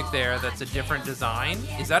acoustic there that's a different design.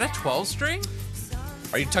 Is that a 12 string?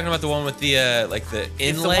 Are you talking about the one with the, like the It's the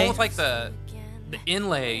inlay? one with like the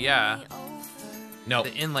inlay, yeah. No,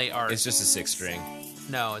 The inlay art. it's just a 6 string.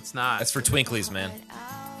 No, it's not. That's for Twinklies, man.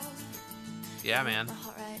 Yeah, man.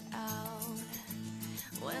 Right out.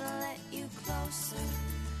 When I let you closer,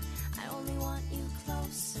 I only want you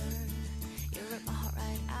closer. You rip my heart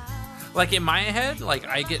right out. Like in my head, like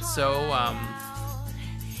I get so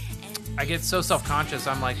self-conscious.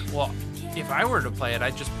 I'm like, well, if I were to play it,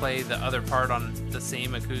 I'd just play the other part on the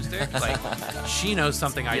same acoustic. Like she knows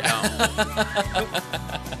something I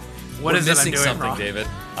don't. What We're is it I'm missing doing something, wrong? David?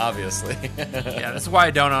 Obviously. Yeah, that's why I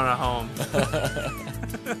don't own a home.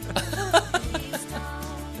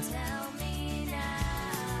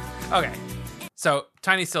 Okay, so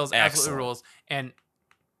Tiny Stills absolutely Excellent. rules, and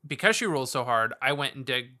because she rules so hard, I went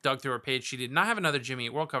and dug through her page. She did not have another Jimmy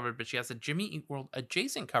Eat World cover, but she has a Jimmy Eat World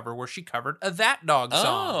adjacent cover where she covered a That Dog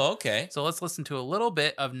song. Oh, okay. So let's listen to a little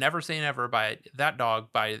bit of Never Say Never by That Dog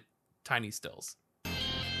by Tiny Stills.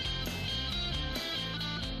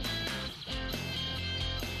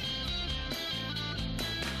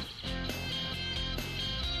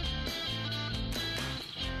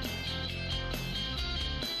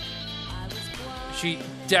 She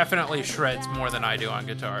definitely shreds more than I do on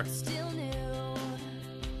guitar. Still knew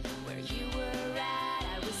where you were at.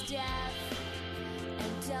 I was deaf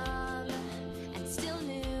and dumb and still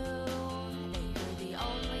knew that you're the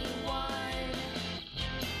only one.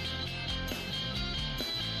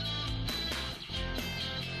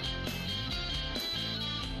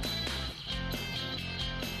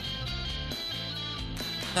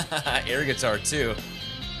 Air guitar too.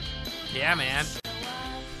 Yeah, man.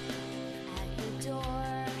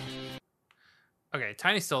 Okay,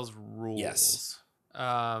 Tiny Stills rules. Yes.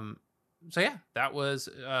 So yeah, that was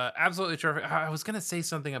absolutely terrific. I was gonna say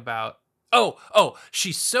something about oh,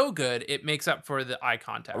 she's so good it makes up for the eye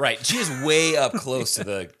contact. Right, she is way up close to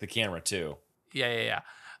the camera too. Yeah.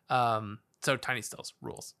 So Tiny Stills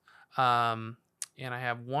rules. And I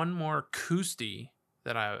have one more acousty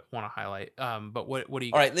that I want to highlight. But what do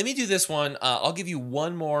you got? All right, let me do this one. I'll give you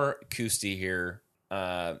one more acousty here.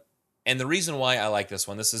 And the reason why I like this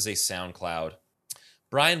one, this is a SoundCloud.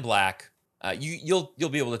 Brian Black. You'll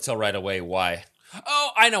be able to tell right away why. Oh,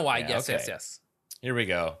 I know why. Yeah, Yes. Here we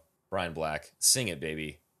go. Brian Black. Sing it,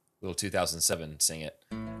 baby. Little 2007. Sing it.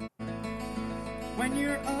 When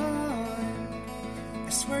you're on, I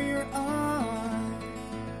swear you're on.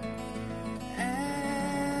 Out,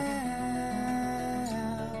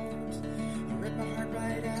 you rip my heart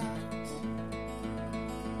right out.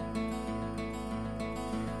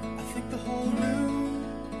 I think the whole room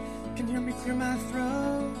can hear me clear my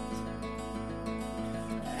throat.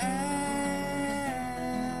 Out,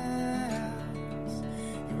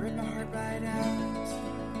 you rip my heart right out.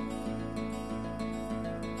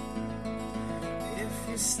 If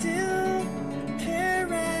you still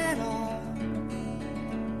care at all,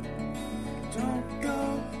 don't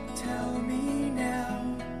go tell me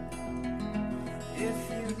now. If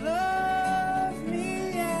you love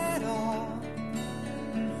me at all,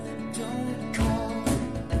 don't call.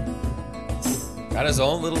 Got his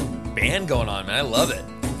own little band going on, man. I love it.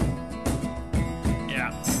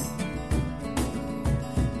 Yeah.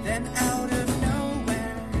 Then out of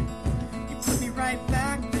nowhere, you put me right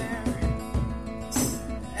back there.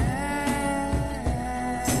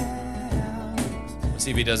 Let's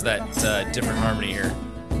see if he does that different harmony here.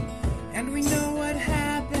 And we know what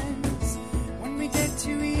happens when we get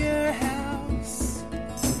to your house.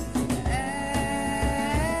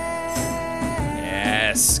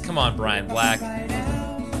 Yes. Come on, Brian Black.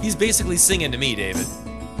 He's basically singing to me, David.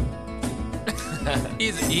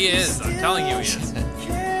 He is. I'm telling you, he is.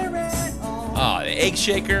 Oh, the Egg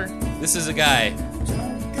Shaker. This is a guy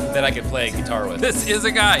that I could play guitar with. This is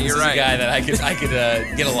a guy. You're right. This is a guy that I could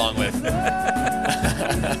get along with.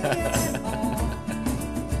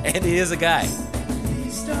 And he is a guy.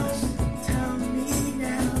 Please don't tell me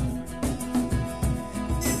now.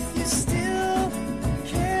 If you still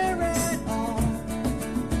care at all,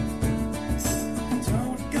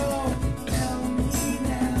 don't go tell me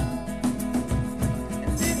now.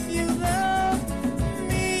 And if you love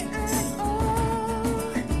me at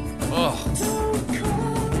all, Oh, don't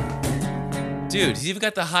call. dude, he's even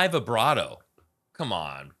got the high vibrato. Come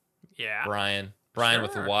on, Yeah. Brian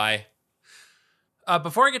with the Sure. Y.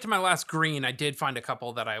 Before I get to my last green, I did find a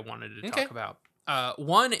couple that I wanted to Okay. talk about.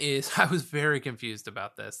 One is I was very confused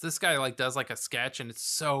about this. This guy does a sketch and it's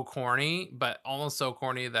so corny, but almost so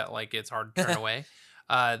corny that it's hard to turn away.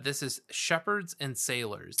 This is Shepherds and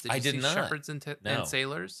Sailors. I you did see not. Shepherds and No.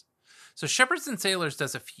 Sailors? So Shepherds and Sailors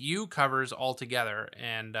does a few covers all together,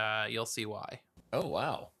 and you'll see why. Oh,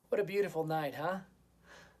 wow. What a beautiful night, huh?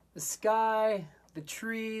 The sky, the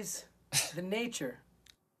trees, the nature.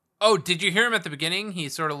 Oh, did you hear him at the beginning?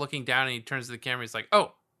 He's sort of looking down and he turns to the camera. He's like,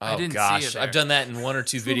 "Oh, I didn't see gosh, it there." I've done that in one or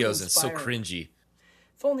two Truly videos. It's so inspiring. cringy.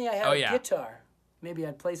 If only I had Oh, a yeah. guitar, maybe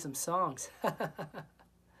I'd play some songs.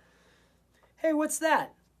 Hey, what's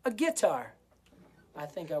that? A guitar. I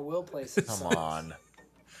think I will play some Come songs. on.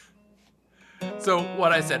 So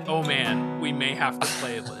what I said, oh man, we may have to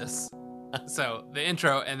play this. So the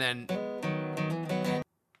intro, and then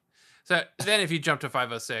if you jump to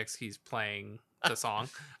 506, he's playing the song,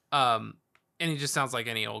 and he just sounds like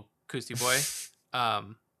any old acoustic boy.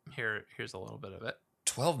 Here's a little bit of it.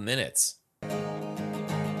 12 minutes.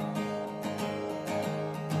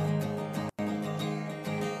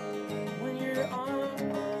 When you're on,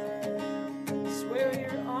 swear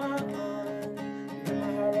you're on. Rip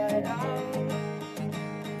my heart right out.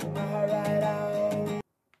 Rip my heart right out.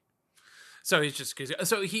 So he's just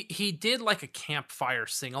so he did like a campfire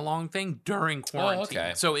sing along thing during quarantine.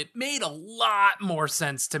 okay. So it made a lot more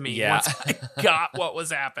sense to me Yeah. once I got what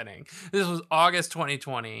was happening. This was August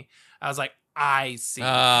 2020. I was like, I see.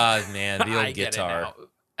 Ah, man, the I old get it guitar. now.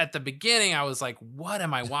 At the beginning, I was like, what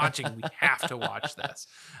am I watching? We have to watch this.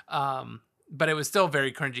 But it was still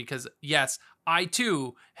very cringy because, yes, I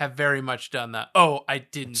too have very much done that. Oh, I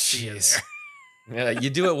didn't see it Jeez. there. Yeah, you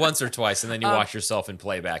do it once or twice, and then you watch yourself in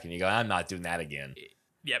playback, and you go, "I'm not doing that again."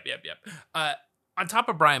 Yep. On top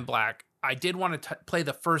of Brian Black, I did want to play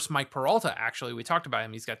the first Mike Peralta, actually. We talked about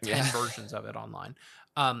him. He's got 10 versions of it online.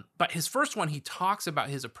 But his first one, he talks about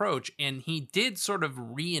his approach, and he did sort of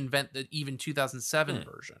reinvent the even 2007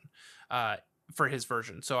 version for his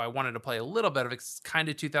version. So I wanted to play a little bit of it. It's kind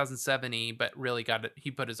of 2007-y, but really got it.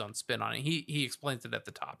 He put his own spin on it. He explains it at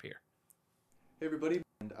the top here. Hey everybody,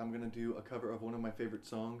 and I'm going to do a cover of one of my favorite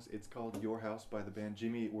songs. It's called Your House by the band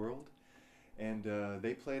Jimmy Eat World, and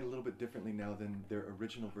they play it a little bit differently now than their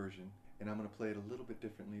original version, and I'm going to play it a little bit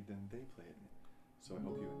differently than they play it. So I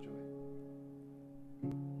hope you enjoy.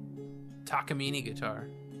 Takamine guitar.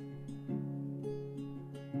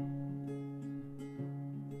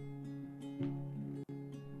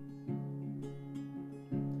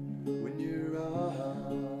 When you're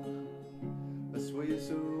on, I swear you're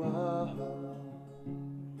so on.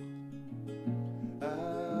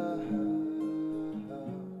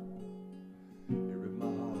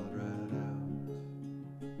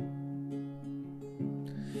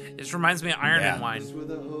 This reminds me of Iron and Wine. This with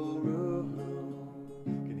the whole room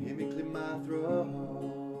can hear me clear my throat.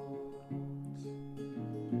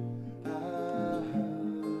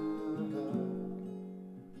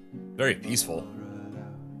 Very peaceful.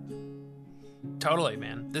 Totally,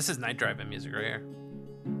 man. This is night driving music right here.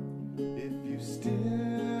 If you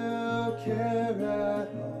still care at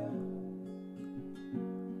all,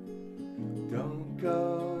 don't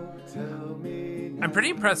go tell me no. I'm pretty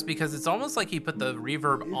impressed because it's almost like he put the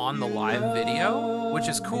reverb on the live video, which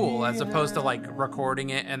is cool, as opposed to like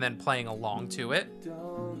recording it and then playing along to it.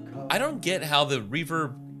 I don't get how the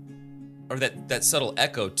reverb or that subtle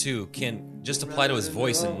echo too can just apply to his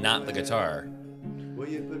voice and not the guitar.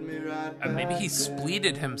 Maybe he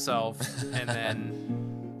spleeted himself and then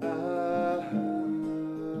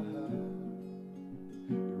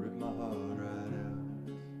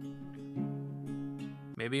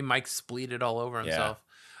maybe Mike spleeted all over himself.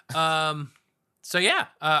 So yeah,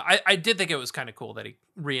 I did think it was kind of cool that he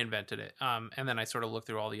reinvented it. And then I sort of looked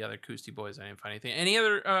through all the other Coostie boys. I didn't find anything. Any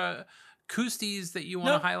other Coosties that you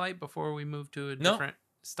want to highlight before we move to a different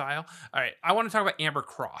style? All right, I want to talk about Amber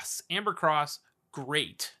Cross. Amber Cross,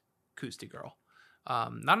 great Coostie girl.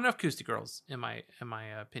 Not enough Coostie girls in my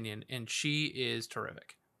opinion, and she is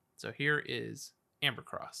terrific. So here is Amber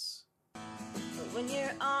Cross. When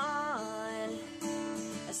you're on,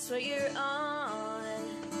 I swear you're on.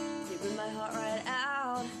 You rip my heart right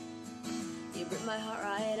out. You rip my heart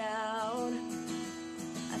right out.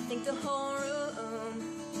 I think the whole room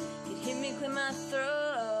could hear me clear my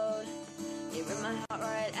throat. You rip my heart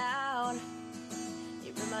right out.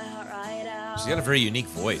 You rip my heart right out. She's got a very unique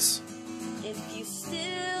voice. If you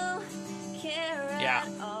still care at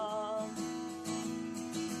all,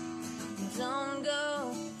 don't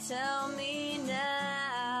go tell me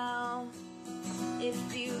now.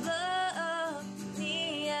 If you love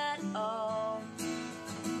me at all,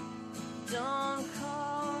 don't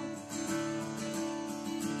call.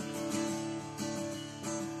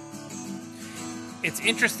 It's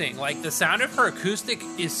interesting. Like the sound of her acoustic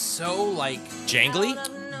is so like jangly,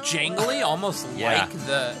 almost like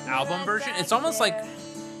the album version. It's almost like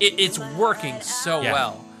it's working so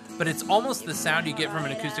well, but it's almost the sound you get from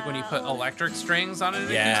an acoustic when you put electric strings on an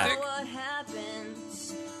acoustic.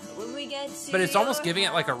 But it's almost giving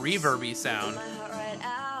it like a reverby sound.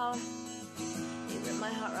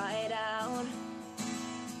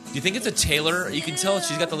 Do you think it's a Taylor? You can tell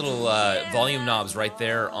she's got the little volume knobs right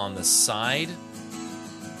there on the side.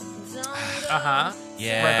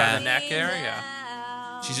 Yeah. Right by the neck there,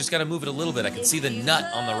 yeah. She's just got to move it a little bit. I can see the nut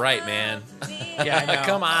on the right, man. Yeah, I know.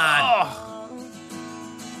 Come on.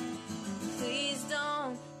 Please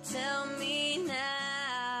don't tell me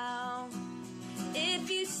now. If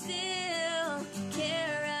you still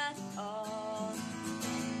care at all,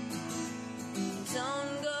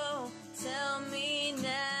 don't go tell me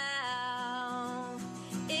now.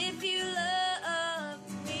 If you love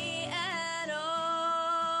me at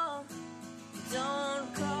all,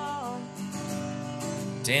 don't call.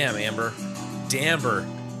 Damn, Amber. Damber.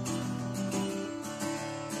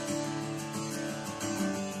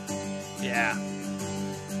 Yeah.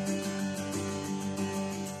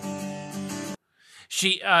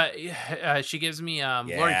 She gives me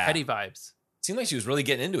Lori Petty vibes. Seemed like she was really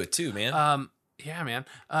getting into it too, man. Yeah, man.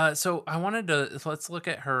 So I wanted to let's look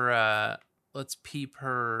at her. Let's peep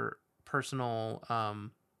her personal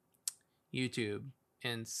YouTube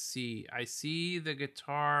and see. I see the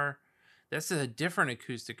guitar. This is a different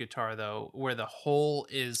acoustic guitar though, where the hole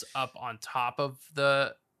is up on top of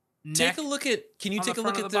the neck. Take a look at. Can you take a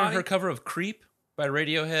look at her cover of "Creep" by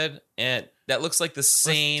Radiohead? And that looks like the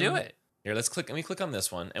same. Let's do it. Here, let's click. Let me click on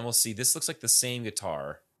this one, and we'll see. This looks like the same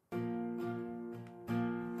guitar.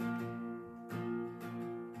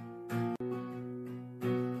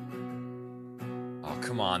 Oh,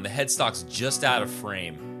 come on! The headstock's just out of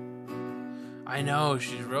frame. I know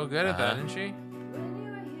she's real good at that, isn't she?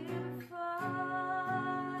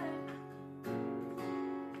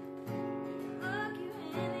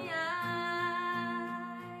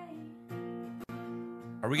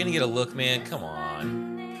 Are we gonna get a look, man? Come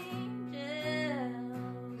on.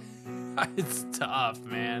 It's tough,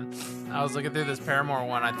 man. I was looking through this Paramore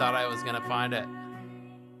one. I thought I was gonna find it.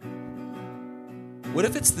 What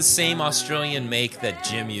if it's the same Australian make that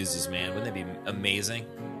Jim uses, man? Wouldn't that be amazing?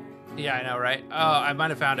 Yeah, I know, right? Oh, I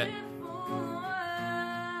might have found it.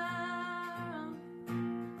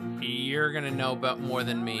 You're gonna know about more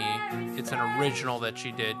than me. It's an original that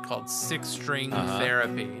she did called Six String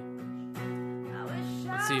Therapy.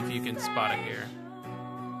 Let's see if you can spot it here.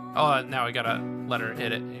 Oh, now we gotta let her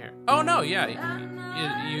hit it here. Oh no,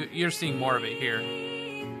 yeah, you're seeing more of it here.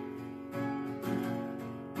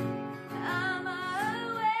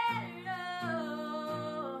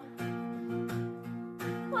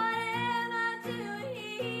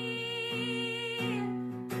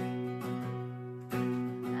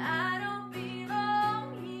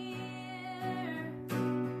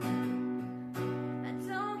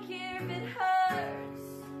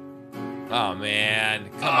 Oh man,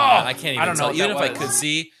 come on! I can't even tell. Even if I could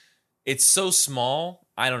see, it's so small.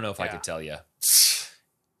 I don't know if I could tell you.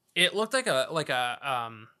 It looked like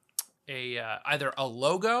either a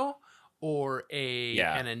logo or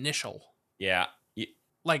an initial. Yeah.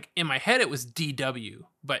 Like in my head, it was DW,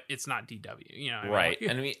 but it's not DW. You know, right?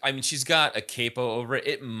 I mean, she's got a capo over it.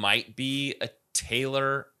 It might be a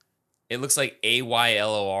Taylor. It looks like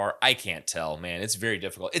AYLOR. I can't tell, man. It's very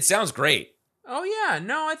difficult. It sounds great. Oh yeah,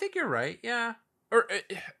 no, I think you're right. Yeah, or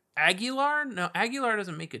Aguilar? No, Aguilar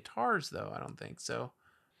doesn't make guitars though. I don't think so.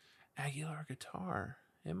 Aguilar guitar.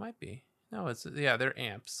 It might be. No, they're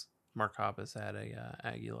amps. Mark Hoppus had a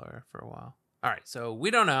Aguilar for a while. All right, so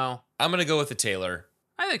we don't know. I'm gonna go with the Taylor.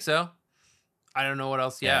 I think so. I don't know what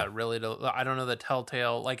else. Yeah, really. I don't know the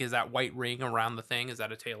telltale. Like, is that white ring around the thing? Is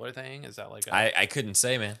that a Taylor thing? Is that like I couldn't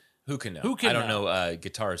say, man. Who can know? I don't know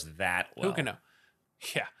guitars that well. Who can know?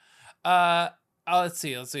 Yeah. Let's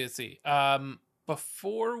see.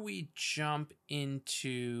 Before we jump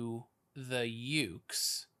into the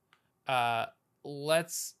ukes,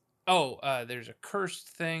 there's a cursed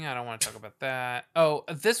thing. I don't want to talk about that. Oh,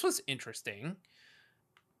 this was interesting.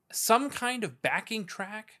 Some kind of backing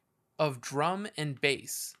track of drum and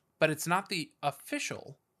bass, but it's not the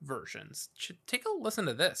official versions. Take a listen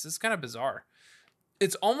to this. It's kind of bizarre.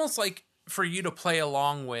 It's almost like for you to play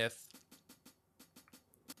along with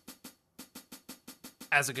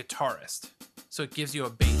as a guitarist. So it gives you a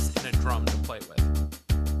bass and a drum to play with.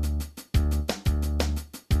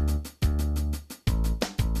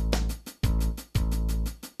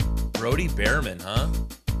 Brody Behrman, huh?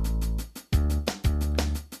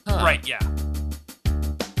 Right, yeah.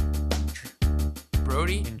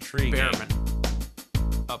 Brody Intriguing. Behrman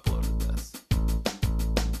uploaded this.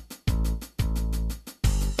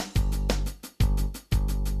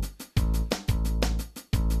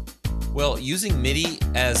 Well, using MIDI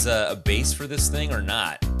as a bass for this thing or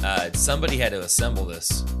not, somebody had to assemble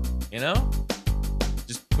this, you know?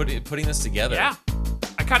 Just putting this together. Yeah.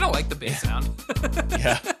 I kind of like the bass sound.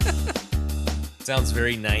 Yeah. Sounds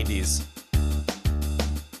very 90s.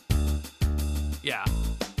 Yeah.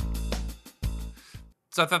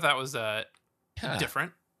 So I thought that was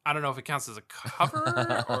different. I don't know if it counts as a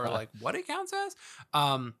cover or like what it counts as.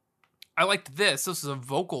 I liked this. This is a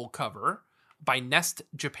vocal cover by Nest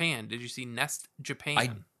Japan. Did you see Nest Japan? I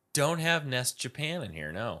don't have Nest Japan in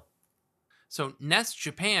here, no. So Nest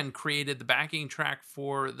Japan created the backing track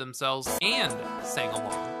for themselves and sang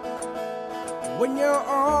along. When you're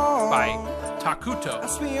on by Takuto. I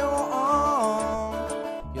swear you're on.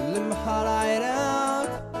 You let my heart right out.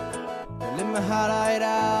 You let my heart right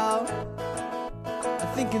out. I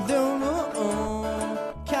think you're the moon.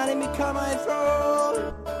 Can't let me cut my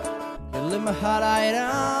throat. You let my heart right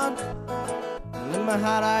out. Let my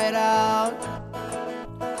heart right out.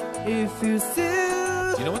 If you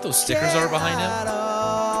still do you know what those stickers are behind him?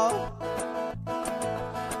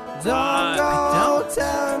 Don't go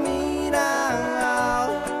tell me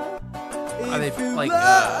now. Are they like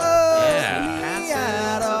passive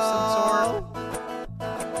of some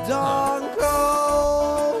sort? Don't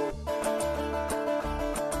go.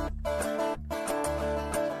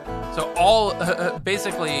 So all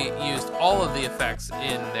basically used all of the effects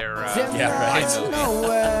in their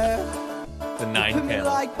The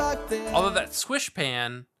 9-panel. Although that swish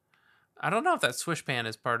pan, I don't know if that swish pan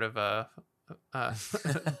is part of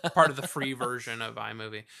part of the free version of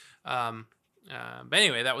iMovie. But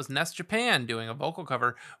anyway, that was Nest Japan doing a vocal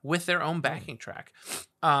cover with their own backing track.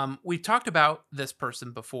 We've talked about this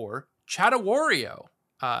person before. Chatawario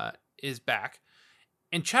is back.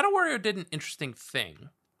 And Chatawario did an interesting thing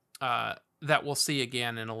that we'll see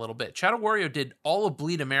again in a little bit. Chatawario did all of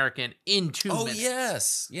Bleed American in 2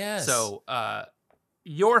 minutes. Yes. So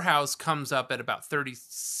Your House comes up at about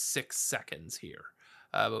 36 seconds here.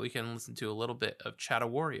 But we can listen to a little bit of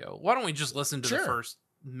Chatawario. Why don't we just listen to the first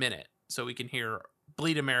minute so we can hear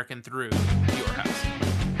Bleed American through Your House.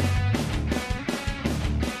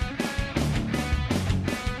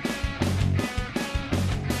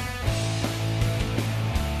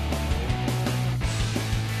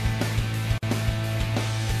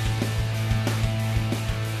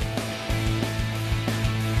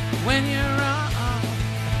 When you're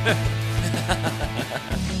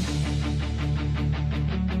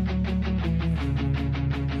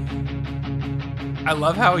I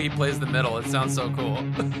love how he plays the middle. It sounds so cool.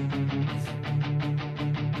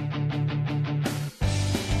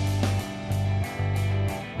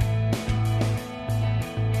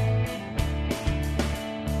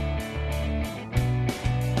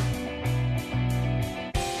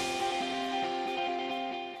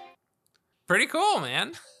 Pretty cool,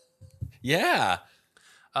 man. Yeah.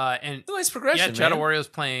 And nice progression. Yeah, Chatawario's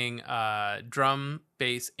playing drum,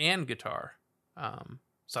 bass, and guitar.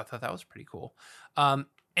 So I thought that was pretty cool. And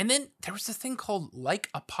then there was this thing called Like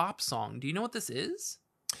a Pop Song. Do you know what this is?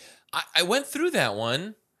 I went through that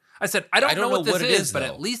one. I said, I don't know what this is, but though.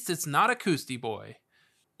 at least it's not Acoustic Boy.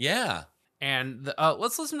 Yeah. And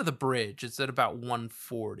let's listen to the bridge. It's at about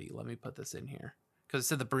 140. Let me put this in here because it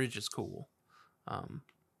said the bridge is cool.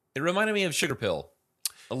 It reminded me of Sugar Pill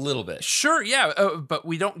a little bit. Sure, yeah, but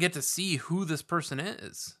we don't get to see who this person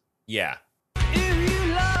is. Yeah. If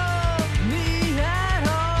you love me at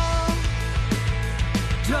all,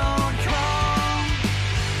 don't call.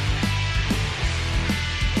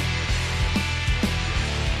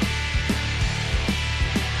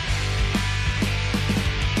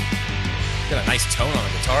 Got a nice tone on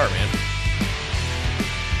the guitar, man.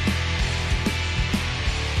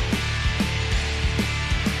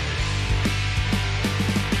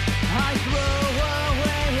 I throw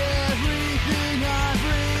away everything I've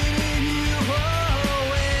written you.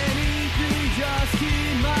 Oh, anything, just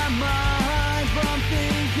keep my mind from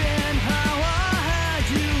thinking how I had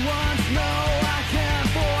you once. No, I can't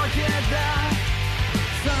forget that.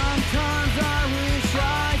 Sometimes I wish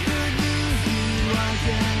I could lose you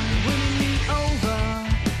again, winning me over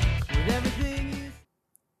with everything you.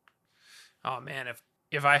 Oh man,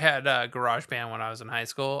 if I had GarageBand when I was in high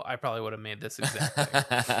school, I probably would have made this exact thing.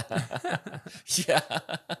 Yeah.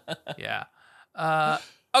 Yeah.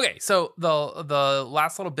 Okay, so the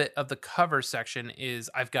last little bit of the cover section is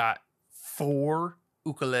I've got 4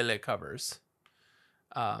 ukulele covers.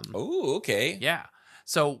 Oh, okay. Yeah.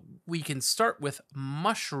 So we can start with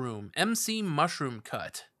Mushroom, MC Mushroom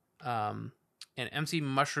Cut. And MC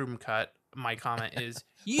Mushroom Cut, my comment is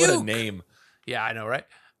What a Uke. name. Yeah, I know, right?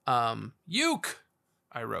 Uke,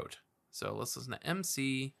 I wrote. So let's listen to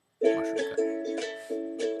MC Mushroom Cut.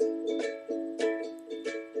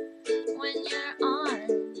 When you're on,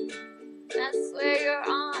 that's where you're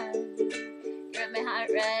on. You rip my heart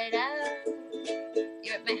right out.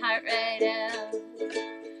 You rip my heart right out.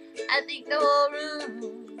 I think the whole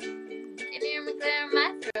room can hear me clear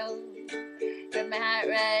my throat. Rip my heart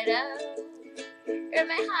right out. Rip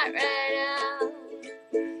my heart right out.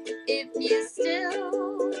 If you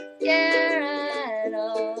still care at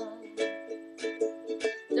all,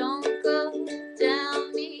 don't go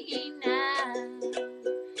tell me now.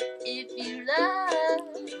 If you love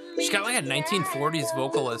me, She's got like a 1940s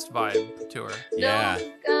vocalist vibe to her. Yeah.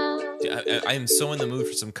 I am so in the mood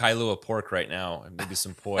for some Kailua pork right now. Maybe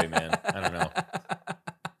some poi, man. I don't know.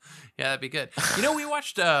 Yeah, that'd be good. You know, we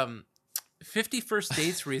watched 50 First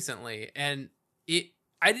Dates recently, and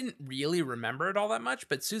I didn't really remember it all that much,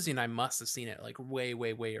 but Susie and I must have seen it like way,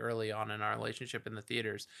 way, way early on in our relationship in the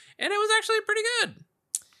theaters, and it was actually pretty good.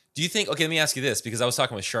 Do you think, okay, let me ask you this, because I was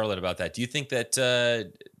talking with Charlotte about that. Do you think that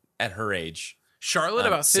at her age... Charlotte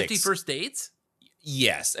about 50 6, First Dates?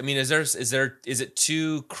 Yes, I mean, is it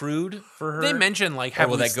too crude for her? They mention like Or have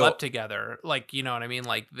will we that go- slept together? Like, you know what I mean?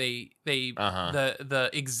 Like they Uh-huh. the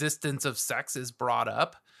existence of sex is brought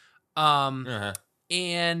up.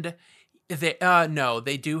 And they no,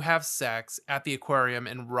 they do have sex at the aquarium,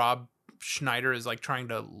 and Rob Schneider is like trying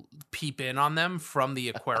to peep in on them from the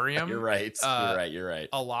aquarium. You're right. You're right.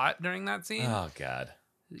 A lot during that scene. Oh God.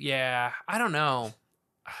 Yeah, I don't know.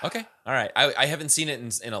 Okay. All right. I haven't seen it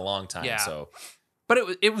in a long time. Yeah. So, but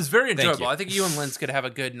it was very Thank enjoyable. you. I think you and Linz could have a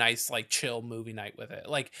good, nice, like chill movie night with it.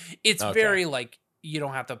 Like it's Okay. very like you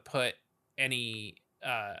don't have to put any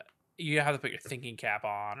you don't have to put your thinking cap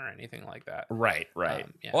on or anything like that. right.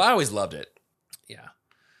 Yeah. Well, I always loved it. Yeah.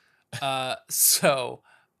 So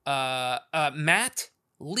Matt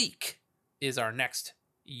Leak is our next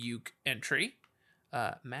uke entry.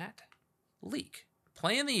 Matt Leak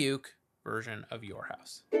playing the uke version of Your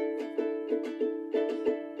House.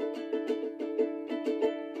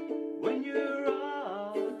 When you're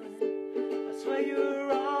on, I swear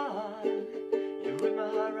you're on. You rip my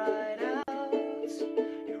heart right out.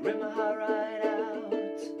 You rip my heart right out.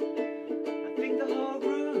 I think the whole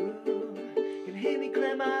room can hear me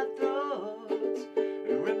clear my throat.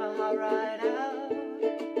 You rip my heart right out.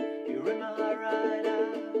 You rip my heart right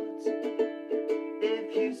out.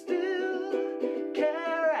 If you still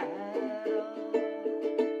care at all,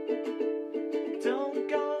 don't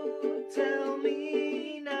go tell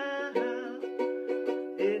me now.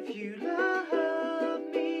 If you love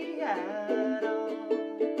me at all,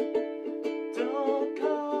 don't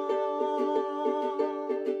call.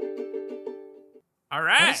 All Why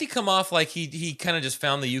right. does he come off like he kind of just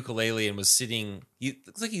found the ukulele and was sitting? He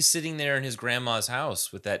looks like he's sitting there in his grandma's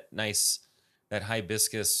house with that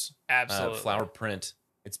hibiscus Absolutely. flower print.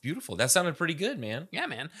 It's beautiful. That sounded pretty good, man. Yeah,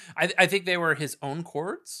 man. I think they were his own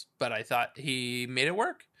chords, but I thought he made it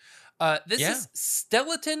work. This Yeah. is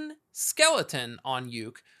Skeleton on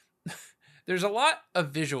uke. There's a lot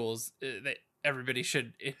of visuals that everybody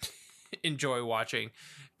should enjoy watching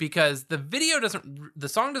because the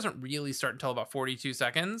song doesn't really start until about 42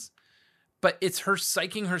 seconds, but it's her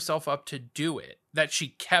psyching herself up to do it that she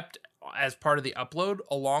kept as part of the upload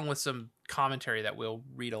along with some commentary that we'll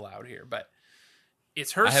read aloud here, but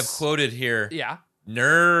it's her. I have quoted here. Yeah.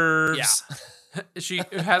 Nerves. Yeah. She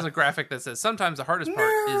has a graphic that says sometimes the hardest part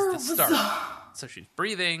is the start. So she's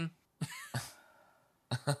breathing.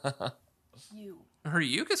 Her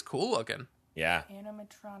uke is cool looking. Yeah.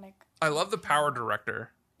 Animatronic. I love the Power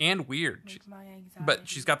Director and weird. Makes my anxiety. But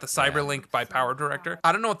she's got the Cyberlink by Power Director.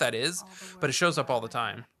 I don't know what that is, but it shows up all the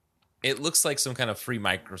time. It looks like some kind of free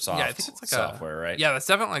Microsoft Yeah, I think it's like software, right? Yeah, that's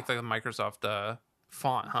definitely like the Microsoft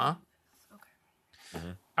font, huh?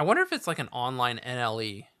 Mhm. I wonder if it's like an online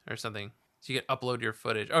NLE or something. So you can upload your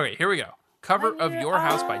footage. Okay, here we go. Cover of Your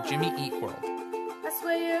House by Jimmy Eat World. I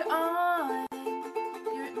swear you're on.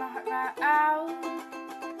 You rip my heart right out.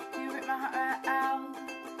 You rip my heart right out.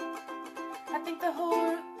 I think the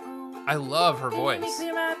whole room I love her can hear me voice.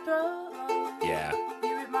 clear my throat. Yeah.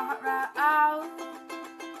 You rip my heart right out.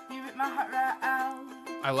 You rip my heart right out.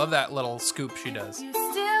 I love that little scoop she does. You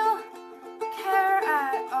still care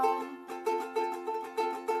at all.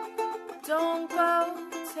 Don't go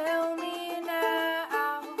tell me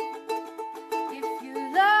now. If you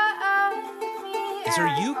love me Is her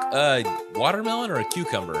at uke all. a watermelon or a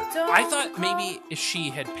cucumber? I thought maybe she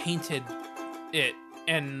had painted it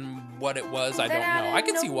and what it was, I don't know. I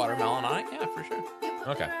can see watermelon on it. Yeah, for sure.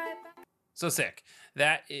 Okay. So sick.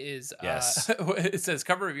 That is, Yes. It says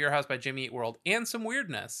cover of Your House by Jimmy Eat World and some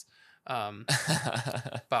weirdness by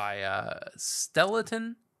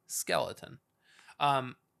Skeleton.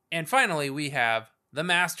 And finally, we have the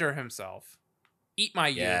master himself, Eat My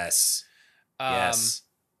Uke. Yes. Yes.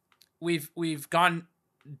 We've gone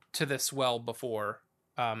to this well before,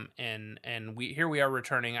 and here we are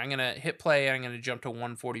returning. I'm gonna hit play and I'm gonna jump to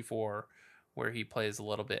 144, where he plays a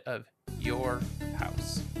little bit of Your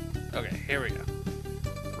House. Okay, here we go.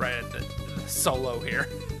 Right at the solo here.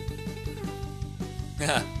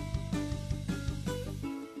 All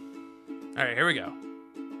right, here we go.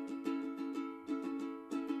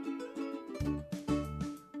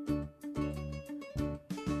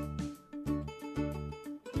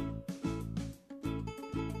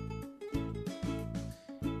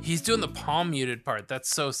 He's doing the palm muted part. That's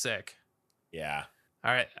so sick. Yeah.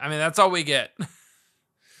 All right. I mean, that's all we get.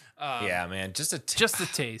 Yeah, man. Just a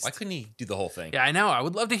taste. Why couldn't he do the whole thing? Yeah, I know. I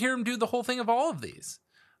would love to hear him do the whole thing of all of these.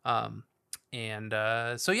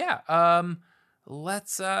 So yeah.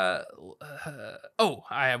 Let's oh,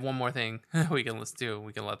 I have one more thing we can listen to.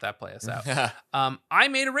 We can let that play us out. I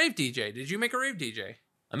made a rave DJ. Did you make a rave DJ?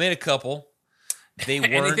 I made a couple. they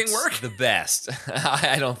weren't Anything work? the best.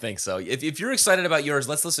 I don't think so. If you're excited about yours,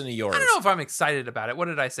 let's listen to yours. I don't know if I'm excited about it. What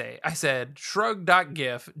did I say? I said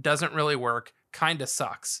shrug.gif doesn't really work. Kind of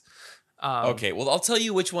sucks. Okay, well, I'll tell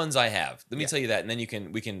you which ones I have. Let me tell you that, and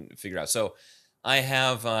then we can figure out. So I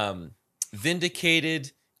have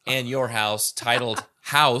Vindicated and Your House titled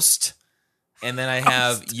Housed, and then I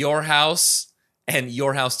have Your House and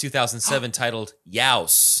Your House 2007 titled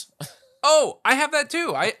Youse. Oh, I have that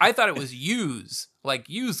too. I thought it was use, like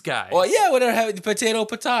use guys. Well, yeah, whatever.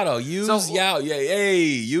 Potato. Use, yow. Yeah, hey,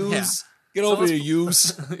 use. Yeah. Get over here,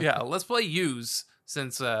 use. Yeah, let's play use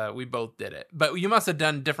since we both did it. But you must have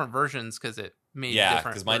done different versions because it made different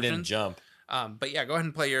because mine didn't versions. jump. But yeah, go ahead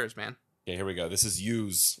and play yours, man. Okay, here we go. This is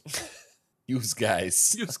use. Use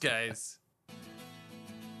guys. Use guys.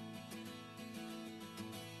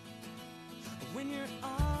 When you're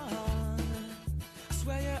on, I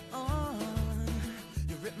swear you're on.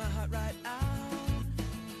 You rip my heart right out.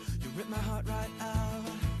 You rip my heart right out.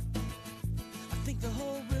 I think the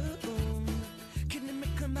whole room can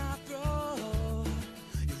make my throat.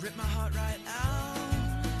 You rip my heart right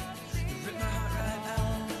out. You rip my heart right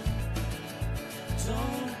out.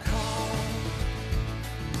 Don't call.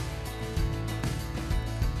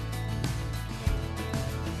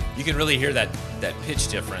 You can really hear that pitch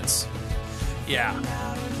difference. Yeah.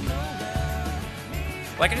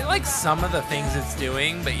 Like I like some of the things it's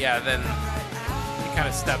doing, but yeah, then it kind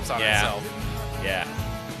of steps on itself. Yeah,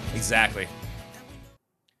 exactly.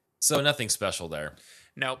 So nothing special there.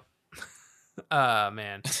 Nope.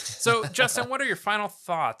 Man. So Justin, what are your final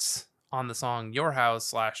thoughts on the song Your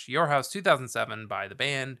House / Your House 2007 by the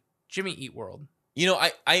band Jimmy Eat World? You know,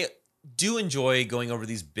 I do enjoy going over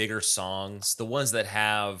these bigger songs, the ones that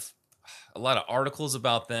have a lot of articles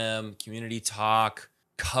about them, community talk,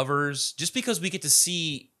 covers, just because we get to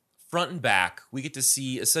see front and back. We get to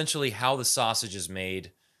see essentially how the sausage is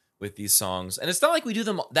made with these songs. And it's not like we do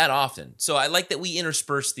them that often. So I like that we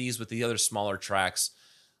intersperse these with the other smaller tracks.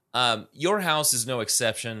 Your House is no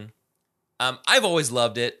exception. I've always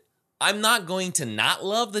loved it. I'm not going to not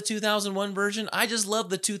love the 2001 version. I just love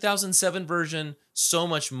the 2007 version so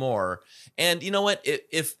much more. And you know what?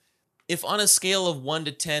 If on a scale of 1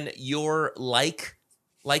 to 10, your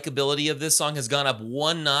likability of this song has gone up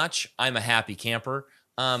one notch, I'm a happy camper.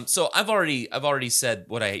 So I've already said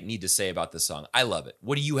what I need to say about this song. I love it.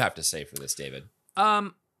 What do you have to say for this, David?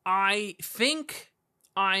 I think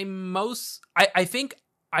I think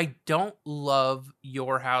I don't love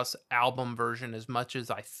Your House album version as much as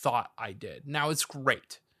I thought I did. Now it's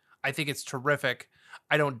great. I think it's terrific.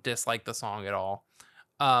 I don't dislike the song at all.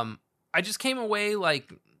 I just came away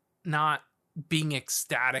like not being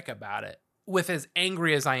ecstatic about it, with as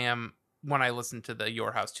angry as I am when I listened to the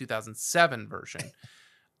Your House 2007 version.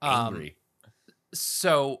 Angry.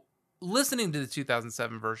 So listening to the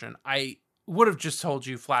 2007 version, I would have just told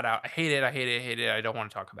you flat out, I hate it. I don't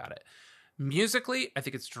want to talk about it. Musically, I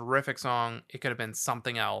think it's a terrific song. It could have been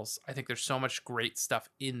something else. I think there's so much great stuff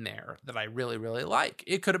in there that I really, really like.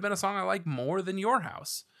 It could have been a song I like more than Your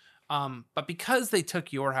House. But because they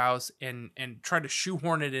took Your House and tried to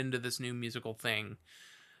shoehorn it into this new musical thing,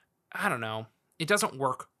 I don't know. It doesn't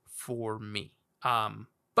work for me.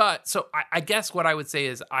 But so I guess what I would say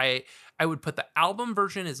is I would put the album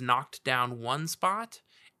version is knocked down one spot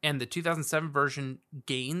and the 2007 version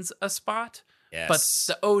gains a spot. Yes. But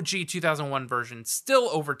the OG 2001 version still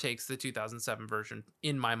overtakes the 2007 version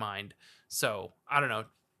in my mind. So I don't know.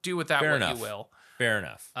 Do with that Fair what enough. you will. Fair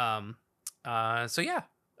enough. So yeah.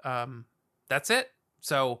 That's it.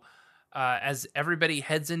 So as everybody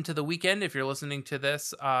heads into the weekend, if you're listening to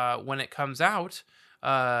this when it comes out,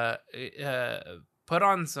 put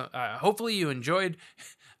on some. Hopefully, you enjoyed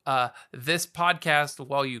this podcast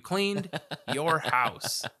while you cleaned your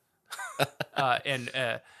house, and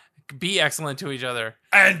be excellent to each other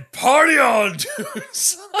and party on,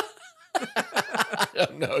 dudes. I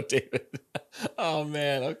don't know, David. Oh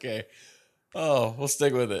man. Okay. Oh, we'll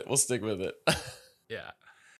stick with it. Yeah.